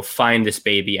Tokyo find this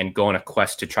baby and go on a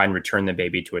quest to try and return the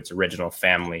baby to its original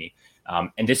family.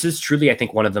 And this is truly, I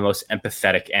think, one of the most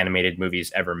empathetic animated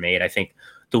movies ever made. I think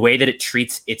the way that it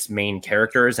treats its main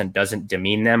characters and doesn't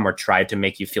demean them or try to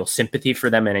make you feel sympathy for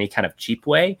them in any kind of cheap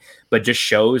way, but just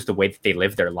shows the way that they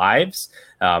live their lives.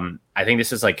 I think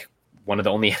this is like one of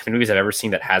the only movies I've ever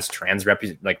seen that has trans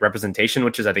representation,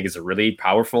 which is, I think, is a really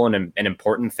powerful and an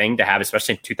important thing to have,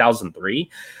 especially in 2003.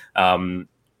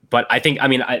 But I think,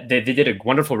 they did a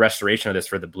wonderful restoration of this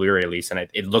for the Blu-ray release, and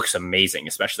it looks amazing,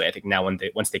 especially I think now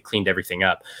once they cleaned everything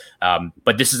up.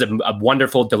 But this is a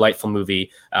wonderful, delightful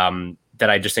movie that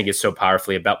I just think is so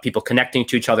powerfully about people connecting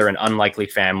to each other in unlikely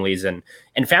families, and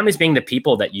families being the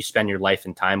people that you spend your life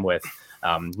and time with,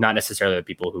 not necessarily the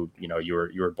people who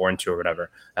you were born to or whatever.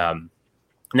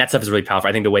 And that stuff is really powerful.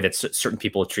 I think the way that certain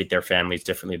people treat their families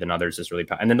differently than others is really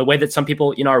powerful. And then the way that some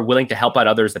people, are willing to help out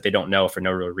others that they don't know for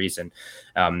no real reason.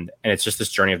 And it's just this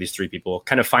journey of these three people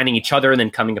kind of finding each other and then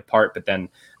coming apart. But then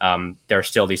there are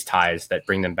still these ties that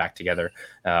bring them back together.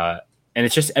 And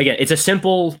it's just, again, it's a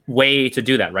simple way to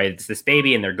do that, right? It's this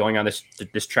baby and they're going on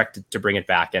this trek to bring it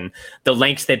back. And the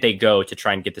lengths that they go to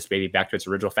try and get this baby back to its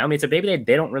original family, it's a baby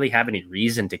they don't really have any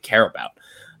reason to care about.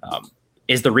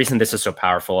 is the reason this is so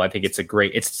powerful. I think it's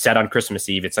set on Christmas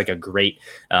Eve. It's like a great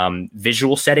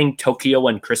visual setting. Tokyo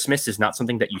and Christmas is not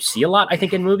something that you see a lot, I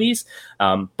think, in movies,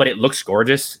 but it looks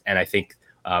gorgeous. And I think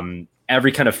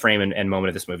every kind of frame and moment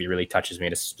of this movie really touches me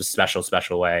in a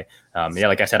special way.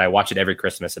 Like I said, I watch it every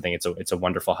Christmas. I think it's a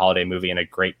wonderful holiday movie and a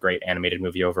great animated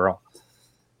movie overall.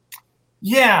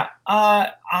 Yeah,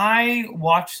 I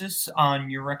watched this on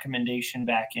your recommendation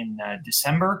back in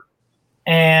December,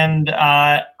 and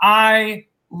I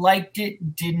liked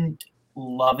it, didn't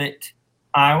love it.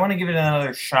 I want to give it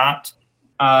another shot.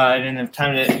 I didn't have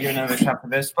time to give another shot for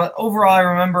this, but overall, I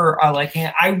remember liking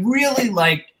it. I really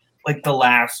liked like the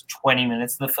last 20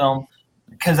 minutes of the film,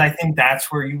 because I think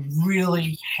that's where you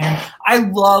really I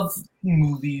love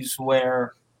movies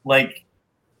where like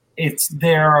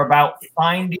they're about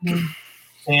finding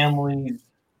families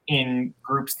in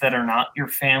groups that are not your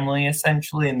family,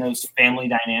 essentially, and those family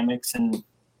dynamics and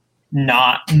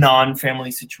not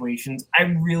non-family situations. I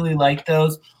really like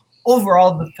those.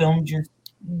 Overall, the film just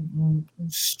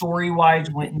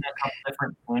story-wise went in a couple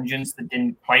different tangents that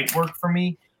didn't quite work for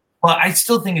me, but I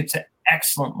still think it's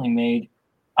excellently made.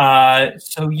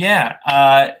 So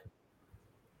yeah,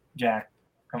 Jack,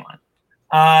 come on.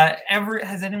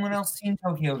 Has anyone else seen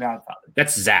Tokyo Godfather?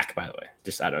 That's Zach, by the way.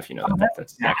 Just I don't know if you know that.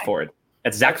 That's Zach Ford.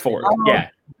 That's Zach Ford. Oh, Yeah,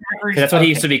 that's what he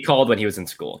used to be called when he was in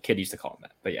school. Kid used to call him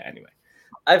that. But yeah, anyway.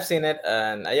 I've seen it,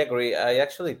 and I agree. I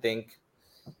actually think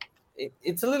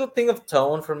it's a little thing of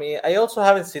tone for me. I also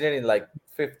haven't seen it in like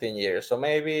 15 years, so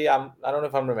maybe I don't know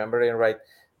if I'm remembering right.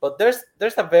 But there's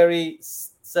a very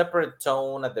separate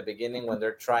tone at the beginning when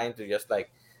they're trying to just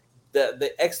like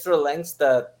the extra lengths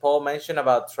that Paul mentioned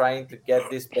about trying to get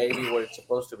this baby where it's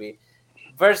supposed to be,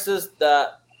 versus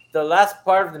the last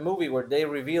part of the movie where they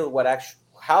reveal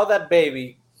how that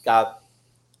baby got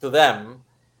to them,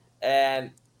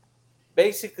 and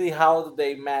basically how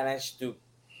they managed to,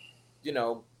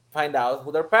 find out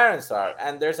who their parents are.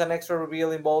 And there's an extra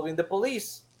reveal involving the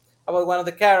police about one of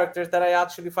the characters that I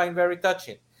actually find very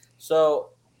touching. So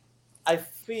I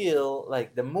feel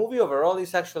like the movie overall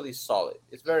is actually solid.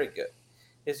 It's very good.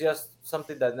 It's just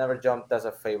something that never jumped as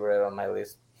a favorite on my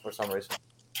list for some reason.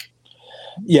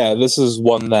 Yeah, this is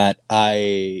one that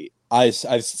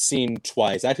I've seen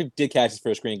twice. I actually did catch it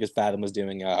for a screening because Fathom was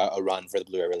doing a run for the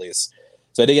Blu-ray release.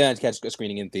 So I did get to catch a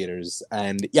screening in theaters.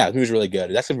 And yeah, it was really good.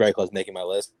 It's actually very close to making my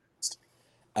list.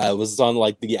 It was on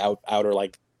like the outer,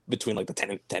 like between like the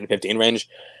 10 and 15 range.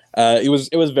 It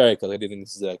was very close. I do think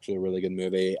this is actually a really good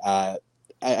movie. I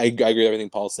agree with everything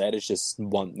Paul said. It's just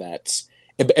one that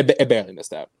it barely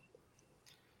missed out.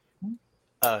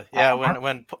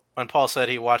 When Paul said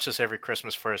he watched this every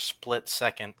Christmas for a split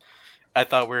second, I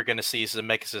thought we were going to see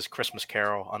Zemeckis' Christmas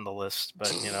Carol on the list,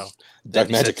 but Dark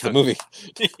Magic, the movie.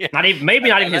 Yeah. Not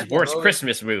even his worst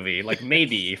Christmas movie. Like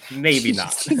maybe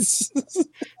not.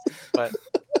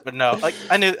 But no, like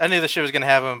I knew the shit was going to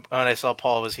have him when I saw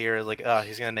Paul was here. Like,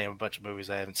 he's going to name a bunch of movies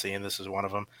I haven't seen. This is one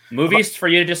of them. Movies for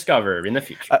you to discover in the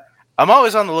future. I'm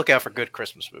always on the lookout for good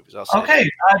Christmas movies. I'll say. Okay,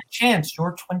 Chance,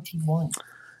 you're 21.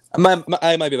 I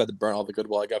might be about to burn all the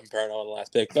goodwill I got from Paranormal in the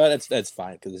last pick, but that's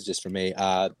fine because it's just for me.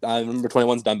 Number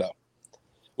 21's Dumbo,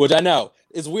 which I know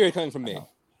is weird coming from me.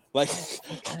 Like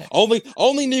only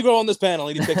Negro on this panel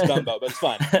he picks Dumbo, but it's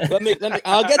fine. Let me.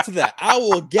 I'll get to that. I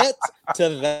will get to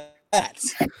that.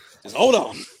 Just hold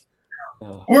on.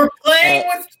 We're playing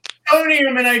with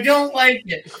Stonium, and I don't like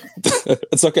it.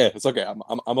 It's okay.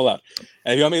 I'm allowed.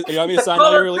 And if you want me to sign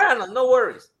all your release, no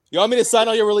worries. You want me to sign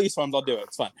all your release forms? I'll do it.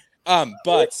 It's fine.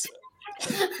 But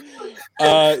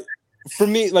for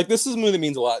me, like this is a movie that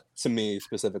means a lot to me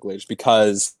specifically, just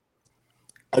because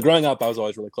growing up, I was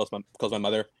always really close to my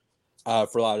mother.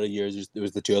 For a lot of years, it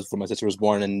was the 2 years before my sister was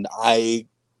born, and I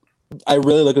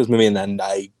really look at this movie and then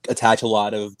I attach a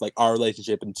lot of like our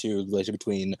relationship into the relationship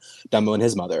between Dumbo and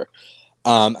his mother.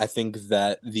 I think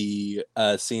that the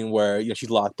scene where she's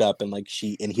locked up and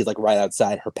he's like right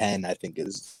outside her pen, I think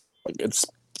is like it's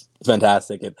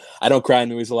fantastic. And I don't cry in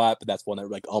movies a lot, but that's one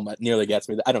that like nearly gets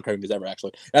me. I don't cry in movies ever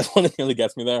actually. That's one that nearly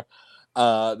gets me there.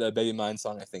 The Baby Mine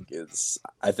song I think is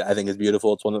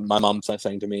beautiful. It's one that my mom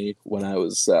sang to me when I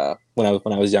was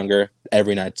younger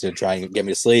every night to try and get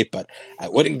me to sleep, but I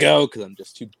wouldn't go because I'm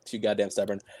just too goddamn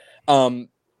stubborn. I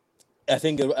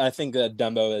think that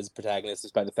Dumbo is protagonist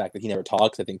despite the fact that he never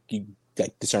talks. I think you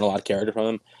discern a lot of character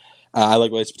from him. I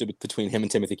like the relationship between him and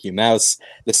Timothy Q. Mouse.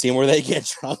 The scene where they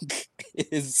get drunk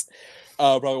is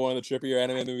probably one of the trippier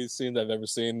anime movie scenes I've ever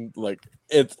seen. Like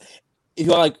if you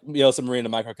like Submarine, a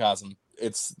microcosm,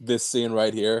 it's this scene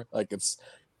right here. Like it's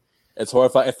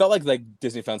horrifying. It felt like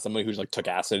Disney found somebody who just like took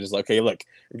acid. It's like, okay, look,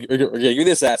 we're gonna give you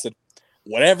this acid.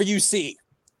 Whatever you see,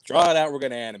 draw it out. We're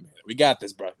gonna animate it. We got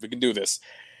this, bro. We can do this.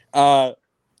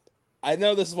 I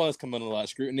know this is one that's come under a lot of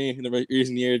scrutiny in the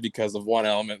recent years because of one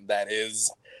element, that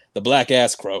is the black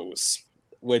ass crows,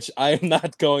 which I am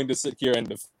not going to sit here and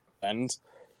defend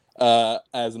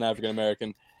as an African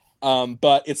American.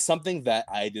 But it's something that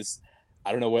I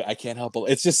don't know what, I can't help but,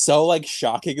 it's just so like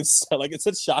shocking. It's so, like, it's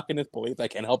such shocking disbelief. I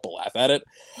can't help but laugh at it.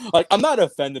 Like, I'm not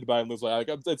offended by it. Like,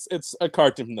 it's a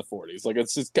cartoon from the 40s. Like,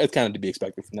 it's kind of to be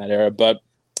expected from that era. But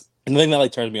the thing that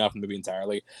like turns me off from the movie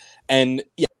entirely, and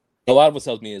yeah, a lot of what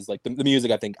tells me is like the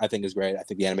music. I think is great. I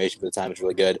think the animation for the time is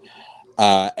really good.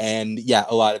 And yeah,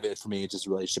 a lot of it for me is just a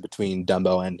relationship between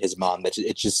Dumbo and his mom.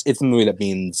 It's a movie that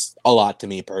means a lot to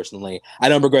me personally. I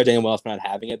don't begrudge anyone else for not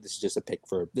having it. This is just a pick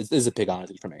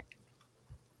honestly for me.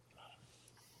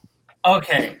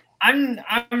 Okay, I'm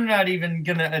not even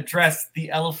gonna address the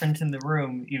elephant in the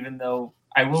room, even though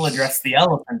I will address the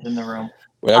elephant in the room.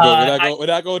 We're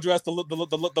not going to address the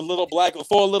little black, the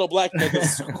 4 little black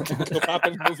niggas pop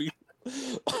in the movie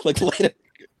like later.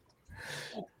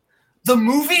 The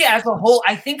movie as a whole,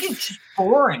 I think it's just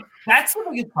boring. That's the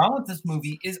biggest problem with this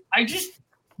movie.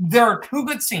 There are 2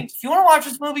 good scenes. If you want to watch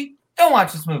this movie, don't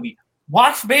watch this movie.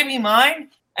 Watch Baby Mine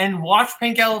and watch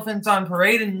Pink Elephants on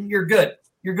Parade, and you're good.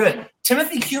 You're good.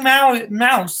 Timothy Q.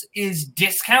 Mouse is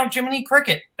discount Jiminy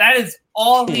Cricket. That is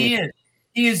all he is.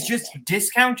 He is just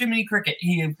discount Jiminy Cricket.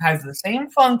 He has the same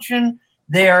function.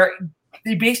 They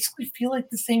basically feel like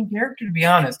the same character, to be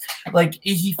honest. Like,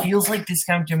 he feels like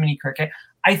discount Jiminy Cricket.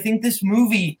 I think this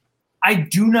movie, I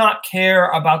do not care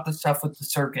about the stuff with the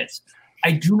circus.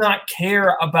 I do not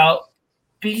care about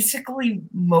basically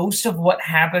most of what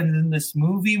happens in this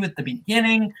movie with the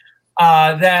beginning.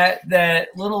 That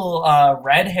little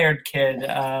red-haired kid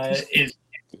is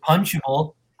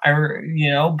punchable.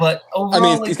 But overall, I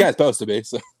mean, he's kind of supposed to be.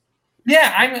 So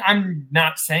yeah, I'm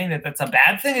not saying that that's a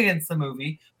bad thing against the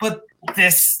movie, but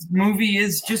this movie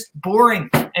is just boring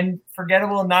and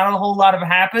forgettable. Not a whole lot of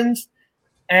happens,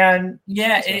 and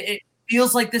yeah, it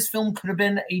feels like this film could have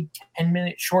been a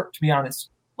 10-minute short. To be honest,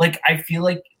 like I feel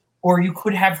like, or you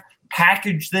could have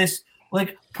packaged this,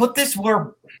 like put this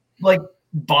where like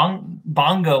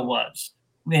Bongo was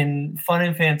in Fun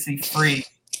and Fancy Free.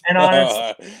 And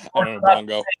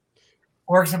honestly,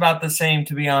 works about the same,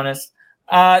 to be honest.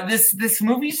 This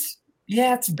movie's,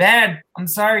 yeah, it's bad. I'm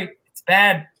sorry, it's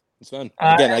bad. It's fun.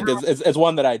 Again, it's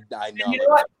one that I know. You know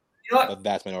what? The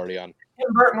vast minority on.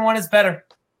 Tim Burton one is better.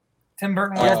 Tim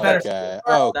Burton one is better.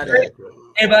 Okay.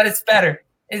 Hey, but it's better.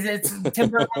 It's Tim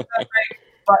Burton one's not great,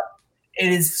 but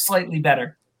it is slightly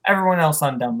better. Everyone else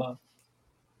on Dumbo.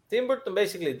 Tim Burton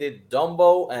basically did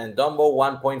Dumbo and Dumbo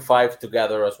 1.5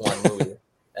 together as one movie.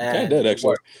 And did,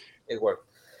 actually. It worked.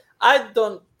 I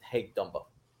don't hate Dumbo.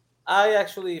 I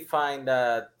actually find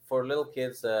that for little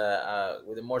kids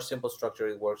with a more simple structure,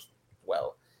 it works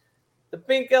well. The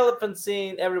pink elephant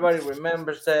scene, everybody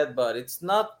remembers it, but it's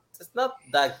not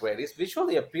that great. It's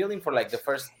visually appealing for like the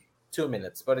first 2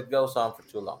 minutes, but it goes on for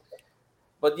too long.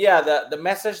 But yeah, the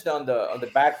message on the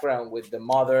background with the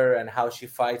mother and how she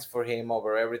fights for him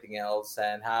over everything else,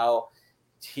 and how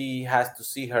he has to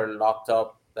see her locked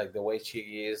up like the way she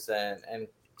is, and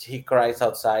he cries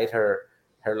outside her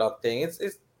locked thing.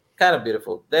 It's kind of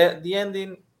beautiful. The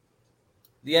ending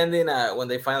when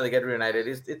they finally get reunited,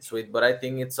 it's sweet, but I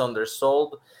think it's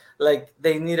undersold. Like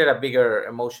they needed a bigger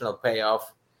emotional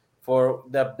payoff for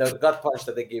the gut punch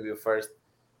that they give you first.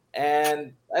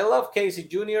 And I love Casey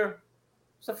Jr.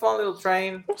 It's a fun little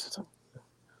train.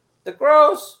 The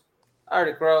crows are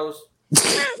the crows.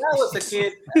 I was a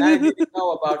kid and I didn't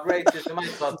know about racism. I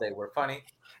thought they were funny.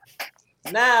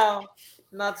 Now,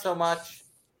 not so much.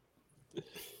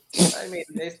 I mean,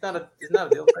 it's not a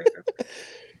deal breaker.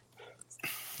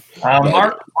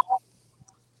 Mark?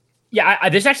 Yeah,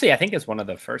 this actually, I think, is one of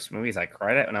the first movies I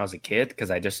cried at when I was a kid because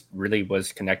I just really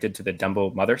was connected to the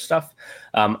Dumbo mother stuff.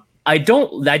 I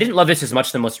didn't love this as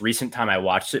much the most recent time I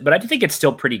watched it, but I do think it's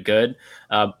still pretty good.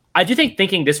 I do think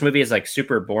thinking this movie is like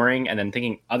super boring and then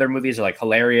thinking other movies are like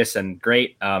hilarious and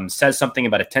great says something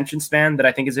about attention span that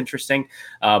I think is interesting.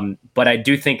 But I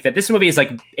do think that this movie is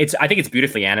like, I think it's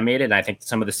beautifully animated, and I think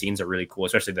some of the scenes are really cool,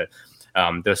 especially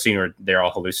the scene where they're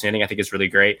all hallucinating, I think is really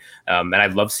great. And I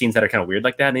love scenes that are kind of weird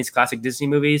like that in these classic Disney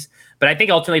movies. But I think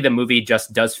ultimately the movie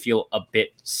just does feel a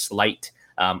bit slight.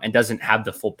 And doesn't have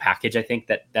the full package, I think,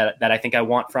 that I think I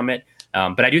want from it.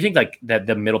 But I do think like that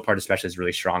the middle part especially is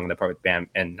really strong. The part with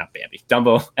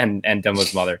Dumbo and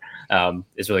Dumbo's mother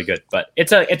is really good. But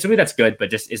it's a movie that's good,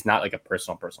 but just is not like a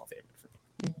personal favorite for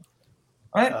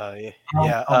me.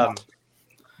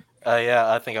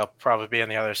 I think I'll probably be on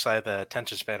the other side of the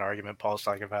attention span argument Paul's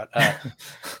talking about.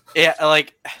 Yeah,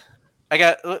 like I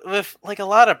got with like a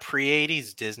lot of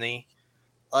pre-80s Disney,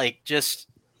 like just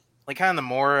like kind of the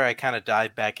more I kind of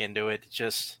dive back into it,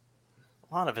 just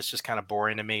a lot of it's just kind of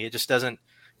boring to me. It just doesn't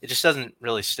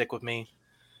really stick with me.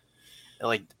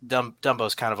 Like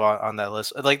Dumbo's kind of on that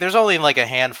list. Like there's only like a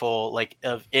handful like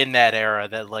of in that era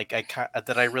that like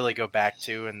that I really go back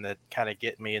to and that kind of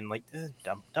get me, and like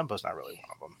Dumbo's not really one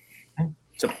of them.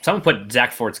 So someone put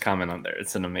Zach Ford's comment on there.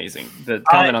 It's an amazing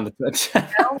comment on the Twitch.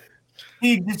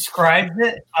 He describes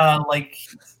it like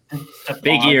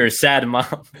big ears, sad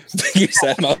mom. Big ears,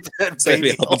 sad mom.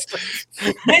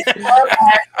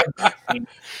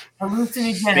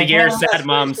 Hallucinogenic. Big ears, sad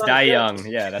moms die young.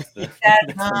 Yeah, that's the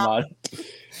mod.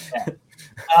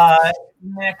 Yeah.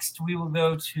 Next, we will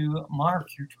go to Mark.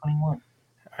 You're 21. All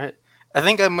right. I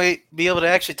think I might be able to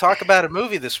actually talk about a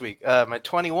movie this week. My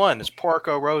 21 is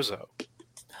Porco Rosso.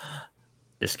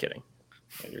 Just kidding.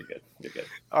 Yeah, you're good. You're good.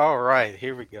 All right,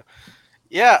 here we go.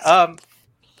 Yeah.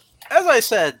 As I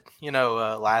said,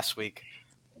 last week,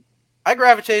 I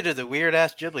gravitated to the weird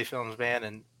ass Ghibli films, man,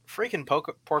 and freaking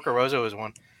Porco Rosso is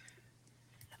one.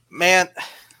 Man,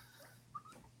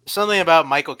 something about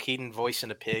Michael Keaton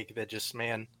voicing a pig that just,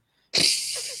 man,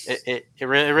 it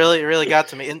really got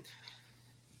to me. And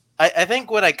I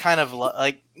think what I kind of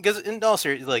like, because in all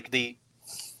seriousness, like the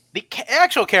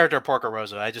actual character of Porco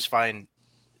Rosso, I just find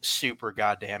super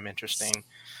goddamn interesting.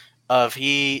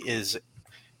 He is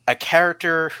a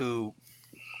character who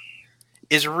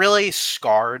is really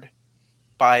scarred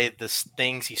by the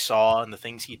things he saw and the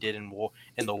things he did in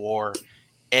the war,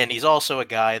 and he's also a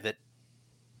guy that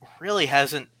really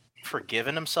hasn't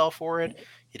forgiven himself for it.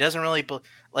 He doesn't really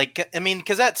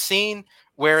because that scene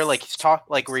where like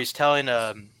where he's telling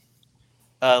the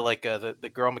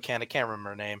girl mechanic, can't remember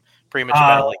her name, pretty much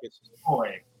about like it's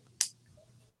boy.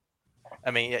 I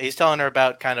mean, he's telling her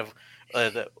about kind of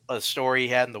the story he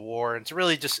had in the war, and it's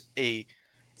really just a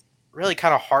really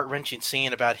kind of heart-wrenching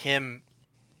scene about him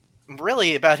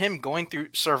going through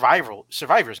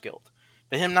survivor's guilt,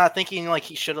 but him not thinking like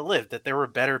he should have lived, that there were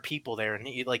better people there, and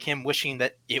him wishing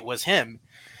that it was him,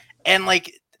 and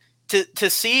like to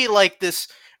see like this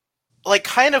like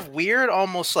kind of weird,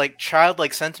 almost like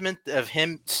childlike sentiment of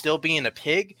him still being a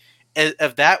pig,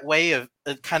 of that way of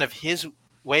kind of his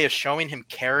way of showing him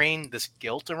carrying this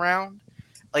guilt around,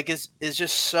 like is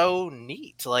just so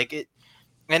neat. Like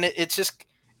it's just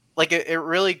like a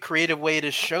really creative way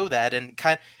to show that,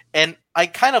 and I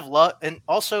kind of love, and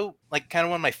also like kind of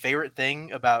one of my favorite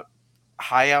thing about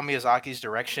Hayao Miyazaki's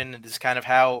direction is kind of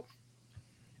how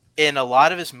in a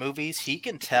lot of his movies he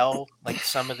can tell like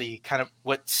some of the kind of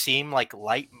what seem like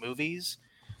light movies,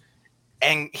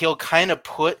 and he'll kind of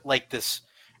put like this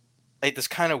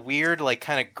kind of weird, like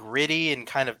kind of gritty and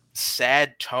kind of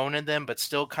sad tone in them, but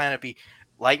still kind of be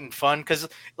light and fun, because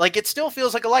like it still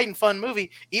feels like a light and fun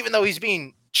movie, even though he's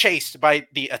being chased by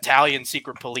the Italian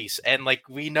secret police, and like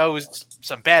we know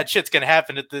some bad shit's gonna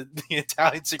happen if the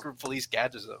Italian secret police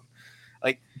catches him.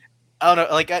 Like I don't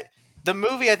know, like the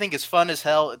movie I think is fun as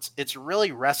hell. It's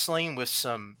really wrestling with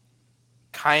some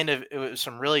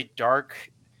really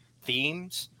dark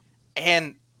themes,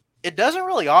 and it doesn't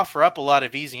really offer up a lot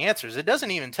of easy answers. It doesn't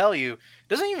even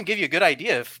give you a good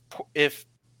idea if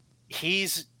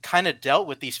he's kind of dealt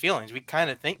with these feelings.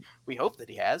 We hope that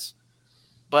he has,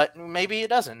 but maybe it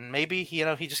doesn't. Maybe he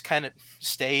just kind of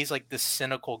stays like this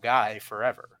cynical guy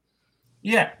forever.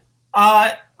 Yeah.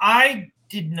 I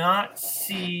did not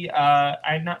see, I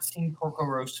had not seen Porco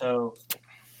Rosso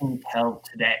until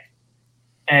today.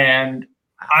 And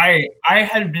I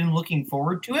had been looking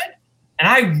forward to it. And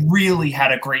I really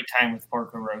had a great time with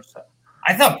Porco Rosso.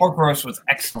 I thought Porco Rosso was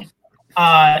excellent.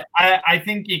 I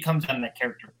think it comes down to that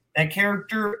character. That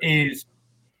character is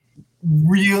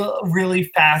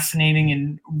really fascinating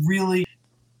and really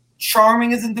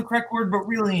charming isn't the correct word, but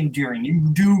really endearing. You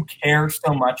do care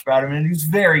so much about him, and he's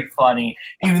very funny,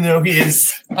 even though he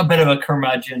is a bit of a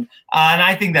curmudgeon. And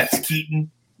I think that's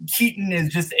Keaton. Keaton is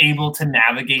just able to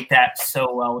navigate that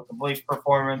so well with the voice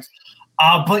performance.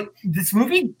 But this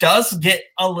movie does get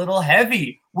a little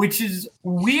heavy, which is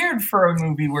weird for a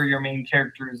movie where your main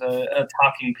character is a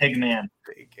talking pig man.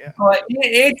 Yeah. But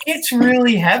it gets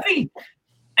really heavy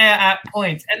at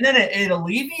points, and then it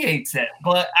alleviates it.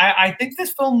 But I think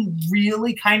this film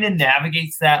really kind of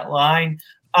navigates that line.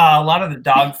 A lot of the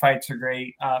dog fights are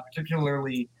great,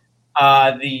 particularly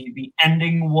the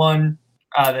ending one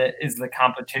that is the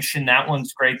competition. That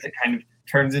one's great. That kind of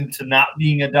turns into not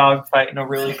being a dog fight in a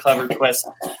really clever twist.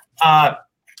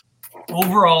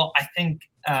 Overall, I think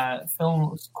the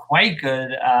film was quite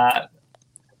good. I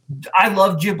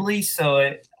love Ghibli,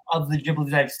 so of the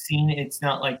Ghiblis I've seen, it's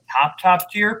not like top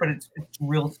tier, but it's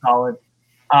real solid.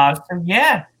 So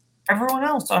yeah, everyone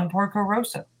else on Porco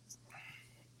Rosso?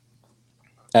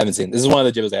 I haven't seen. This is one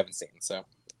of the Jibbos I haven't seen, so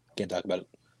can't talk about it.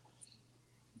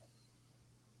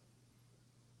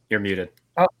 You're muted.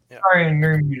 Oh, sorry,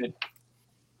 you're muted.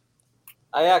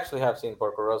 I actually have seen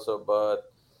Porco Rosso,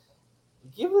 but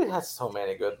Ghibli has so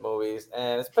many good movies,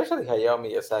 and especially Hayao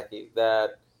Miyazaki,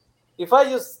 that if I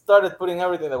just started putting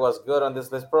everything that was good on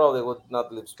this list, probably would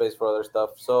not leave space for other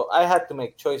stuff. So I had to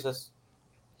make choices.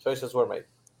 Choices were made.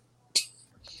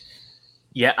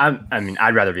 Yeah, I mean,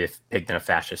 I'd rather be a pig than a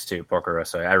fascist too, Porco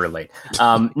Rosso. I relate.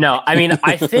 No, I mean,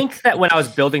 I think that when I was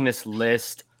building this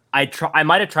list, I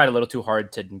might have tried a little too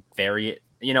hard to vary it.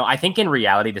 You know, I think in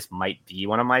reality, this might be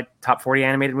one of my top 40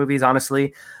 animated movies,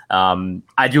 honestly.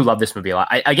 I do love this movie a lot.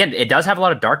 Again, it does have a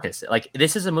lot of darkness. Like,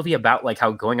 this is a movie about like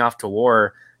how going off to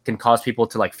war can cause people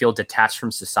to like feel detached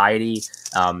from society.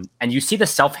 And you see the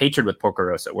self-hatred with Porco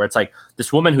Rosso, where it's like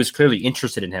this woman who's clearly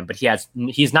interested in him, but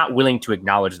he's not willing to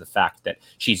acknowledge the fact that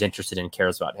she's interested and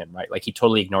cares about him, right? Like, he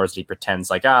totally ignores it. He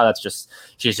pretends like,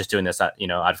 she's just doing this, out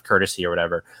of courtesy or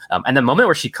whatever. And the moment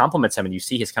where she compliments him and you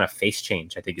see his kind of face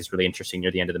change, I think is really interesting near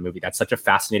the end of the movie. That's such a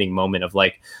fascinating moment of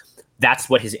like, that's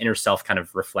what his inner self kind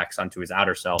of reflects onto his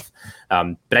outer self.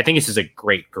 But I think this is a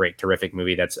great, terrific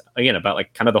movie that's, again, about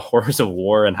like kind of the horrors of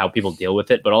war and how people deal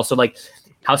with it, but also like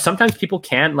how sometimes people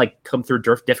can like come through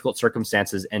difficult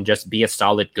circumstances and just be a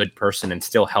solid, good person and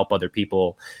still help other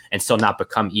people and still not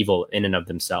become evil in and of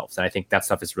themselves. And I think that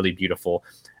stuff is really beautiful.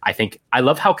 I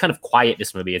love how kind of quiet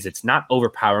this movie is. It's not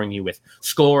overpowering you with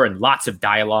score and lots of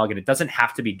dialogue, and it doesn't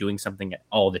have to be doing something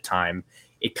all the time.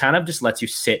 It kind of just lets you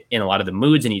sit in a lot of the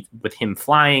moods, and with him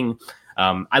flying.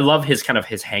 I love his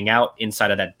hangout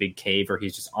inside of that big cave where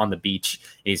he's just on the beach.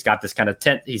 And he's got this kind of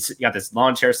tent. He's got this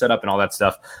lawn chair set up and all that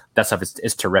stuff. That stuff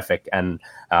is terrific. And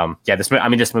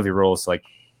this movie rules. Like,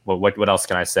 what else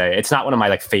can I say? It's not one of my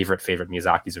like favorite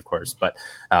Miyazaki's, of course, but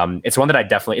it's one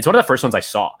that it's one of the first ones I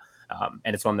saw.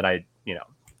 And it's one that I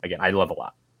love a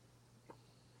lot.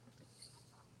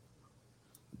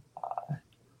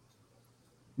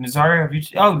 Nazario,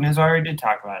 Nazario did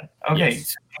talk about it. Okay,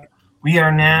 Yes. So we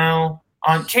are now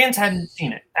on. Chance hadn't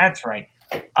seen it. That's right.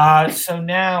 So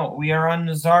now we are on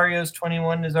Nazario's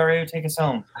 21. Nazario, take us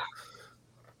home.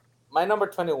 My number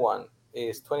 21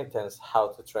 is 2010's How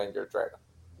to Train Your Dragon.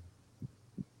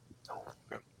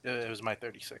 It was my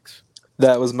 36.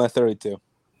 That was my 32.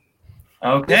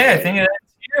 Okay, I think it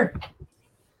ends here.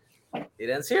 It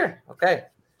ends here. Okay.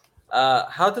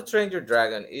 How to Train Your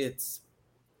Dragon. It's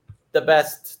the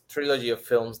best trilogy of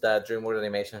films that DreamWorks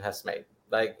Animation has made.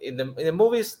 Like in the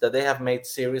movies that they have made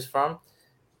series from,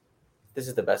 this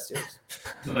is the best series.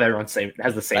 Everyone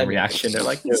has the same reaction. They're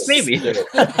like, maybe.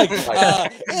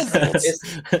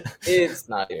 It's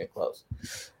not even close.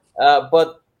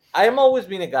 But I'm always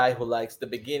been a guy who likes the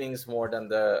beginnings more than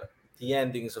the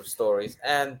endings of stories.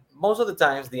 And most of the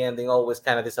times, the ending always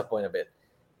kind of disappoint a bit.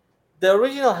 The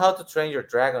original How to Train Your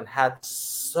Dragon had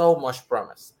so much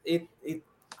promise. It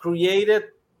created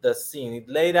the scene. It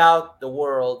laid out the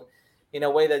world in a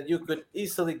way that you could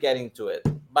easily get into it.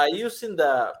 By using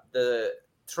the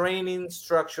training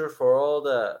structure for all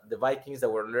the Vikings that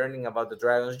were learning about the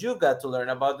dragons, you got to learn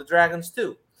about the dragons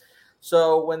too.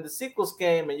 So when the sequels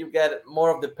came and you get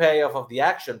more of the payoff of the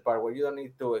action part, where you don't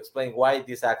need to explain why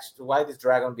this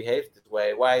dragon behaves this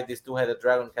way, why this two-headed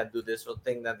dragon can do this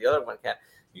thing that the other one can,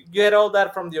 you get all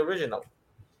that from the original.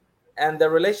 And the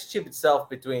relationship itself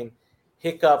between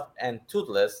Hiccup and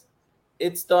Toothless,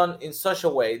 it's done in such a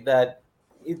way that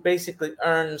it basically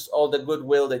earns all the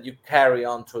goodwill that you carry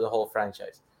on through the whole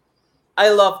franchise. I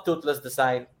love Toothless'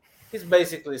 design. He's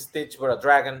basically Stitch with a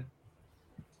dragon.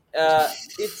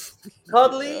 It's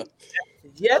cuddly,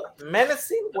 yet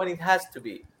menacing when it has to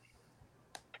be.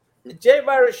 Jay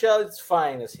Baruchel is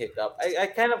fine as Hiccup. I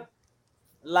kind of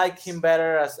like him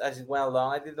better as it went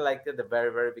along. I didn't like it at the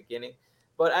very, very beginning,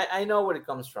 but I know where it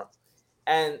comes from.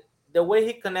 And the way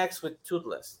he connects with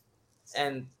Toothless,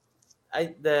 and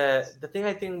the thing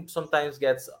I think sometimes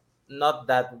gets not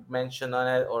that mentioned on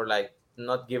it or like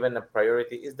not given a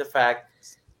priority is the fact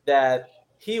that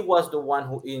he was the one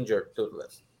who injured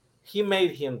Toothless. He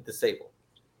made him disabled.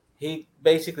 He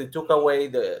basically took away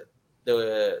the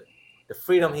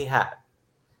freedom he had,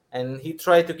 and he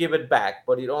tried to give it back,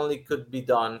 but it only could be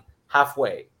done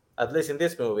halfway, at least in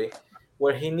this movie,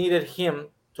 where he needed him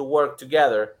to work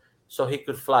together so he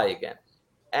could fly again.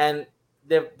 And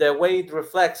the way it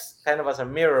reflects kind of as a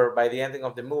mirror by the ending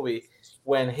of the movie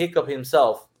when Hiccup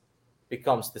himself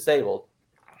becomes disabled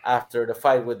after the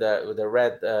fight with the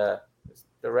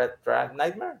red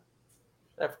nightmare.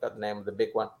 I forgot the name of the big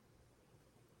one.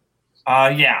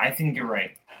 Yeah, I think you're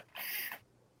right.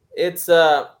 It's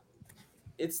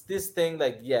it's this thing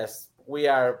like, yes, we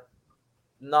are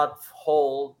not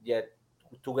whole yet,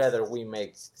 together we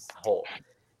make whole.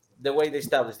 The way they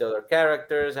establish the other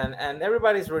characters, and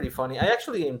everybody's really funny. I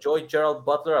actually enjoyed Gerald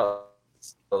Butler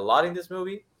a lot in this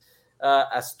movie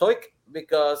as Stoic,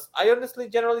 because I honestly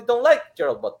generally don't like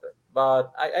Gerald Butler,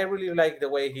 but I really like the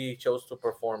way he chose to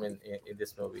perform in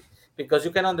this movie, because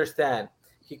you can understand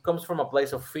he comes from a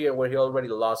place of fear where he already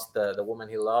lost the woman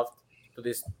he loved to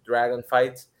these dragon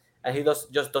fights, and he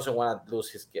just doesn't want to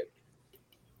lose his kid.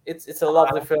 It's a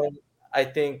lovely film. I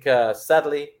think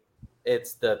sadly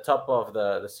it's the top of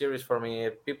the series for me.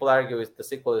 People argue the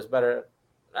sequel is better.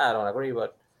 I don't agree,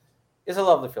 but it's a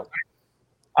lovely film.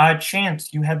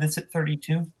 Chance, you had this at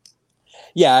 32.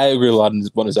 Yeah, I agree with a lot of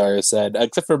what Nazario said,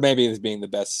 except for maybe this being the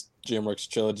best DreamWorks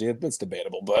trilogy. It's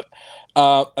debatable, but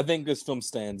I think this film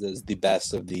stands as the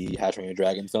best of the How to Train Your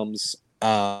Dragon films.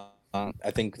 I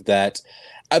think that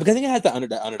because I think it has the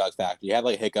underdog factor. You have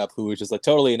like Hiccup, who is just like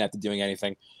totally inept at doing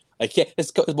anything. Like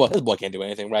his boy can't do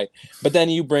anything, right? But then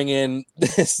you bring in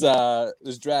this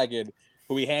dragon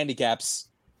who he handicaps.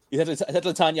 He's at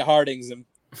the Tanya Hardings him,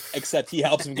 except he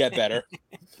helps him get better.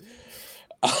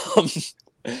 Yeah,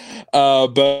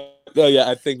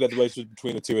 I think that the relationship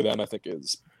between the two of them, I think,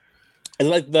 is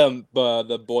like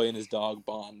the boy and his dog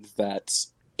bond. That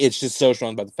it's just so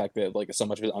strong about the fact that like so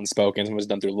much of it unspoken, and was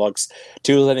done through looks.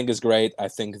 Toodles, I think, is great. I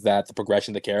think that the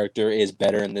progression of the character is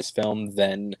better in this film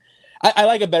than I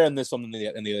like it better in this film than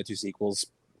in the other two sequels.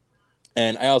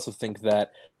 And I also think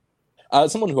that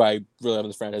someone who I really love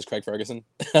as a friend is Craig Ferguson.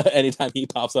 Anytime he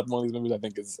pops up in one of these movies, I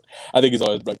think he's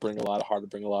always like bring a lot of heart,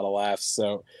 bring a lot of laughs.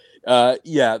 So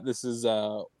yeah, this is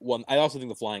one. I also think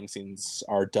the flying scenes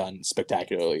are done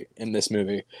spectacularly in this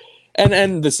movie,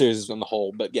 and the series on the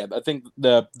whole. But yeah, I think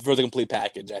for the complete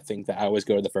package, I think that I always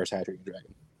go to the first How to Train Your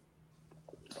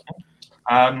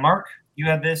Dragon. Mark, you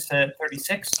have this at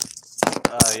 36.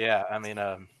 Yeah, I mean,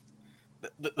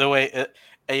 the way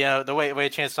the way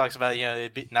Chance talks about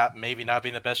it, not being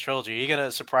the best trilogy. Are you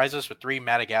gonna surprise us with 3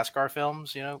 Madagascar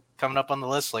films? Coming up on the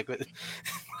list. Like,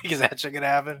 is that shit gonna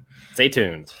happen? Stay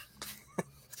tuned.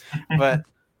 but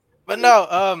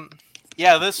no,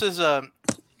 yeah, this is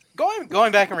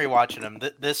going back and rewatching them.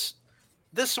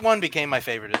 This one became my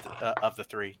favorite of the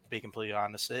 3. To be completely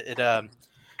honest,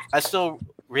 I still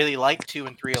really like 2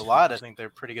 and 3 a lot. I think they're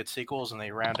pretty good sequels, and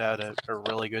they round out a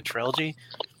really good trilogy.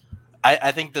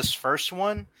 I think this first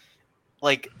one,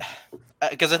 like,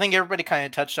 because I think everybody kind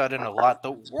of touched on it a lot.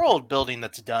 The world building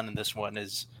that's done in this one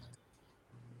is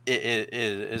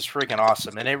freaking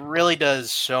awesome, and it really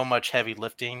does so much heavy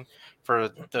lifting for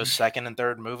those second and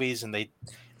third movies, and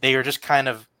they are just kind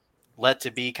of let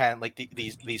to be kind of like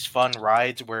these fun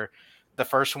rides. Where the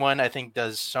first one, I think,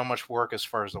 does so much work as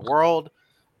far as the world,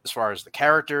 as far as the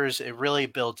characters. It really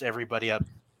builds everybody up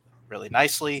really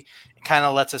nicely. It kind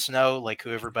of lets us know like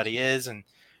who everybody is and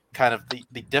kind of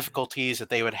the difficulties that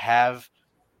they would have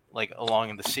like along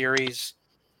in the series.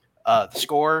 The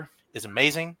score is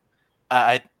amazing.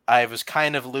 I was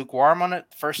kind of lukewarm on it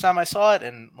the first time I saw it,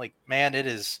 and like, man, it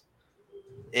is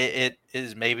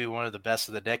maybe one of the best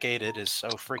of the decade. It is so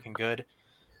freaking good.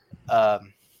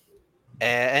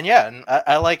 And yeah, and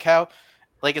I like how,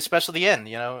 like, especially the end,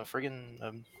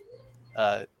 freaking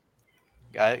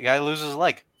guy loses his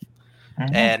leg.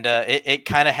 Mm-hmm. And it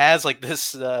kind of has like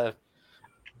this it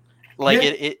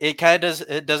kind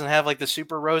of doesn't have like the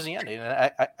super rosy ending. And I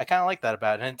kind of like that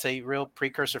about it, and it's a real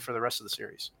precursor for the rest of the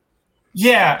series.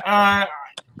 Yeah,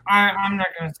 I'm not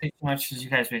going to say too much because you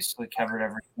guys basically covered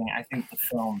everything. I think the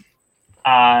film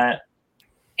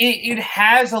it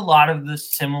has a lot of the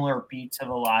similar beats of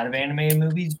a lot of animated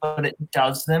movies, but it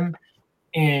does them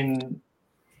in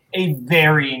a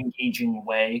very engaging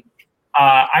way.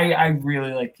 I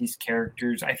really like these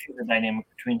characters. I think the dynamic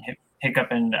between Hiccup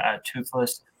and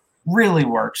Toothless really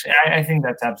works. I think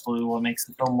that's absolutely what makes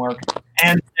the film work.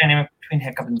 And the dynamic between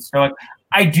Hiccup and Stoic.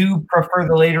 I do prefer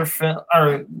the later film,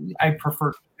 or I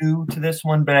prefer 2 to this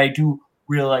one, but I do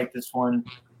really like this one.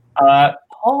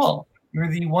 Paul,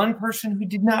 you're the one person who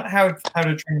did not have How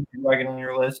to Train Your Dragon on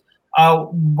your list.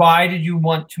 Why did you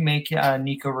want to make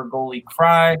Nico Rigoli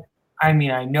cry? I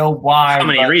mean, I know why. How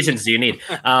many reasons do you need?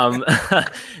 No,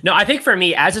 I think for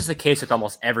me, as is the case with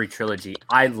almost every trilogy,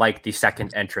 I like the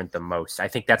second entrant the most. I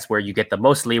think that's where you get the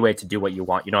most leeway to do what you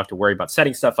want. You don't have to worry about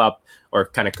setting stuff up or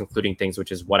kind of concluding things,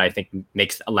 which is what I think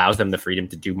allows them the freedom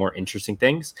to do more interesting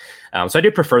things. So I do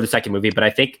prefer the second movie, but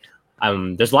I think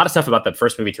there's a lot of stuff about the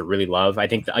first movie to really love. I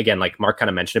think, again, like Mark kind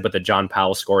of mentioned it, but the John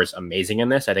Powell score is amazing in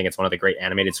this. I think it's one of the great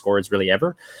animated scores really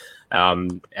ever.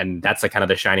 and that's like kind of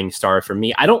the shining star for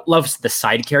me. I don't love the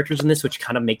side characters in this, which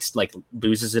kind of makes like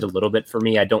loses it a little bit for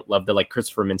me. I don't love the like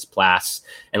Christopher Mintz-Plasse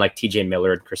and like T.J.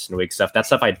 Miller and Kristen Wiig stuff. That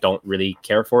stuff I don't really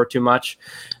care for too much.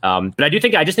 But I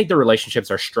just think the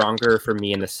relationships are stronger for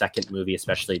me in the second movie,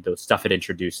 especially the stuff it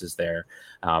introduces there.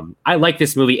 I like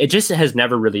this movie. It just has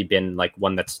never really been like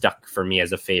one that stuck for me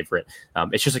as a favorite.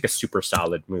 It's just like a super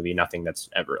solid movie. Nothing that's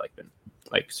ever like been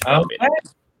like super elevated.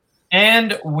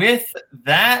 And with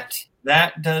that,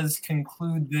 that does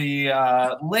conclude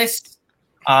the list.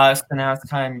 So now it's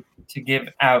time to give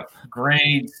out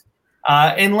grades.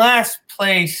 In last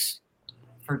place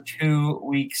for 2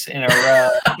 weeks in a row.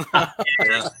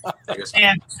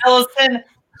 And Ellison,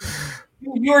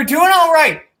 you were doing all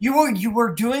right. You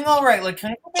were doing all right. Like,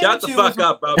 shut the fuck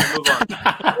up, Bob. Move on.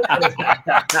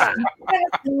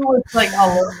 Like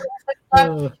a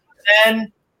little bit.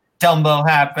 Then Dumbo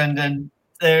happened, and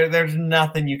there's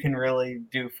nothing you can really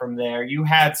do from there. You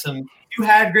had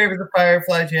Grave of the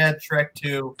Fireflies, you had Shrek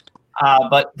 2,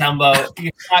 but Dumbo,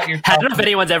 you thought yourself. I don't know if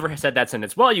anyone's ever said that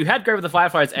sentence. Well, you had Grave of the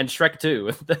Fireflies and Shrek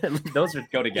 2. Those would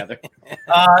go together.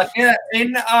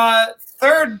 In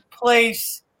third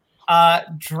place,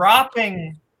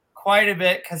 dropping quite a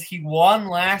bit because he won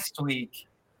last week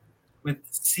with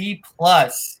C+,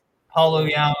 Paul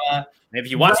Oyama. Maybe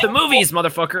you watch the movies,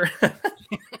 motherfucker.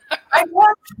 I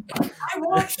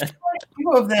watched quite a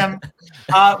few of them.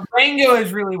 Rango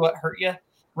is really what hurt you.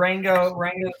 Rango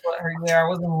is what hurt you there. I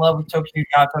was in love with Tokyo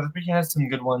Godfather, but he has some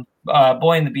good ones.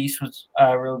 Boy and the Beast was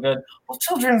real good. Well,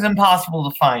 Children's impossible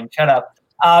to find. Shut up.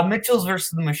 Mitchell's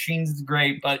versus the Machines is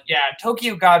great, but yeah,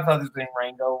 Tokyo Godfather's and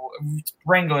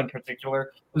Rango in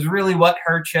particular, was really what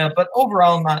hurt you. But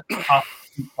overall, not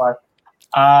possible.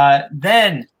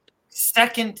 Then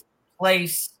second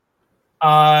place.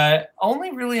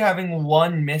 Only really having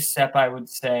one misstep, I would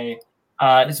say,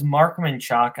 is Mark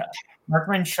Menchaca. Mark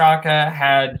Menchaca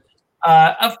had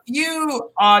a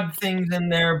few odd things in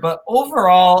there, but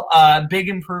overall, big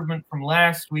improvement from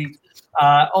last week.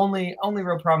 Only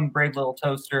real problem, Brave Little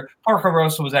Toaster. Porco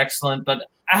Rosso was excellent, but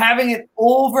having it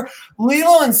over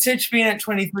Lilo and Stitch being at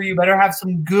 23, you better have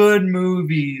some good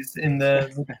movies in the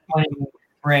 20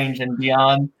 range and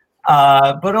beyond.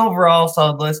 But overall,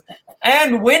 solid list.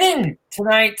 And winning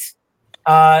tonight,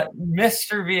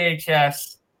 Mr.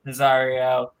 VHS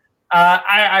Nazario.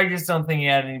 I just don't think he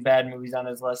had any bad movies on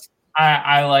his list.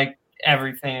 I like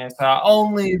everything I saw.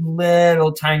 Only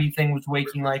little tiny thing was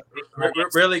Waking Life.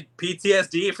 Really?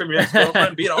 PTSD from your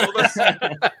ex-girlfriend beat all of us?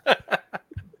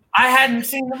 I hadn't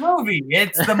seen the movie.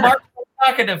 It's the Mark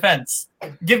Menchaca defense.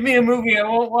 Give me a movie I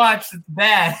won't watch that's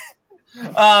bad.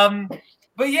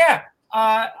 But yeah,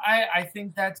 I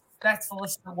think that's the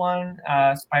list of one.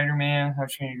 Spider-Man, How to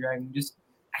Train Your Dragon, just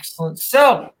excellent.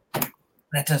 So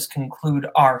that does conclude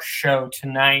our show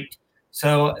tonight.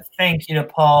 So thank you to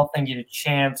Paul, thank you to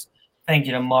Chance, thank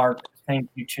you to Mark, thank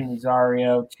you to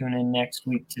Nazario. Tune in next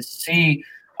week to see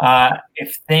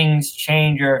if things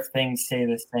change or if things stay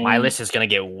the same. My list is going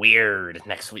to get weird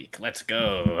next week. Let's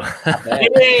go.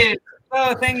 It is.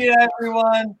 So thank you to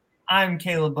everyone. I'm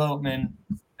Caleb Boatman.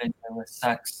 This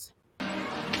sucks.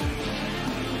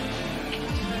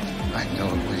 I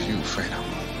know it was you, Fredo.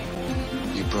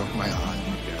 You broke my heart.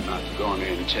 You're not going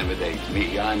to intimidate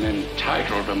me. I'm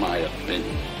entitled to my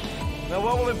opinion. Now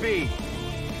what will it be?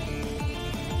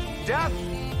 Death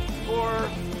or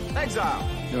exile?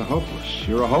 You're hopeless.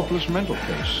 You're a hopeless mental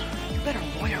case. You better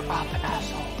lawyer up,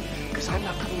 asshole. Because I'm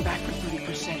not coming back for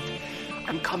 30%.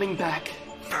 I'm coming back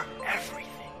for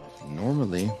everything.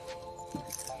 Normally,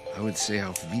 I would say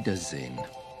Auf Wiedersehen.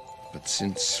 But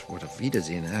since what Auf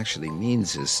Wiedersehen actually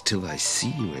means is till I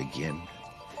see you again,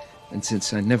 and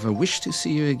since I never wish to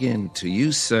see you again, to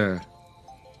you, sir,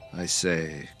 I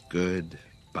say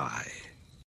goodbye.